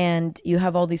 and you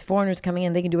have all these foreigners coming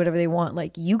in. They can do whatever they want.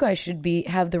 Like, you guys should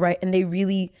have the right." And they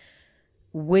really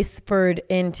whispered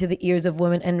into the ears of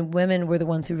women, and women were the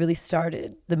ones who really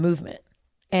started the movement.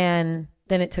 And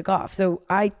then it took off. So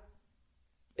I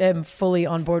am fully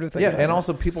on board with what you're and doing.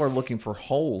 also people are looking for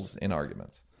holes in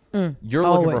arguments. You're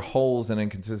always looking for holes and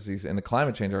inconsistencies in the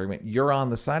climate change argument. You're on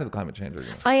the side of the climate change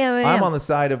argument. I am. I'm on the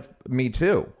side of me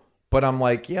too. But I'm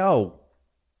like,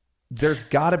 there's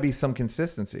got to be some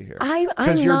consistency here.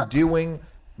 Because you're doing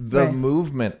the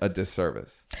movement a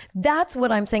disservice. That's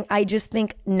what I'm saying. I just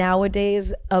think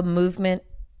nowadays a movement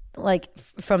like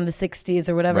from the 60s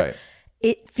or whatever... Right.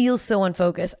 It feels so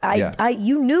unfocused.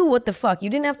 You knew what the fuck. You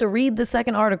didn't have to read the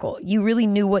second article. You really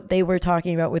knew what they were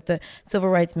talking about with the civil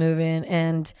rights movement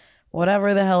and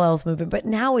whatever the hell else movement. But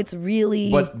now it's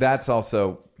really. But that's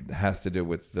also has to do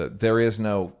with there is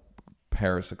no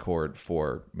Paris Accord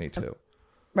for Me Too.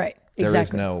 Right.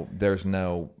 Exactly. There's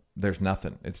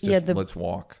nothing. It's just let's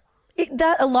walk.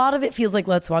 A lot of it feels like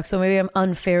let's walk. So maybe I'm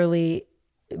unfairly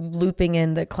looping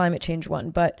in the climate change one,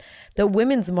 but the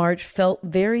women's march felt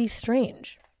very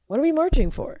strange. What are we marching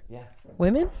for? Yeah,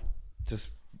 women.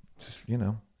 Just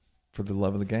for the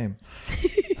love of the game.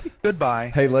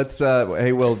 Goodbye. Hey,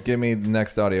 hey, Will, give me the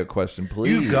next audio question,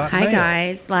 please. Hi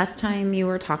guys. Last time you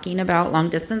were talking about long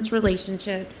distance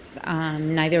relationships.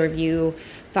 Neither of you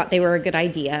thought they were a good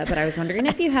idea, but I was wondering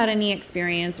if you had any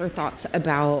experience or thoughts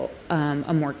about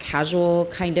a more casual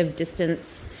kind of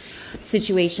distance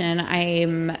situation.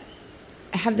 I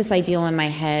have this ideal in my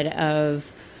head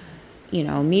of,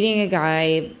 meeting a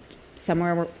guy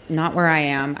somewhere not where I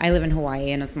am. I live in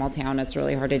Hawaii in a small town. It's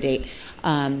really hard to date.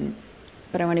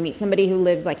 but I want to meet somebody who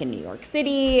lives like in New York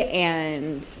City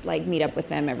and like meet up with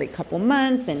them every couple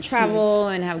months and travel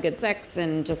and have good sex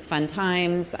and just fun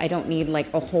times. I don't need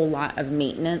like a whole lot of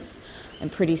maintenance. I'm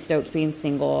pretty stoked being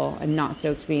single. I'm not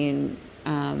stoked being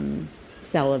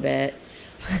celibate,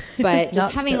 but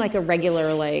just having like a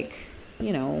regular, like,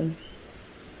 you know,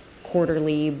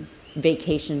 quarterly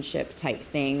vacationship type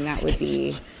thing, that would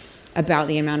be about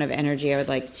the amount of energy I would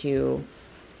like to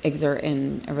exert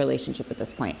in a relationship at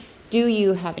this point. Do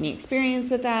you have any experience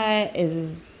with that?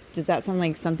 Does that sound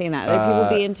like something that other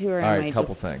people be into, or am I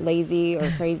just lazy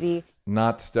or crazy?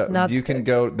 You can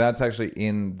go. That's actually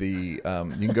in the. You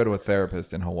can go to a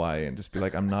therapist in Hawaii and just be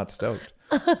like, I'm not stoked.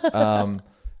 That's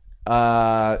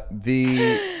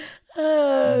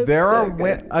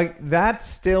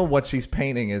still what she's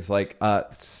painting is like a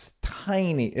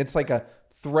tiny. It's like a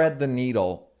thread the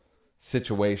needle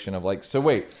situation of like. So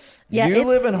wait. Yeah, you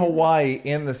live in Hawaii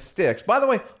in the sticks. By the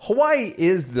way, Hawaii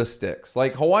is the sticks.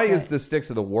 Like, Hawaii is the sticks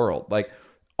of the world. Like,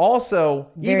 also,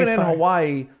 even in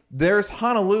Hawaii, there's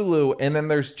Honolulu, and then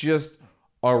there's just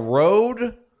a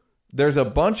road. There's a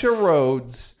bunch of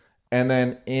roads, and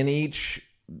then in each,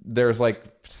 there's like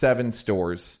 7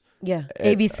 stores. Yeah,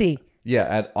 ABC.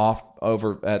 At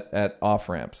off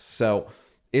ramps. So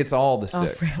it's all the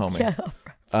sticks, homie.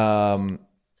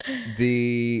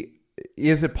 Yeah,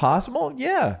 is it possible?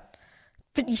 Yeah.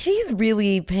 But she's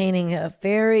really painting a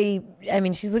very, I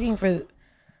mean, she's looking for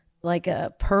like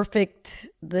a perfect,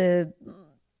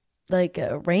 like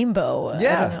a rainbow.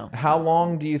 Yeah. I don't know. How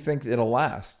long do you think it'll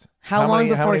last? How long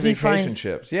before he finds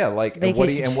relationships? Yeah. Like, what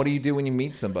do you do when you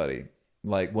meet somebody?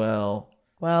 Like, well,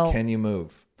 can you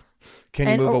move? Can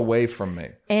you move away from me?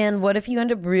 And what if you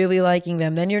end up really liking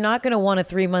them? Then you're not going to want a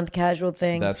 3-month casual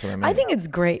thing. That's what I mean. I think it's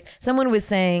great. Someone was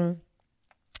saying,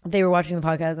 they were watching the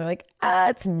podcast. They're like,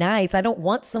 it's nice. I don't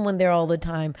want someone there all the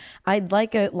time. I'd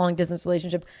like a long distance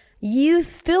relationship. You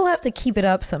still have to keep it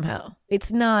up somehow.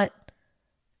 It's not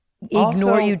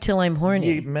ignore you till I'm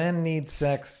horny. Men need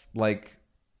sex. Like,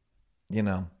 you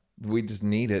know, we just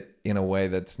need it in a way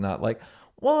that's not like,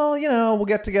 well, you know, we'll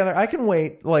get together. I can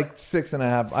wait like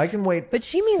 6.5. I can wait. But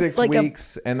she means 6 like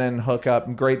weeks and then hook up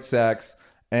and great sex.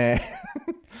 And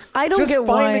I don't get why. Just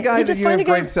find a guy that you have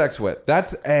great sex with.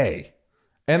 That's A.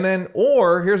 And then,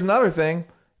 or here's another thing.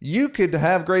 You could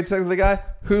have great sex with a guy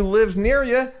who lives near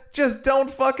you. Just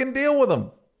don't fucking deal with him.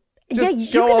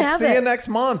 Just go, I'll see you next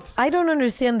month. I don't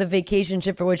understand the vacation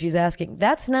ship for what she's asking.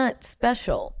 That's not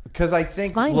special. Because I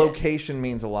think location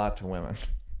means a lot to women.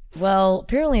 Well,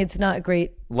 apparently it's not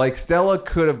great. Like, Stella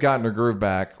could have gotten her groove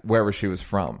back wherever she was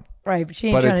from. Right, but she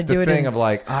ain't trying to do it. But it's the thing of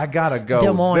like, I gotta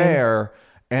go there,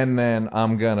 and then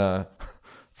I'm gonna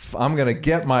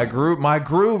get my groove. My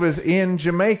groove is in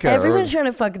Jamaica. Everyone's trying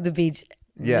to fuck at the beach.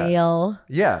 Yeah. Neil.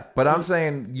 Yeah. But I'm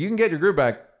saying you can get your groove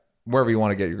back wherever you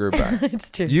want to get your groove back. It's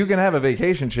true. You can have a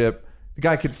vacation ship. The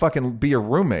guy could fucking be your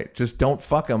roommate. Just don't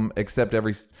fuck him except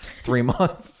every 3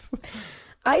 months.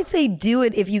 I say do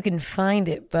it if you can find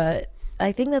it, but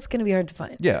I think that's going to be hard to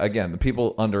find. Yeah. Again, the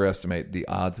people underestimate the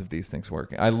odds of these things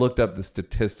working. I looked up the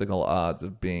statistical odds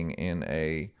of being in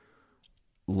the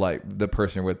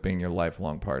person you're with being your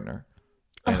lifelong partner.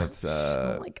 And it's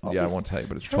I won't tell you,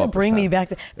 but it's 12%. Bring me back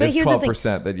to, but it's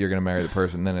 12% that you're going to marry the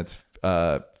person. Then it's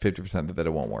 50% that it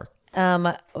won't work.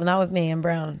 Well, not with me. I'm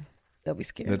brown. They'll be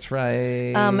scared. That's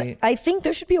right. I think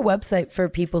there should be a website for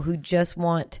people who just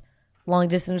want long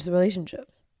distance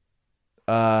relationships.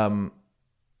 It's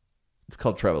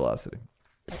called Travelocity.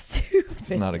 Stupid. It's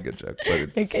not a good joke,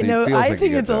 but it feels I like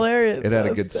think it's hilarious. It had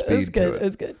a good speed to it. It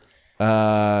was good.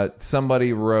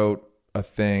 Somebody wrote a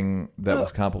thing that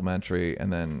was complimentary,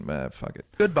 and then fuck it.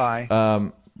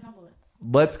 Goodbye.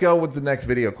 Let's go with the next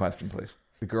video question, please.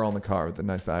 The girl in the car with the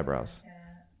nice eyebrows.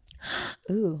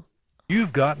 Ooh.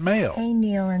 You've got mail. Hey,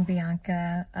 Neil and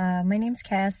Bianca. My name's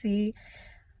Cassie.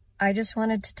 I just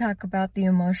wanted to talk about the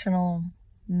emotional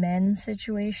men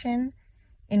situation.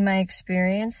 In my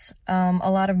experience, a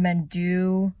lot of men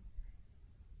do,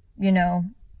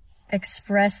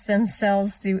 express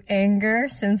themselves through anger,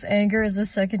 since anger is a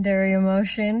secondary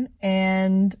emotion.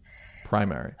 And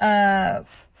primary.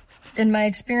 In my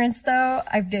experience, though,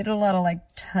 I've dated a lot of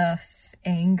tough,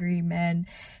 angry men.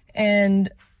 And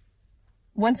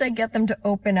once I get them to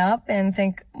open up and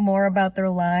think more about their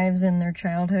lives and their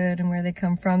childhood and where they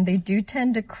come from, they do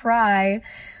tend to cry.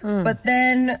 But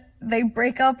then they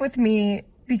break up with me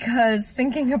because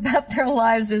thinking about their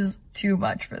lives is too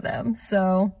much for them.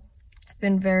 So it's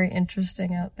been very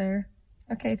interesting out there.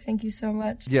 Okay, thank you so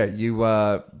much. Yeah, you,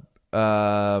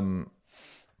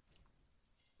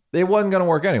 it wasn't going to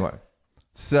work anyway.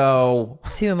 So.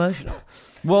 Too emotional.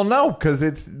 Well, no, because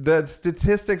the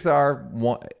statistics are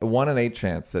 1 in 8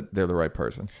 chance that they're the right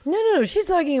person. No. She's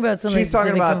talking about something She's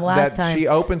talking specific about from last that time. she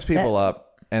opens people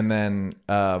up and then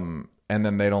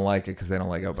they don't like it because they don't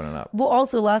like opening up. Well,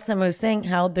 also last time I was saying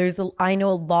how I know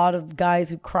a lot of guys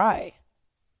who cry.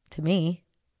 To me.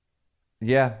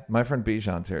 Yeah, my friend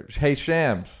Bijan's here. Hey,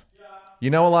 Shams. You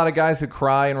know a lot of guys who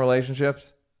cry in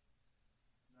relationships?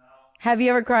 Have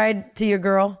you ever cried to your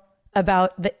girl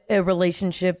about the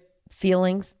relationship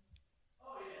feelings?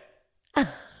 Oh, yeah.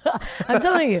 I'm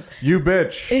telling you. You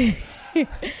bitch.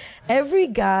 Every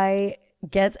guy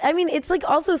gets... I mean, it's like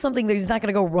also something that he's not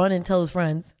going to go run and tell his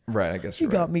friends. Right, I guess You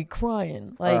you're got right. me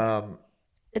crying. Like,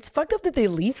 it's fucked up that they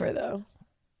leave her, though.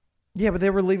 Yeah, but they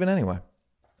were leaving anyway.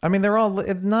 I mean,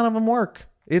 none of them work.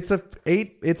 It's a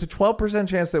 12%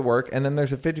 chance they work, and then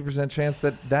there's a 50% chance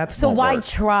that's So won't why work.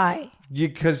 try?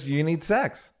 Because you need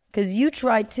sex. Because you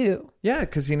try too. Yeah,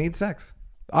 because you need sex.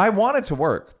 I want it to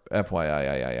work.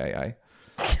 FYI.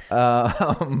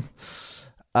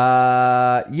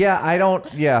 I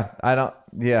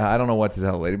don't know what to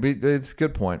tell, lady. But it's a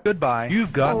good point. Goodbye.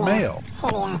 You've got mail. Hey,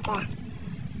 Bianca.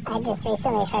 I just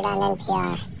recently heard on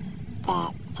NPR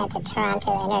that at the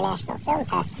Toronto International Film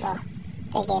Festival,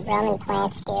 they gave Roman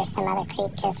Polanski or some other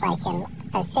creep just like him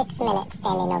a 6-minute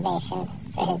standing ovation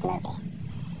for his movie.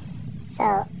 So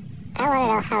I want to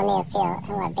know how Nia feel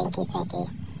and what Binky's thinking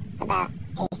about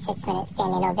a 6-minute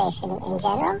standing ovation in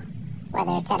general,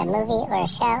 whether it's at a movie or a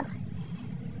show.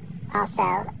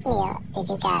 Also, Nia, if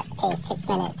you got a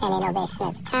 6-minute standing ovation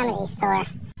at the Comedy Store,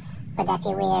 would that be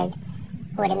weird?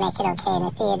 Would it make it okay in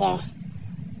a theater?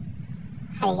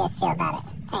 How do you guys feel about it?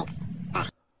 Thanks. Bye.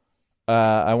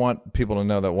 I want people to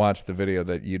know that watch the video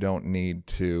that you don't need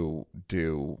to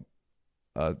do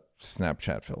a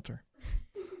Snapchat filter.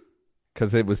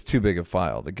 Because it was too big a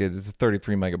file. It's a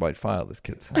 33 megabyte file, this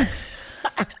kid says.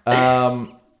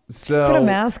 Just put a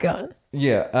mask on.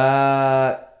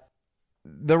 Yeah.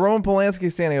 The Roman Polanski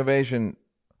standing ovation,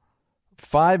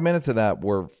 5 minutes of that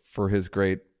were for his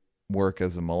great work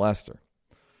as a molester.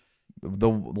 The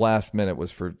last minute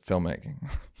was for filmmaking.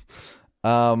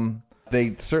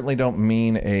 They certainly don't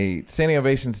mean standing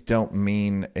ovations don't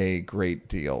mean a great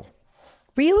deal.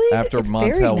 Really? After It's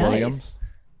Montel very nice. Williams.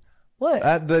 What?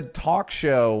 At the talk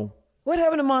show. What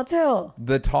happened to Montel?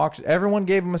 Everyone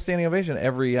gave him a standing ovation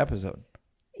every episode.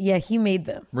 Yeah, he made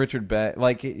them. Richard Beck,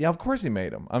 of course he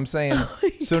made them. I'm saying,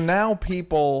 so now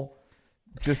people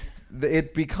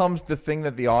it becomes the thing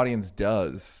that the audience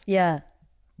does. Yeah.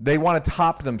 They want to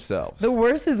top themselves. The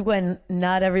worst is when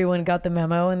not everyone got the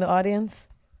memo in the audience.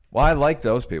 Well, I like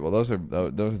those people. Those are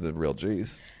the real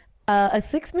G's. A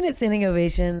 6-minute standing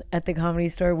ovation at the Comedy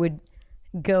Store would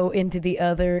go into the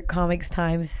other comics'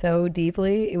 time so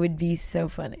deeply. It would be so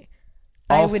funny.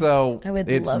 Also, I would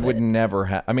it love would it. never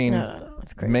happen. I mean, No,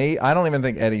 it's crazy. I don't even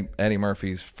think Eddie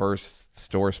Murphy's first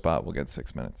store spot will get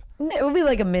 6 minutes. It would be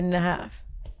like a minute and a half.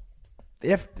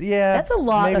 That's a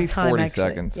lot maybe of time. 40 actually.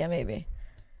 seconds. Yeah, maybe.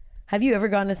 Have you ever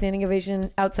gotten a standing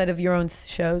ovation outside of your own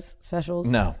shows, specials?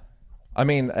 No, I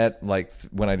mean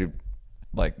when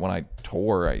I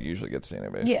tour, I usually get standing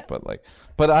ovation. Yeah.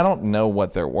 but I don't know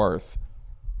what they're worth.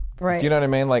 Right. Do you know what I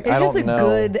mean? It's I don't just a know.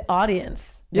 good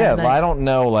audience. Yeah, that I night. don't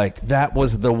know. That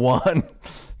was the one.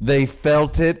 They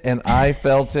felt it, and I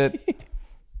felt it.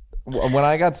 When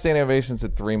I got standing ovations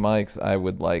at 3 mics, I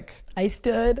would I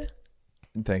stood.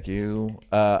 Thank you.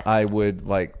 I would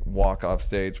walk off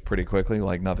stage pretty quickly,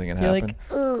 like nothing had You're happened.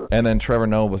 And then Trevor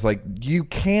Noah was like, "You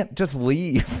can't just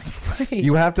leave. Right.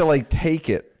 You have to take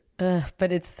it."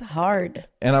 But it's hard.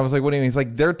 And I was like, "What do you mean?" He's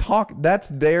like, That's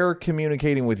they're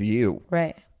communicating with you.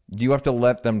 Right. You have to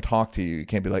let them talk to you. You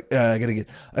can't be like, I gotta go.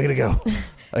 I gotta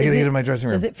get in my dressing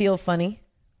room. Does it feel funny?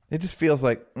 It just feels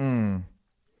like,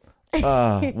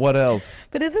 what else?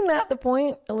 But isn't that the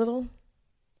point a little?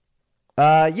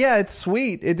 Yeah, it's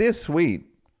sweet. It is sweet.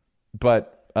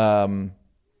 But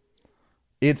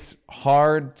it's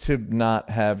hard to not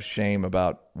have shame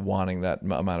about wanting that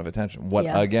amount of attention.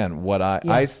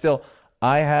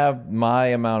 I have my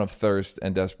amount of thirst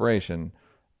and desperation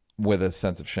with a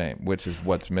sense of shame, which is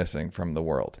what's missing from the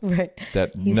world. Right.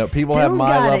 That He's people have still my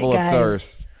got it, level of guys.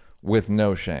 thirst with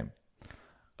no shame.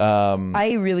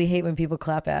 I really hate when people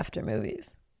clap after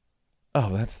movies.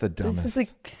 Oh, that's the dumbest. This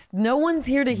is no one's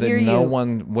here to That hear you.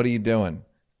 What are you doing?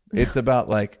 It's about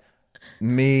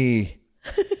me,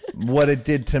 what it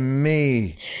did to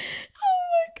me. Oh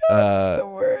my God, it's the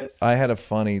worst. I had a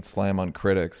funny slam on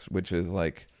critics, which is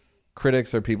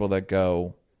critics are people that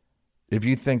go, if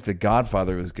you think The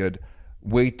Godfather was good,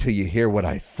 wait till you hear what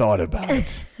I thought about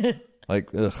it.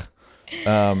 Ugh.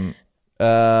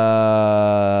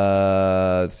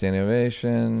 Standing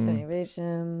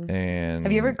ovation. And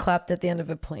have you ever clapped at the end of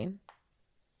a plane?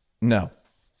 No.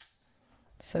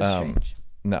 So strange.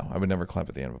 No, I would never clap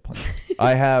at the end of a plane.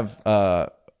 I have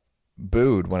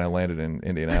booed when I landed in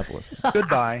Indianapolis.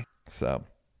 Goodbye. So,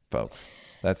 folks,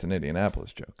 that's an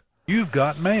Indianapolis joke. You've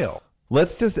got mail.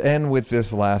 Let's just end with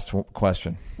this last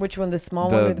question. Which one? The small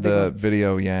one or the big one?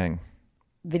 Video Yang.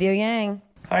 Video Yang.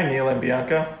 Hi, Neil and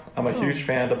Bianca. I'm a huge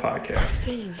fan of the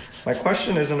podcast. My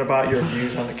question isn't about your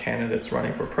views on the candidates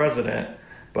running for president,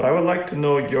 but I would like to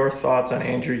know your thoughts on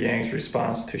Andrew Yang's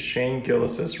response to Shane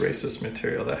Gillis's racist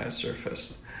material that has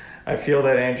surfaced. I feel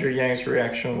that Andrew Yang's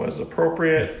reaction was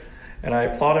appropriate, and I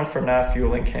applaud him for not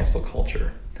fueling cancel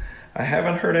culture. I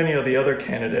haven't heard any of the other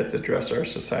candidates address our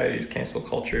society's cancel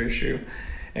culture issue,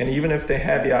 and even if they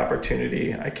had the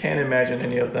opportunity, I can't imagine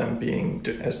any of them being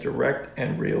as direct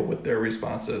and real with their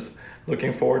responses.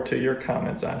 Looking forward to your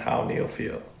comments on how Neil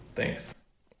feels. Thanks.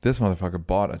 This motherfucker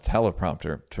bought a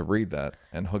teleprompter to read that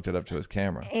and hooked it up to his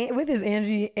camera. With his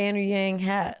Andrew Yang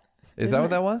hat. Is that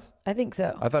what that was? I think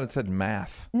so. I thought it said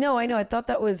math. No, I know. I thought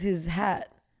that was his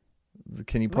hat.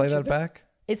 Can you play that back?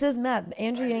 It says math.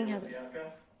 Andrew Yang has it.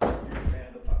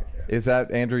 Is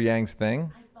that Andrew Yang's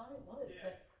thing? I thought it was.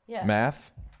 Yeah.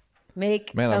 Math?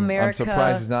 Make Man, America. I'm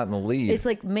surprised he's not in the lead. It's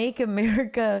like make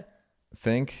America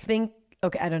think.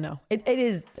 Okay, I don't know. It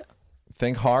is.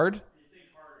 Think hard?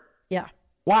 Yeah.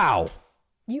 Wow.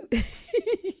 You.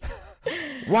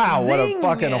 Wow, what a Zing.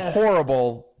 fucking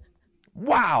horrible.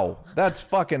 Wow, that's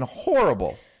fucking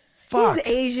horrible. Fuck. He's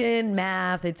Asian,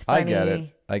 math. It's funny.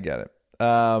 I get it.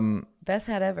 Best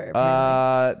hat ever.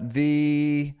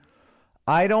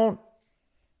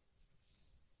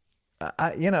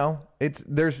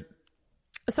 There's.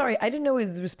 Sorry, I didn't know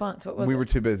his response. What was it? We were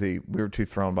too busy. We were too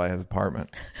thrown by his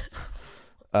apartment.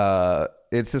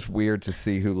 It's just weird to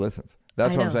see who listens.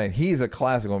 That's what I'm saying. He's a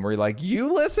classic one where you're like,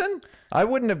 you listen? I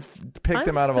wouldn't have picked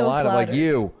him out of a lineup like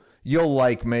you. You'll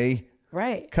like me.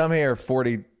 Right. Come here,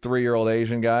 43-year-old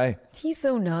Asian guy. He's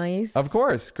so nice. Of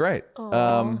course. Great.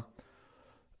 With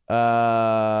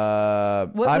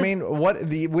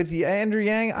the Andrew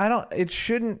Yang, it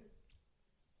shouldn't.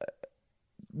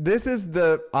 This is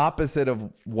the opposite of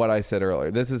what I said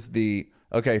earlier.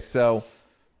 So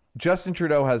Justin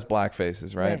Trudeau has black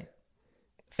faces, right?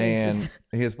 And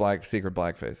he has secret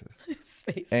black faces.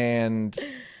 And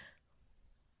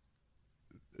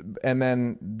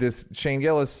then this Shane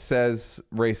Gillis says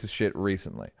racist shit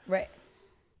recently. Right.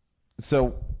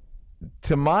 So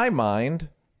to my mind,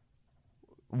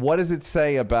 what does it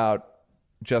say about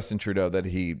Justin Trudeau that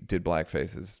he did black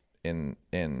faces in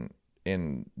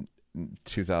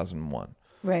 2001?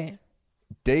 Right.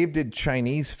 Dave did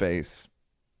Chinese face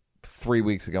 3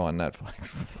 weeks ago on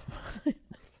Netflix.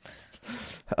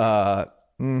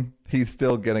 He's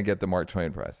still gonna get the Mark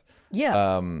Twain Prize.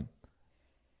 Yeah.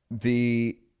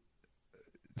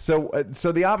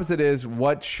 So the opposite is,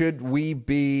 what should we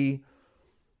be?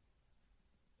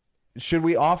 Should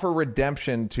we offer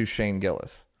redemption to Shane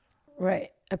Gillis?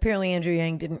 Right. Apparently, Andrew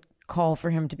Yang didn't call for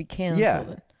him to be canceled.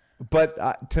 Yeah.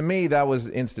 But to me, that was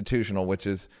institutional, which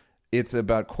is it's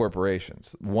about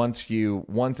corporations. Once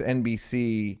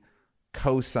NBC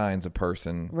co-signs a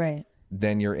person, right,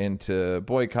 then you're into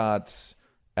boycotts,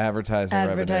 advertising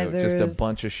revenue, just a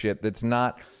bunch of shit that's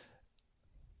not.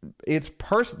 It's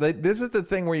personal. This is the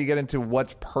thing where you get into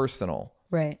what's personal,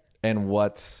 right, and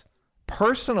what's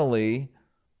personally.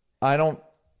 I don't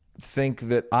think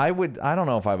that I would. I don't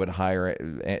know if I would hire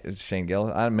Shane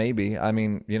Gillis. Maybe. I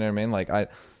mean, you know what I mean? Like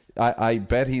I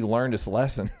bet he learned his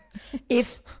lesson.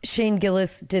 If Shane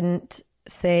Gillis didn't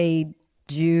say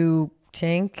Jew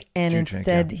chink and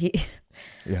instead he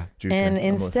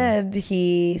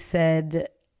he said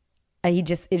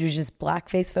it was just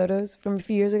blackface photos from a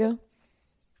few years ago.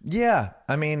 Yeah,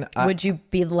 I mean, would you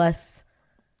be less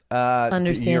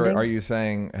understanding? Are you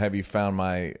saying, have you found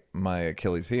my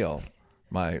Achilles heel,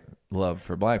 my love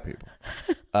for black people?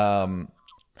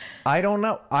 I don't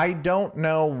know. I don't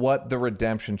know what the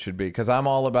redemption should be, because I'm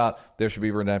all about there should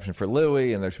be redemption for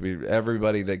Louis, and there should be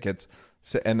everybody that gets.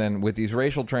 And then with these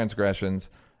racial transgressions,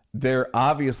 there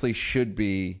obviously should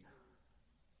be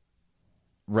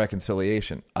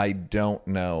reconciliation. I don't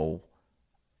know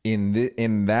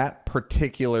in that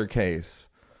particular case.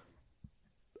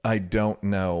 I don't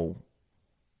know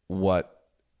what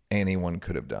anyone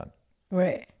could have done.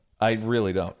 Right. I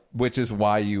really don't, which is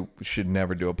why you should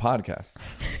never do a podcast.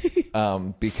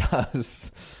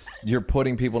 Because you're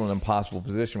putting people in an impossible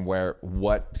position where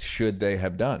what should they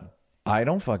have done? I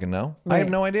don't fucking know. Right. I have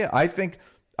no idea. I think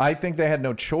they had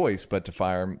no choice but to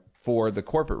fire him for the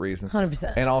corporate reasons.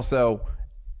 100%. And also,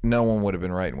 no one would have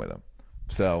been writing with him.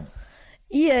 So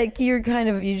yeah, you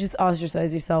just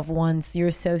ostracize yourself once you're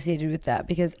associated with that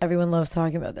because everyone loves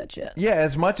talking about that shit. Yeah,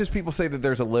 as much as people say that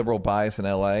there's a liberal bias in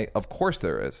LA, of course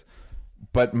there is.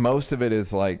 But most of it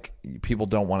is like people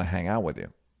don't want to hang out with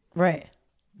you. Right.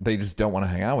 They just don't want to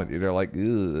hang out with you. They're like,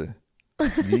 ugh.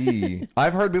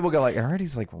 I've heard people go like, I heard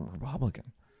he's like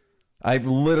Republican. I've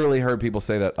literally heard people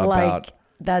say that about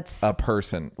that's a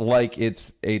person. Like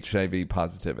it's HIV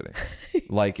positivity.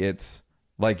 Like it's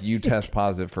like you test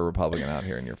positive for Republican out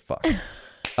here and you're fucked.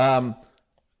 But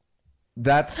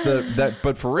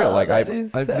for real,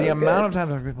 the amount of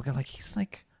times people go like, he's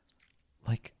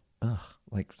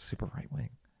like super right wing.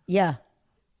 Yeah.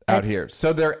 Out here.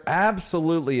 So there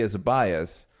absolutely is a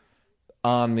bias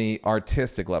on the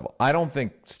artistic level. I don't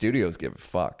think studios give a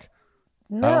fuck.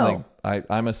 No. I don't think,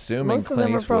 I'm assuming Most of Clint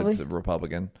them are Eastwood's probably- a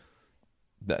Republican.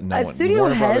 Studio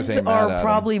Warner Brothers heads ain't mad are at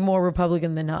probably more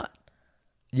Republican than not.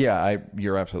 Yeah,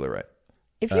 you're absolutely right.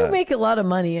 If you make a lot of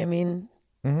money, I mean,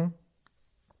 vote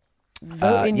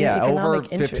in your over economic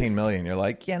 15 interest. million. You're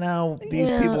like, these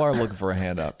people are looking for a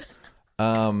hand up.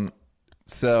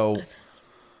 So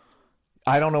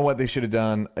I don't know what they should have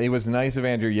done. It was nice of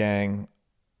Andrew Yang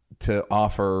to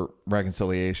offer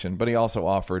reconciliation, but he also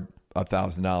offered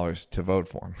 $1,000 to vote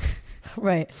for him.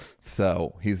 Right.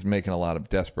 So he's making a lot of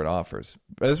desperate offers,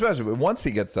 especially once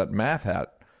he gets that math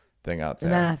hat thing out there.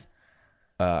 Math.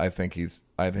 I think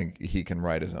he can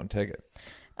write his own ticket.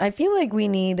 I feel like we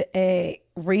need a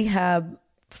rehab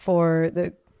for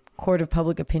the court of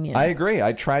public opinion. I agree.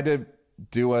 I tried to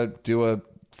do a thing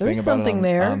There's about something it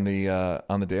there. on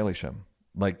the Daily Show.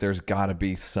 Like there's got to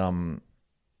be something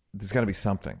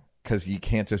because you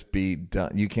can't just be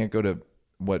done. You can't go to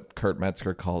what Kurt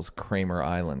Metzger calls Kramer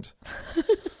Island,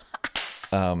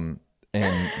 and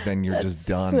then you're just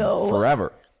done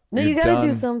forever. No, You're you got to do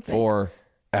done something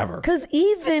forever. Because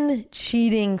even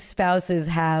cheating spouses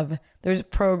there's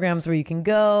programs where you can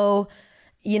go.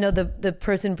 You know, the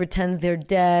person pretends they're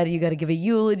dead. You got to give a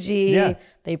eulogy. Yeah.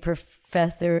 They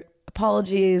profess their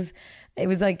apologies. It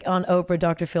was like on Oprah,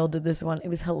 Dr. Phil did this one. It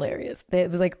was hilarious. It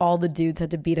was like all the dudes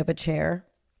had to beat up a chair.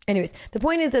 Anyways, the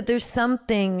point is that there's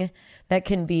something that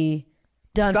can be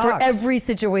done for every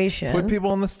situation. Put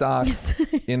people in the stocks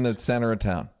in the center of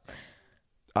town.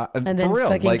 And then for real.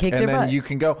 fucking kick and their then butt. you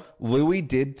can go. Louis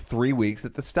did 3 weeks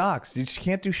at the stocks. You just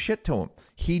can't do shit to him.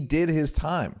 He did his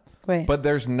time. Right. But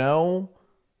there's no,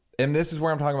 and this is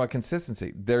where I'm talking about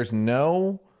consistency. There's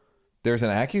an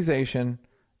accusation.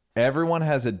 Everyone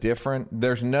has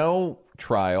there's no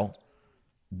trial.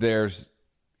 There's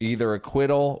either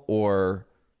acquittal or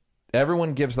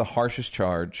everyone gives the harshest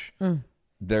charge.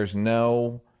 There's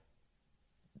no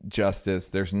justice.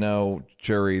 There's no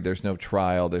jury. There's no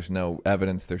trial. There's no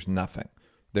evidence. There's nothing.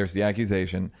 There's the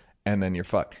accusation, and then you're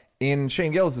fucked. In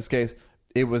Shane Gillis' case,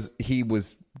 he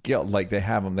was guilt. Like they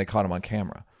caught him on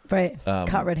camera. Right.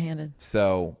 Caught red-handed.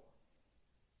 So,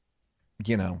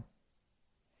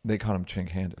 they caught him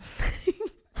chink-handed.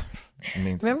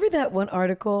 Remember that one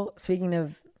article, speaking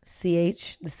of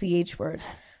CH, the CH word,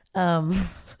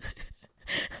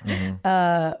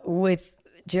 with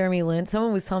Jeremy Lin?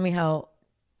 Someone was telling me how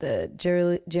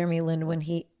Jeremy Lin,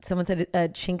 when someone said a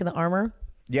chink in the armor.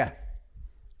 Yeah.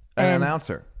 An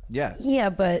announcer. Yes. Yeah,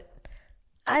 but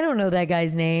I don't know that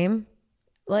guy's name.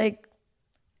 Like,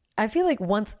 I feel like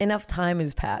once enough time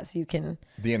has passed, you can...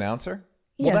 The announcer?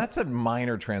 Yeah. Well, that's a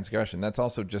minor transgression. That's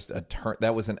also just a turn.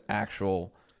 That was an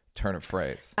actual turn of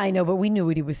phrase. I know, but we knew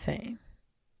what he was saying.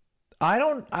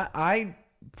 I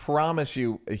promise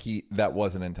you that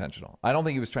wasn't intentional. I don't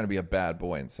think he was trying to be a bad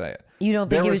boy and say it. You don't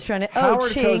think he was trying to...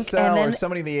 Howard chink, Cosell and then... or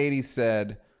somebody in the 80s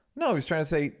said... No, he was trying to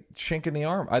say chink in the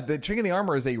armor. The chink in the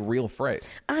armor is a real phrase.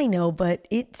 I know, but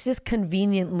it's just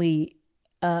conveniently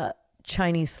a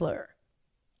Chinese slur.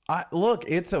 Look,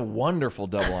 it's a wonderful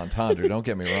double entendre. Don't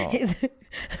get me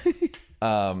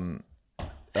wrong.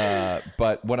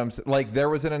 But what I'm like, there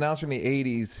was an announcer in the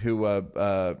 80s who,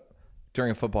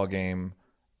 during a football game,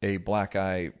 a black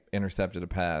guy intercepted a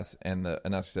pass, and the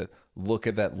announcer said, "Look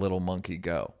at that little monkey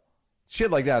go."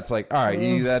 Shit like that. It's like, all right,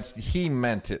 he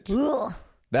meant it. Ugh.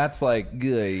 That's like,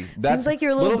 good. Seems like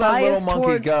you're a little biased little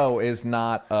monkey towards... go is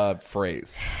not a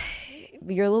phrase.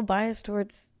 You're a little biased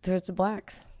towards the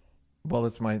blacks. Well,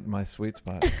 it's my sweet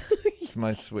spot.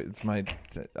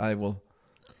 I will.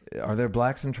 Are there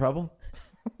blacks in trouble?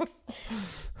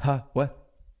 Huh? What?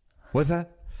 What's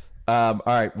that? All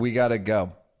right, we gotta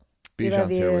go.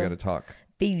 Bijan's here. We gotta talk.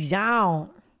 Bijan.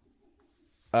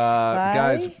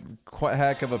 Guys, quite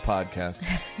heck of a podcast.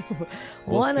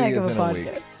 One heck of a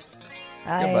podcast.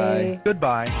 Goodbye.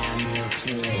 Goodbye.